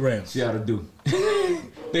 Seattle against the Rams. Seattle do.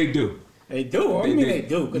 They do. They do. What do you mean they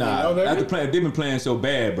do? 'Cause they Nah, know after that. playing, they've been playing so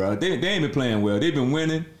bad, bro. They ain't been playing well. They've been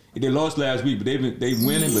winning. They lost last week, but they winning,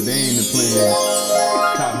 but they ain't been playing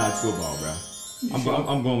top notch football, bro.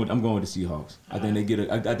 I'm going with the Seahawks. I think they get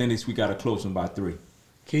I think they squeak out a close one by 3.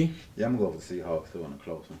 Key, Yeah, I'm gonna go with the Seahawks too on a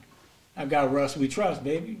close one. I got Russ. We trust,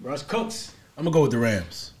 baby. Russ Cooks. I'm gonna go with the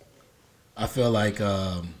Rams. I feel like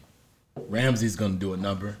Ramsey's gonna do a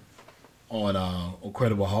number on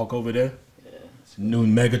Incredible Hulk over there. New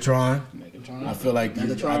Megatron. Megatron. I feel like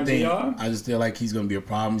Megatron GR? I just feel like he's gonna be a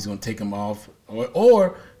problem. He's gonna take him off,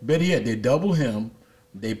 or better yet, they double him.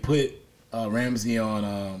 They put Ramsey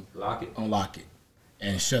on Lockett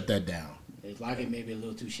and shut that down. Is Lockett maybe a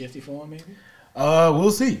little too shifty for him, maybe?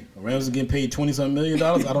 We'll see. Ramsey getting paid $20-something million.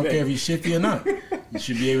 I don't care if he's shifty or not. He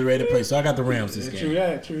should be able to ready to play. So I got the Rams this game.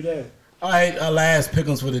 True that. All right, our last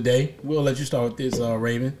pick'ems for the day. We'll let you start with this,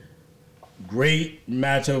 Raven. Great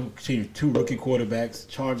matchup between two rookie quarterbacks.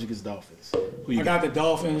 Chargers against Dolphins. Who you I got the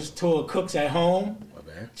Dolphins. Tua Cooks at home. My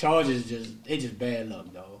bad. Chargers just bad luck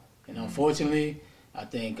though, and unfortunately, I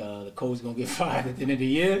think the coach gonna get fired at the end of the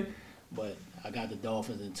year. But I got the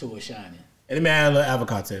Dolphins and Tua shining. And let me add a little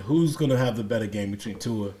avocado. Who's going to have the better game between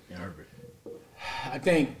Tua and Herbert? I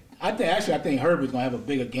think Herbert's gonna have a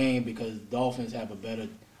bigger game because Dolphins have a better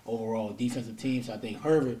overall defensive team. So I think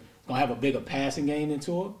Herbert's gonna have a bigger passing game than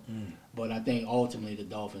Tua. But I think ultimately the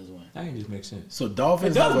Dolphins win. That ain't just make sense. So It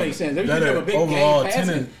Dolphins does have make sense. If you better have a big overall game passing,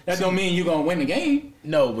 tenant. that don't mean you're gonna win the game.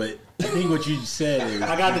 No, but I think what you said is.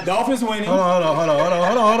 I got the Dolphins winning. Hold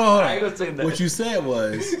on. ain't gonna say that. What you said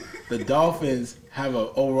was the Dolphins have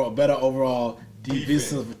a better overall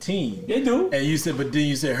defensive team. They do. And you said, but then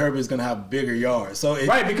you said Herbert's gonna have bigger yards. So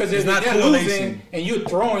Right, because it's if not they're correlation. losing and you're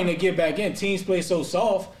throwing to get back in, teams play so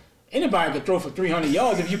soft. Anybody can throw for 300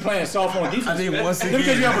 yards if you're playing soft on defense. I think once again,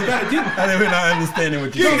 because you have a better defense. I think we're not understanding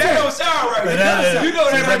what you're saying. That don't sound right. You know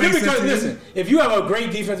that, right? makes sense Because to you? listen, if you have a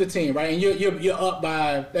great defensive team, right, and you're up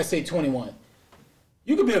by, let's say, 21,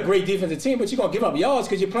 you could be a great defensive team, but you're gonna give up yards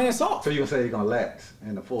because you're playing soft. So you gonna say you're gonna lax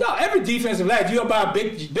in the fourth? No, every defensive lag, you're up by a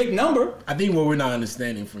big number. I think what we're not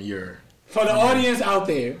understanding from your For the audience out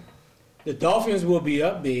there, the Dolphins will be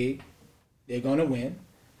up big. They're gonna win.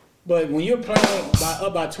 But when you're playing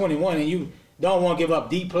up by 21 and you don't want to give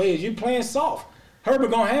up deep plays, you're playing soft.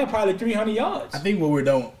 Herbert gonna have probably 300 yards. I think what we're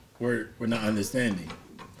not understanding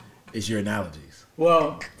is your analogies.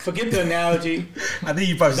 Well, forget the analogy. I think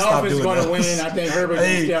you probably should stop Dolphins doing gonna those. win. I think Herbert's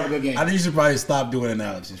gonna still have a good game. I think you should probably stop doing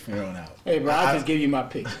analogies from here on out. Hey, bro, I'll just give you my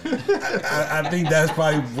pick. I think that's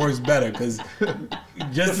probably works better because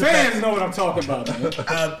just The fans know what I'm talking about, man.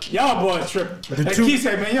 Y'all boys tripping. Like Keith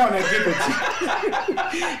said, man, y'all not giggle.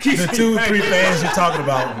 the 2-3 fans you're talking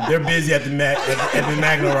about, they're busy at the Magnum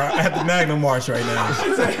March right now.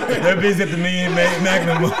 They're busy at the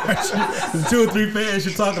Magnum March. The 2 or 3 fans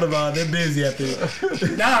you're talking about, they're busy at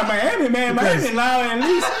the. Nah, Miami allowing at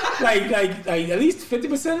least like at least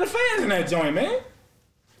 50% of the fans in that joint, man.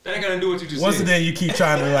 That ain't gonna do what you just Once said. again, you keep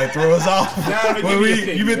trying to like throw us off. Nah, but give me a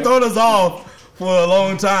pick, You've been man. throwing us off for a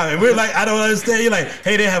long time, and we're like, I don't understand. You're like,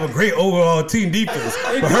 hey, they have a great overall team defense,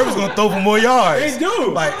 but Herbert's gonna throw for more yards. They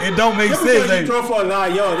do. Like it don't make Just sense. because you throw for a lot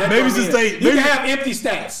of yards, that Maybe don't you should mean say- it. You maybe- can have empty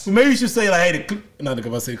stats. Maybe you should say like, hey, not the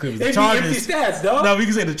Clippers. They The be empty Chargers. stats, dog. No, we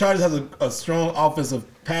can say the Chargers has a strong offensive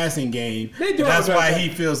passing game. They do That's have a why better-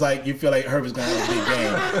 you feel like Herbert's gonna have a big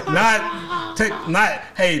game. Not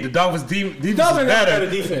hey, the Dolphins defense is Dolphins have better,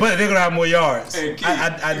 better defense. but they're gonna have more yards. Hey, Keith,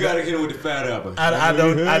 I you gotta hit him with the fat apple. I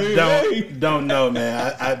don't know,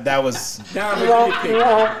 man. That was Now give me a pick.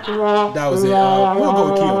 that was it. We'll go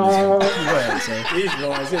with Key on this one. Go ahead, sir. These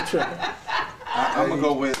boys, they're tripping. I'm gonna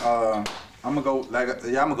go with I'm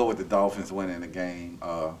gonna go with the Dolphins winning the game.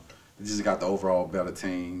 They just got the overall better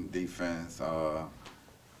team, defense.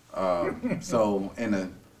 So in the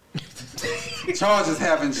Chargers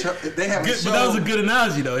haven't But that was a good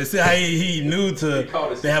analogy, though. It's how he knew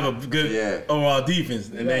they have a good overall defense,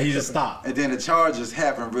 and then he just stopped. And then the Chargers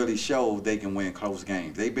haven't really showed they can win close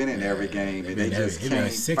games. They've been in every game, and they just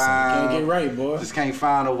can't Can't get right, boy. just can't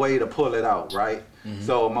find a way to pull it out, right?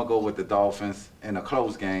 So I'm gonna go with the Dolphins in a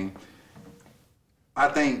close game. I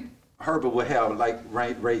think Herbert would have, like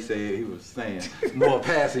Ray said, he was saying, more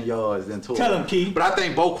passing yards than Tua. Tell him, Keith. But I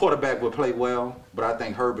think both quarterbacks would play well, but I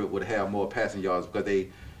think Herbert would have more passing yards because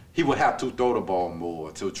he would have to throw the ball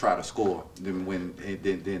more to try to score than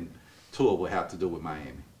Tua would have to do with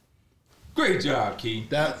Miami. Great job, Key.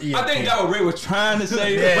 Yeah, I think that what Ray was trying to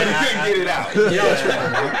say, but he couldn't get it out. Y'all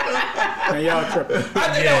tripping, man. Man, y'all tripping. I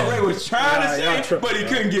think that what Ray was trying to y'all say, tripping. but he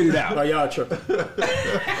couldn't get it out. Oh, y'all tripping.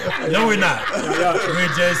 No, we're not. Y'all tripping. We're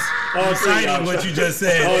just reciting what you just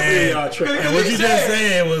said. All three of y'all And tripping. what you just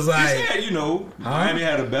said was He like, said, Miami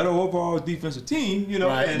had a better overall defensive team,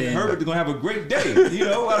 Right, and then. Herbert's gonna have a great day.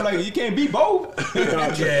 I'm like, you can't beat both.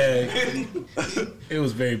 yeah, it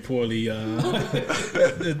was very poorly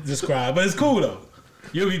described, but it's cool though.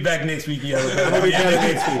 You'll be back next week. I'm gonna be better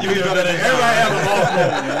next week. You'll be better. Everybody have a off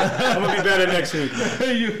moment, man. I'm gonna be better next week.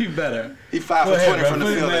 You'll be better. He 5 Go for ahead, 20 from the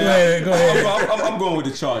bro. field. Go ahead. Go ahead. I'm going with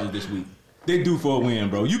the Chargers this week. They due for a win,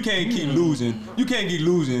 bro. You can't keep losing. You can't keep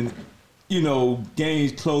losing.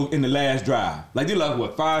 Games close in the last drive. Like they lost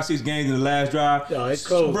 5-6 games in the last drive. Yeah, it's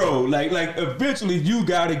close, bro. Like eventually you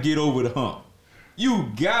got to get over the hump.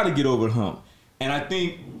 And I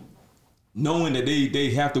think knowing that they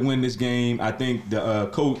have to win this game, I think the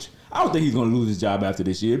coach. I don't think he's going to lose his job after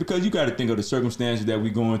this year because you got to think of the circumstances that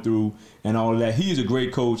we're going through and all of that. He's a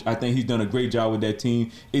great coach. I think he's done a great job with that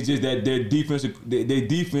team. It's just that their defense,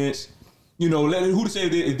 who to say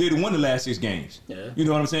they'd won the last 6 games. Yeah. You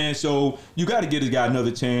know what I'm saying? So you got to give this guy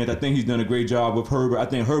another chance. I think he's done a great job with Herbert. I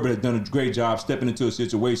think Herbert has done a great job stepping into a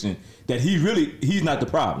situation that he's not the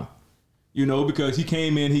problem. Because he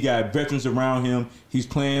came in, he got veterans around him. He's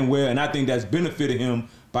playing well, and I think that's benefited him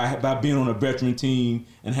by being on a veteran team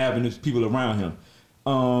and having those people around him.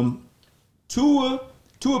 Tua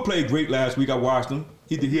played great last week. I watched him.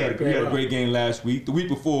 He had a great game last week. The week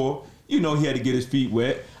before, he had to get his feet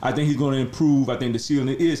wet. I think he's going to improve. I think the ceiling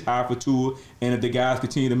is high for Tua, and if the guys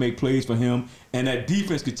continue to make plays for him and that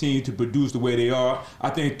defense continue to produce the way they are, I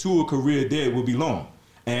think Tua's career there will be long.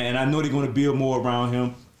 And I know they're going to build more around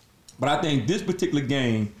him. But I think this particular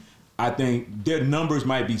game, I think their numbers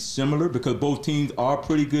might be similar because both teams are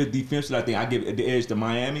pretty good defensively. I think I give the edge to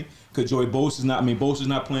Miami because Bosa's not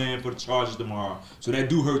playing for the Chargers tomorrow. So that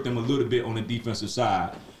do hurt them a little bit on the defensive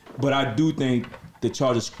side. But I do think the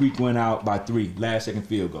Chargers squeak one out by 3, last second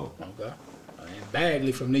field goal. Okay. And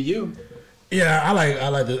Bagley from the U. Yeah, I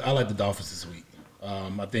like the Dolphins this week.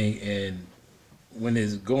 I think, and when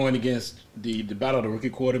it's going against the battle of the rookie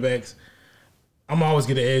quarterbacks, I'm always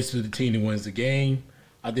get an edge to the team that wins the game.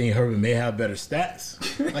 I think Herbert may have better stats,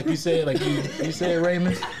 like you said, you said,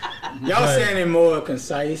 Raymond. Y'all saying it more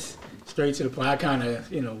concise, straight to the point. I kind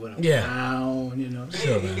of, with a down,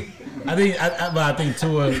 Sure, man. I think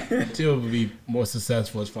Tua would be more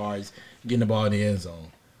successful as far as getting the ball in the end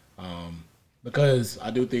zone, because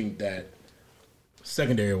I do think that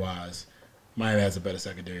secondary-wise, Miami has a better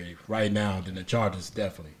secondary right now than the Chargers,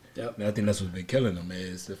 definitely. Yep. And I think that's what's been killing them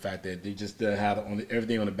is the fact that they just had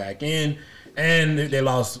everything on the back end, and they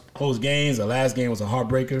lost close games. The last game was a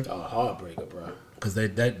heartbreaker. A heartbreaker, bro. Because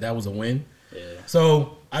that was a win. Yeah.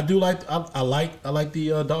 So I do like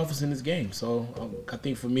the Dolphins in this game. So I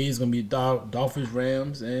think for me it's gonna be Dolphins,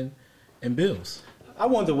 Rams, and Bills. I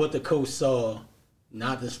wonder what the coach saw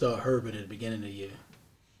not to start Herbert at the beginning of the year.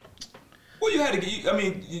 Well, you had to get. I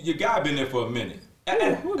mean, your guy been there for a minute.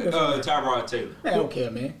 Tyrod Taylor. I don't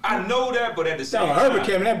care, man. I know that, but at the same time, Herbert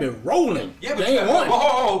came in, that been rolling. Yeah, but Game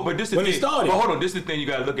one. But this is when the he thing. started. But hold on, this is the thing you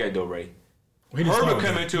got to look at though, Ray. Herbert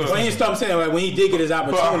came into when he started saying when he did get his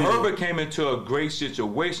opportunity. But Herbert came into a great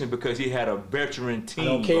situation because he had a veteran team. I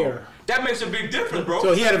don't care. Bro. That makes a big difference, bro.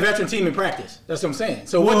 So he had a veteran team in practice. That's what I'm saying.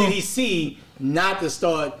 So what did he see not to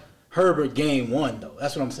start Herbert game one though?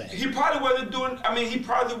 That's what I'm saying. He probably wasn't doing. I mean, he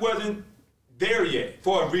probably wasn't there yet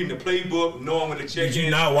for reading the playbook, knowing when to check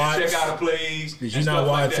check out the plays. Did you not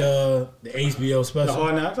watch the HBO special? The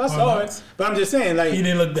Hard Knocks? I saw it. But I'm just saying, like, he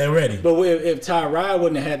didn't look that ready. But if Tyrod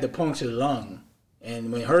wouldn't have had the punctured lung,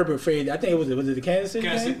 and when Herbert faded, I think was it the Kansas City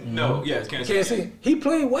game? No, yeah, it's Kansas City. He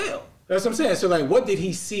played well. That's what I'm saying. So, like, what did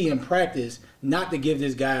he see in practice not to give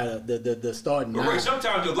this guy the starting? But Ray,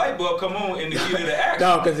 sometimes the light bulb come on in the heat of the action.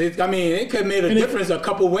 No, because it could have made a difference. A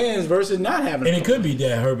couple wins versus not having. And it could be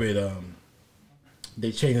that Herbert.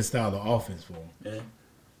 They changed the style of the offense for him. Yeah.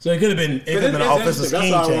 So it could have been an offensive scheme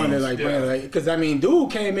change. That's all I wanted, because dude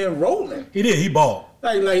came in rolling. He did. He balled.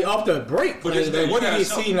 Like off the break. But what did he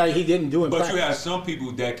see like he didn't do in practice? But you have some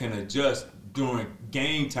people that can adjust during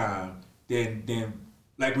game time. Then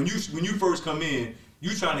like when you first come in,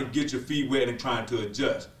 you trying to get your feet wet and trying to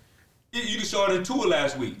adjust. You saw it in Tua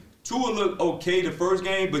last week. Tua looked okay the first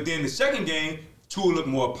game, but then the second game, Tua looked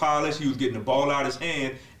more polished. He was getting the ball out of his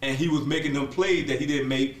hand, and he was making them plays that he didn't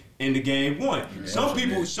make in the game one. Yeah,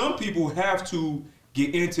 some people have to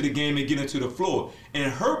get into the game and get into the floor. And in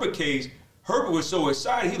Herbert's case, Herbert was so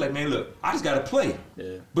excited. He's like, man, look, I just got to play.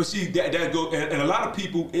 Yeah. But see, that go, and a lot of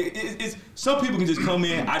people, it's some people can just come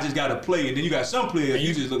in, I just got to play. And then you got some players,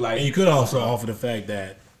 you just look like. And you could also offer the fact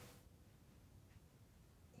that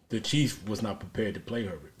the Chiefs was not prepared to play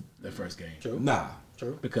Herbert that first game. True. Nah.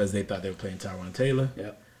 True. Because they thought they were playing Tyrod Taylor.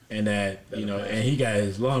 Yep. And that, and he got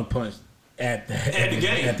his lung punched at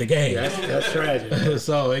the game. That's tragic.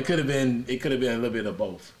 So it could have been a little bit of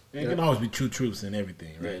both. It can always be two truths and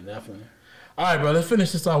everything, right? Yeah, definitely. All right, bro. Let's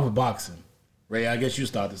finish this off with boxing. Ray, I guess you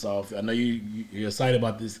start this off. I know you're excited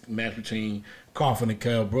about this match between Crawford and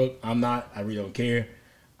Kell Brook. I'm not. I really don't care.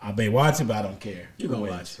 I may watch it, but I don't care. You're going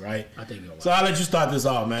to watch, right? I think you're going to watch. So I'll let you start this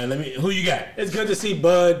off, man. Who you got? It's good to see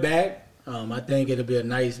Bud back. I think it'll be a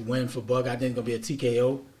nice win for Buck. I think it's going to be a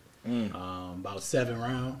TKO. About 7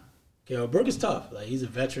 rounds. Kell Brook is tough. Like, he's a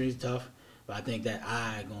veteran. He's tough. But I think that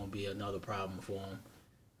eye going to be another problem for him.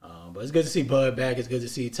 But it's good to see Bud back. It's good to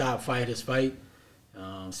see top fighters fight.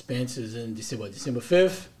 Spence is in December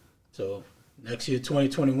 5th. So next year,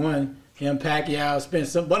 2021, him, Pacquiao,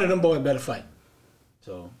 Spence, one of them boys better fight.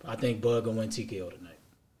 So I think Bud going to win TKO tonight.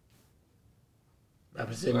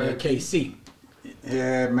 Representing KC.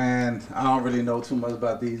 Yeah, man. I don't really know too much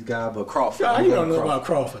about these guys, but Crawford. You don't know about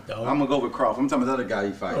Crawford, though. I'm going to go with Crawford. I'm talking about the other guy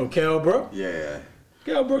he fight. Oh, Kell Brook? Yeah.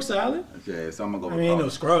 Kell Brook solid. Yeah, so I'm going to go with Crawford. Ain't no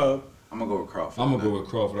scrub. I'm going to go with Crawford. I'm going to go with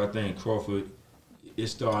Crawford. I think Crawford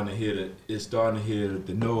is starting to hear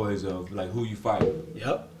the noise of, like, who you fight.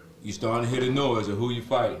 Yep. You starting to hear the noise of who you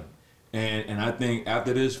fight. And I think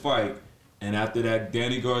after this fight, and after that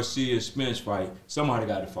Danny Garcia-Spence fight, somebody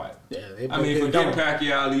got to fight. Yeah, forget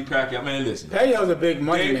Pacquiao, Lee Pacquiao. Man, listen. Pacquiao's a big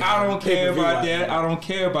money man. I don't care about that. I don't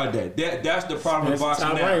care about that. That's the problem with boxing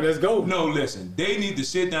now. Right, let's go. No, listen. They need to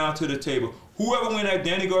sit down to the table. Whoever win that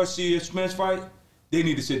Danny Garcia-Spence fight, they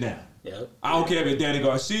need to sit down. Yep. I don't care if it's Danny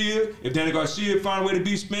Garcia. If Danny Garcia find a way to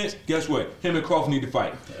beat Spence, guess what? Him and Crawford need to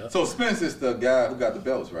fight. Yep. So Spence is the guy who got the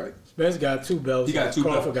belts, right? Spence got 2 belts. He got 2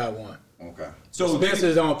 Crawford belts. got 1. Okay. So Spence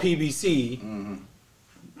is on PBC. Mm-hmm.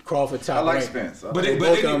 Crawford top. I like rank. Spence. But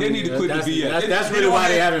they need to quit the BS. That's really why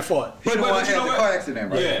they haven't fought. He the one had the car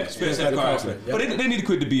accident, right? Yeah, Spence had the car accident. But they need to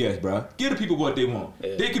quit the BS, bro. Give the people what they want.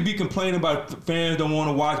 Yeah. They could be complaining about fans don't want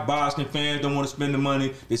to watch boxing, fans don't want to spend the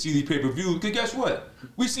money to see these pay-per-views. Because guess what?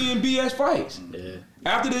 We seeing BS fights. Yeah.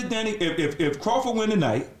 After this, Danny, if Crawford win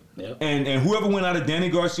tonight, Yep. and whoever went out of Danny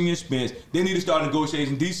Garcia and Spence, they need to start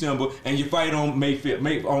negotiations in December, and you fight on May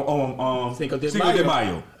 5th, Cinco de Cinco de Mayo.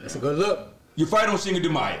 Mayo. That's a good look. You fight on Cinco de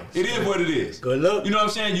Mayo. It is what it is. Good look. You know what I'm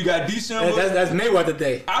saying? You got December. That's Mayweather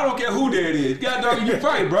Day. I don't care who there it is. God dog, you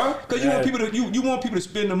fight, bro. Because you want people to you want people to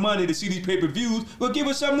spend the money to see these pay-per-views, but give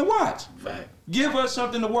us something to watch. Fact. Give us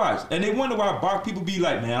something to watch. And they wonder why people be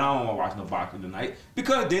like, man, I don't want to watch no boxing tonight.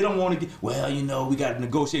 Because they don't want to get, well, you know, we got a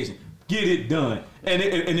negotiation. Get it done. And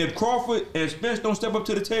if Crawford and Spence don't step up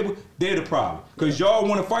to the table, they're the problem. Because y'all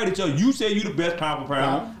want to fight each other. You say you the best pound for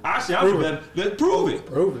pound. I say I'm the best. Let's prove it.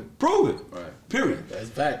 Prove it. Right. Period. That's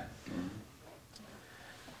fact.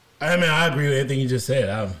 I mean, I agree with everything you just said.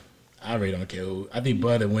 I really don't care who. I think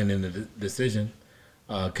Bud will win in the decision.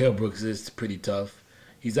 Kell Brooks is pretty tough.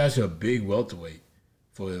 He's actually a big welterweight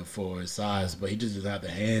for his size, but he just doesn't have the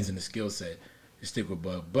hands and the skill set to stick with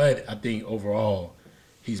Bud. But I think overall,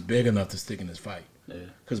 he's big enough to stick in this fight. Yeah.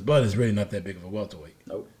 Because Bud is really not that big of a welterweight.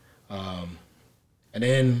 Nope. And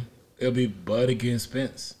then it'll be Bud against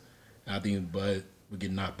Spence. And I think Bud would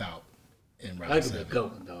get knocked out in round I 7. could go,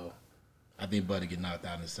 dog. I think Bud would get knocked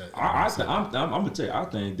out in 7. I'm gonna tell you, I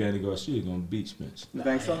think Danny Garcia is gonna beat Spence. You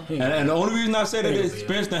think so? And the only reason I say that is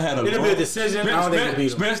Spence done had a It'll be a decision. I don't think he'll beat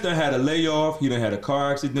him. Spence done had a layoff. He done had a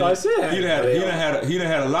car accident. Garcia He had a done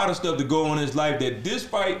had a lot of stuff to go on in his life. That this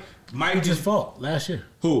fight might He just fought last year.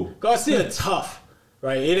 who? Garcia tough.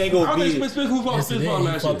 Right? It ain't I gonna don't be. think Spence who fought Yes, he Spence did. fought He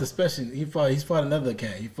last fought year. the special. He's fought another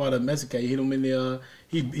cat. He fought a Mexican. He hit him in the.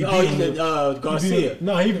 He beat Oh, him. Garcia.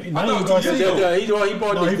 No, he thought Garcia. 2 years ago. He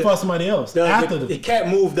bought No, he fought somebody else after the cat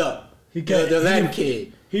moved up. He The Latin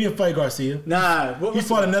kid. He didn't fight Garcia. Nah, He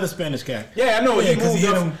fought another Spanish cat. Yeah, I know. Yeah, he 'cause moved hit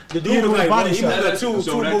up. him. The He hit dude him was with a like body he moved shot. up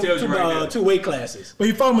So that tells you right there. two weight classes. But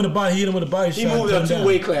he fought him with a body. He hit him with a body He shot. moved and up put him 2 down.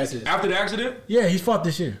 weight classes. After the accident? Yeah, he's fought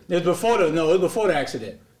this year. It was before the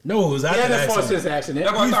accident. No, it was He after the hasn't fought accident. since the accident.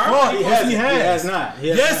 That's what He's I thought. fought. He Yes, hasn't. he has. He has not. He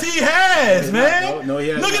has Yes, not. he has, He man. has not. No, he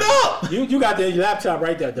has Look not. it up. You got the laptop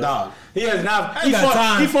right there, dog. Dog. He has not. I ain't got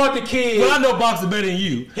time. He fought the kid. Well, I know boxing better than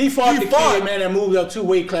you. He fought the kid, man, that moved up 2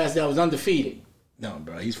 weight classes that was undefeated. No,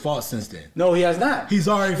 bro, he's fought since then. No, he has not. He's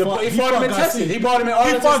already fought. He fought him in Garcia. Texas. He bought him in He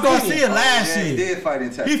Arlington fought Stadium. Garcia last Yeah, he year. did fight in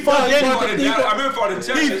Texas. He fought he Danny. fought I remember fought in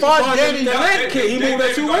Texas. He fought Danny. The Latin kid. He moved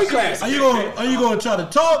up 2 weight classes. Are you gonna try to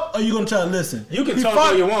talk or are you gonna try to listen? You can talk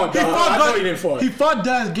all you want, dog. I know he didn't fight. He fought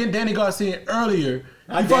Danny Garcia earlier.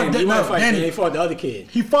 He fought Danny. He fought the other kid.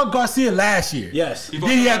 He fought Garcia last year. Yes. Then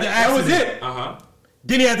he had the That was accident. it. Uh-huh.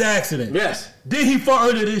 Then he had the accident. Yes. Then he fought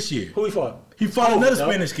earlier this year. Who he fought? He fought COVID, another dog.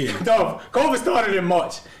 Spanish kid. Dog, COVID started in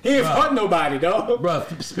March. He ain't fought nobody, dog. Bro,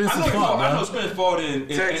 Spence I know, fought, I know bro. Spence fought in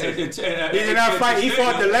Texas. He did not fight. He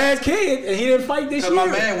fought the last kid, and he didn't fight this Because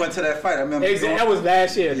year. my man went to that fight. I remember. Exactly. That was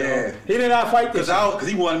last year, though. Yeah. He did not fight this year. Because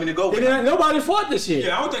he wanted me to go with He him. didn't, nobody fought this year.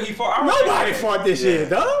 Yeah, I don't think he fought. Nobody fought this year,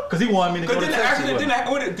 dog. Because he wanted me to go Because to then the Texas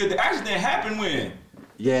accident, with him. the accident happened when?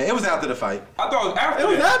 Yeah, it was after the fight. I thought it was after. It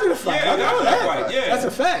was that. after the fight. Yeah, I it was know after that. that fight. Yeah, That's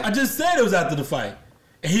a fact. I just said it was after the fight.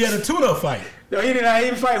 And he had a tune-up fight. No, he did not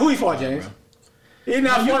even fight. Who he fought, James? He did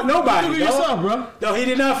not fight nobody, You do it dog. yourself, bro. No, he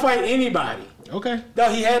did not fight anybody. Okay.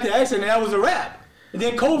 No, he had the accident. That was a wrap. And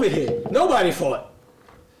then COVID hit. Nobody fought,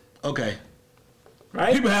 Okay.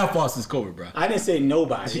 right? People have fought since COVID, bro. I didn't say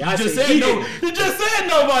nobody. You I just said said he no. didn't. You just said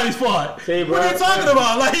nobody's fought. See, what are bro, you talking bro.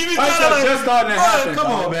 about? Like he been Fights trying are to just starting to happen, come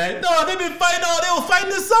dog. on, man. No, they've been fighting all. They were fighting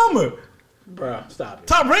this summer. Bro, stop it.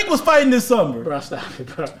 Top Rank was fighting this summer. Bro, stop it,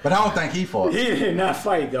 bro. But I don't think he fought. He did not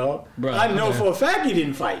fight, dog. Bro, I know okay. for a fact he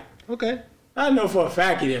didn't fight. Okay. I know for a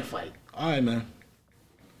fact he didn't fight. All right, man.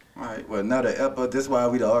 All right, well, another episode. This is why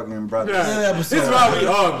we the arguing brothers. Yeah. This is why we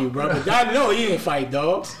argue, bro. But I know he didn't fight,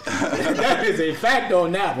 dog. That is a fact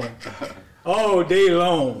on that one. All day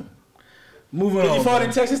long. Moving He on. fought bro.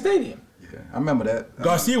 in Texas Stadium. Yeah, I remember that.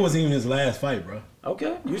 Garcia wasn't even his last fight, bro.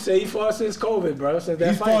 Okay. You say he fought since COVID, bro. Since that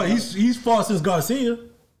He's fight. fought. bro. He's fought since Garcia.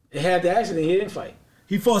 He had the accident. He didn't fight.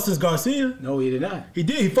 He fought since Garcia. No, he did not. He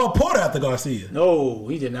did. He fought Porter after Garcia. No,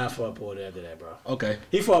 he did not fight Porter after that, bro. Okay.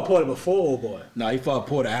 He fought Porter before, old boy. No, he fought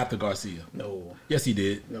Porter after Garcia. No. Yes, he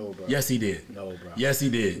did. No, bro. Yes, he did. No, bro. Yes, he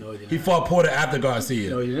did. No, he did He not. fought Porter after Garcia.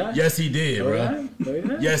 No, he did not. Yes, he did, No, he bro. did not. No, he did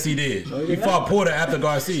not. Yes, he did. No, he He did fought not. Porter after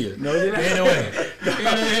Garcia. No, he did not. Anyway,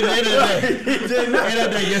 end of the day. He did not. End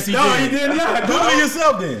of the day. Yes, he No, did. he did not. Do it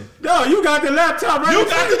yourself then. No, you got the laptop right You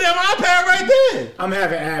there. got the damn iPad right there. I'm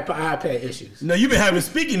having iPad issues. No, you've been having been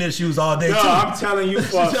speaking issues all day, No, too. I'm telling you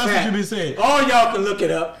for a That's what fact. you been saying. All y'all can look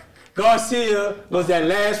it up. Garcia was that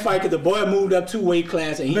last fight because the boy moved up 2 weight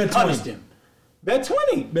class and he Bet punished 20. him. Bet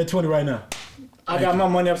 20. Bet 20 right now. I got my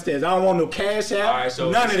money upstairs. I don't want no cash out. All right, so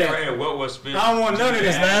none of that. right here, what was Spence? I don't want none of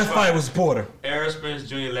His that. last fight was Porter. Aaron Spence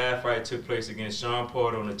Jr. last fight took place against Sean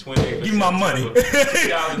Porter on the 28th. Give me my money. Give me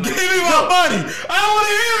 2019. my money. I don't want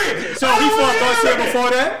to hear it. So he fought Garcia before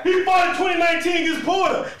that? He fought in 2019 against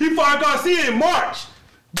Porter. He fought Garcia in March.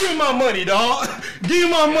 Give me my money, dog. Give me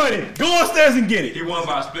my money. Go upstairs and get He it. won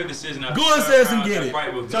by a split decision. Go upstairs and get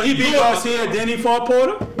it. So he beat Garcia, then he fought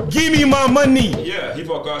Porter? Give me my money. Yeah, he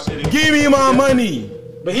fought Garcia. Give me my money.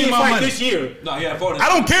 But he Give didn't me my fight money. this year. No, he had fought. I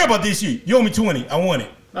don't care about this shit. You owe me 20. I want it.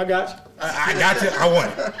 I got you. I got you. I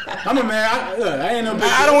want it. I'm a man. I ain't no big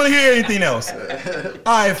I don't want to hear anything else.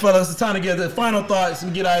 All right, fellas, it's time to get the final thoughts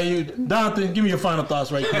and get out of here. Donathan, give me your final thoughts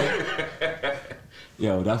right quick.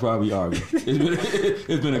 Yo, that's why we argue.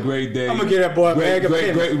 It's been a great day. I'm gonna get that boy a bag of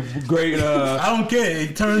pennies. Great. I don't care.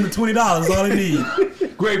 It turned to $20. All I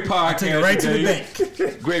need. Great podcast. Take it right to the today.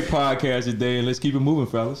 bank. Great podcast today, and let's keep it moving,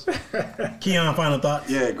 fellas. Keon, final thoughts.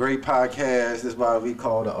 Yeah, great podcast. This is why we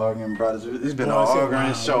call the Arguing Brothers. It's been an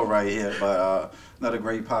arguing show right here, but another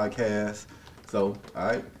great podcast. So, all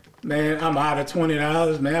right. Man, I'm out of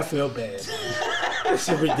 $20. Man, I feel bad. It's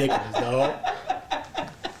ridiculous, dog.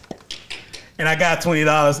 And I got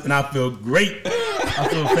 $20, and I feel great. I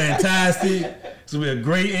feel fantastic. It's gonna be a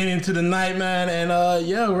great ending to the night, man. And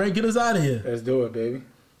yeah, Ray, get us out of here. Let's do it, baby.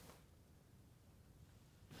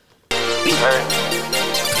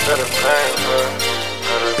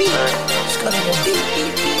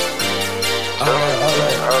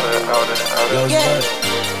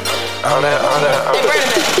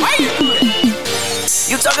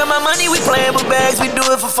 You talking about money, we playing with bags, we do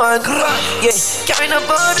it for fun. Yeah, carrying up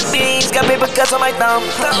all the beans, got paper cuts on my thumb.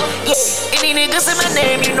 Yeah, any niggas in my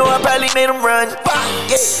name, you know I probably made them run.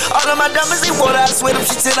 Yeah, all of my diamonds in water, I swear them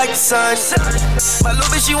shit sit like the sun. My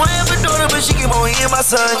little bitch, she want have a daughter, but she keep on hearing my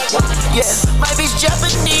son. Yeah, my bitch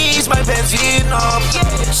Japanese, my pants Vietnam. Yeah,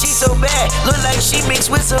 she so bad, look like she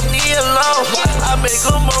mixed with some Neolon. I make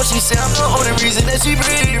her moan, she say I'm the only reason that she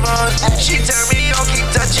breathe on. She turn me on, keep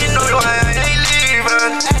touching, know why I ain't leaving.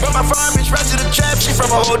 From my farm bitch right to the trap, she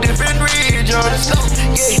from a whole different region.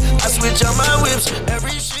 Yeah, I switch on my whips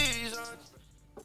every shit.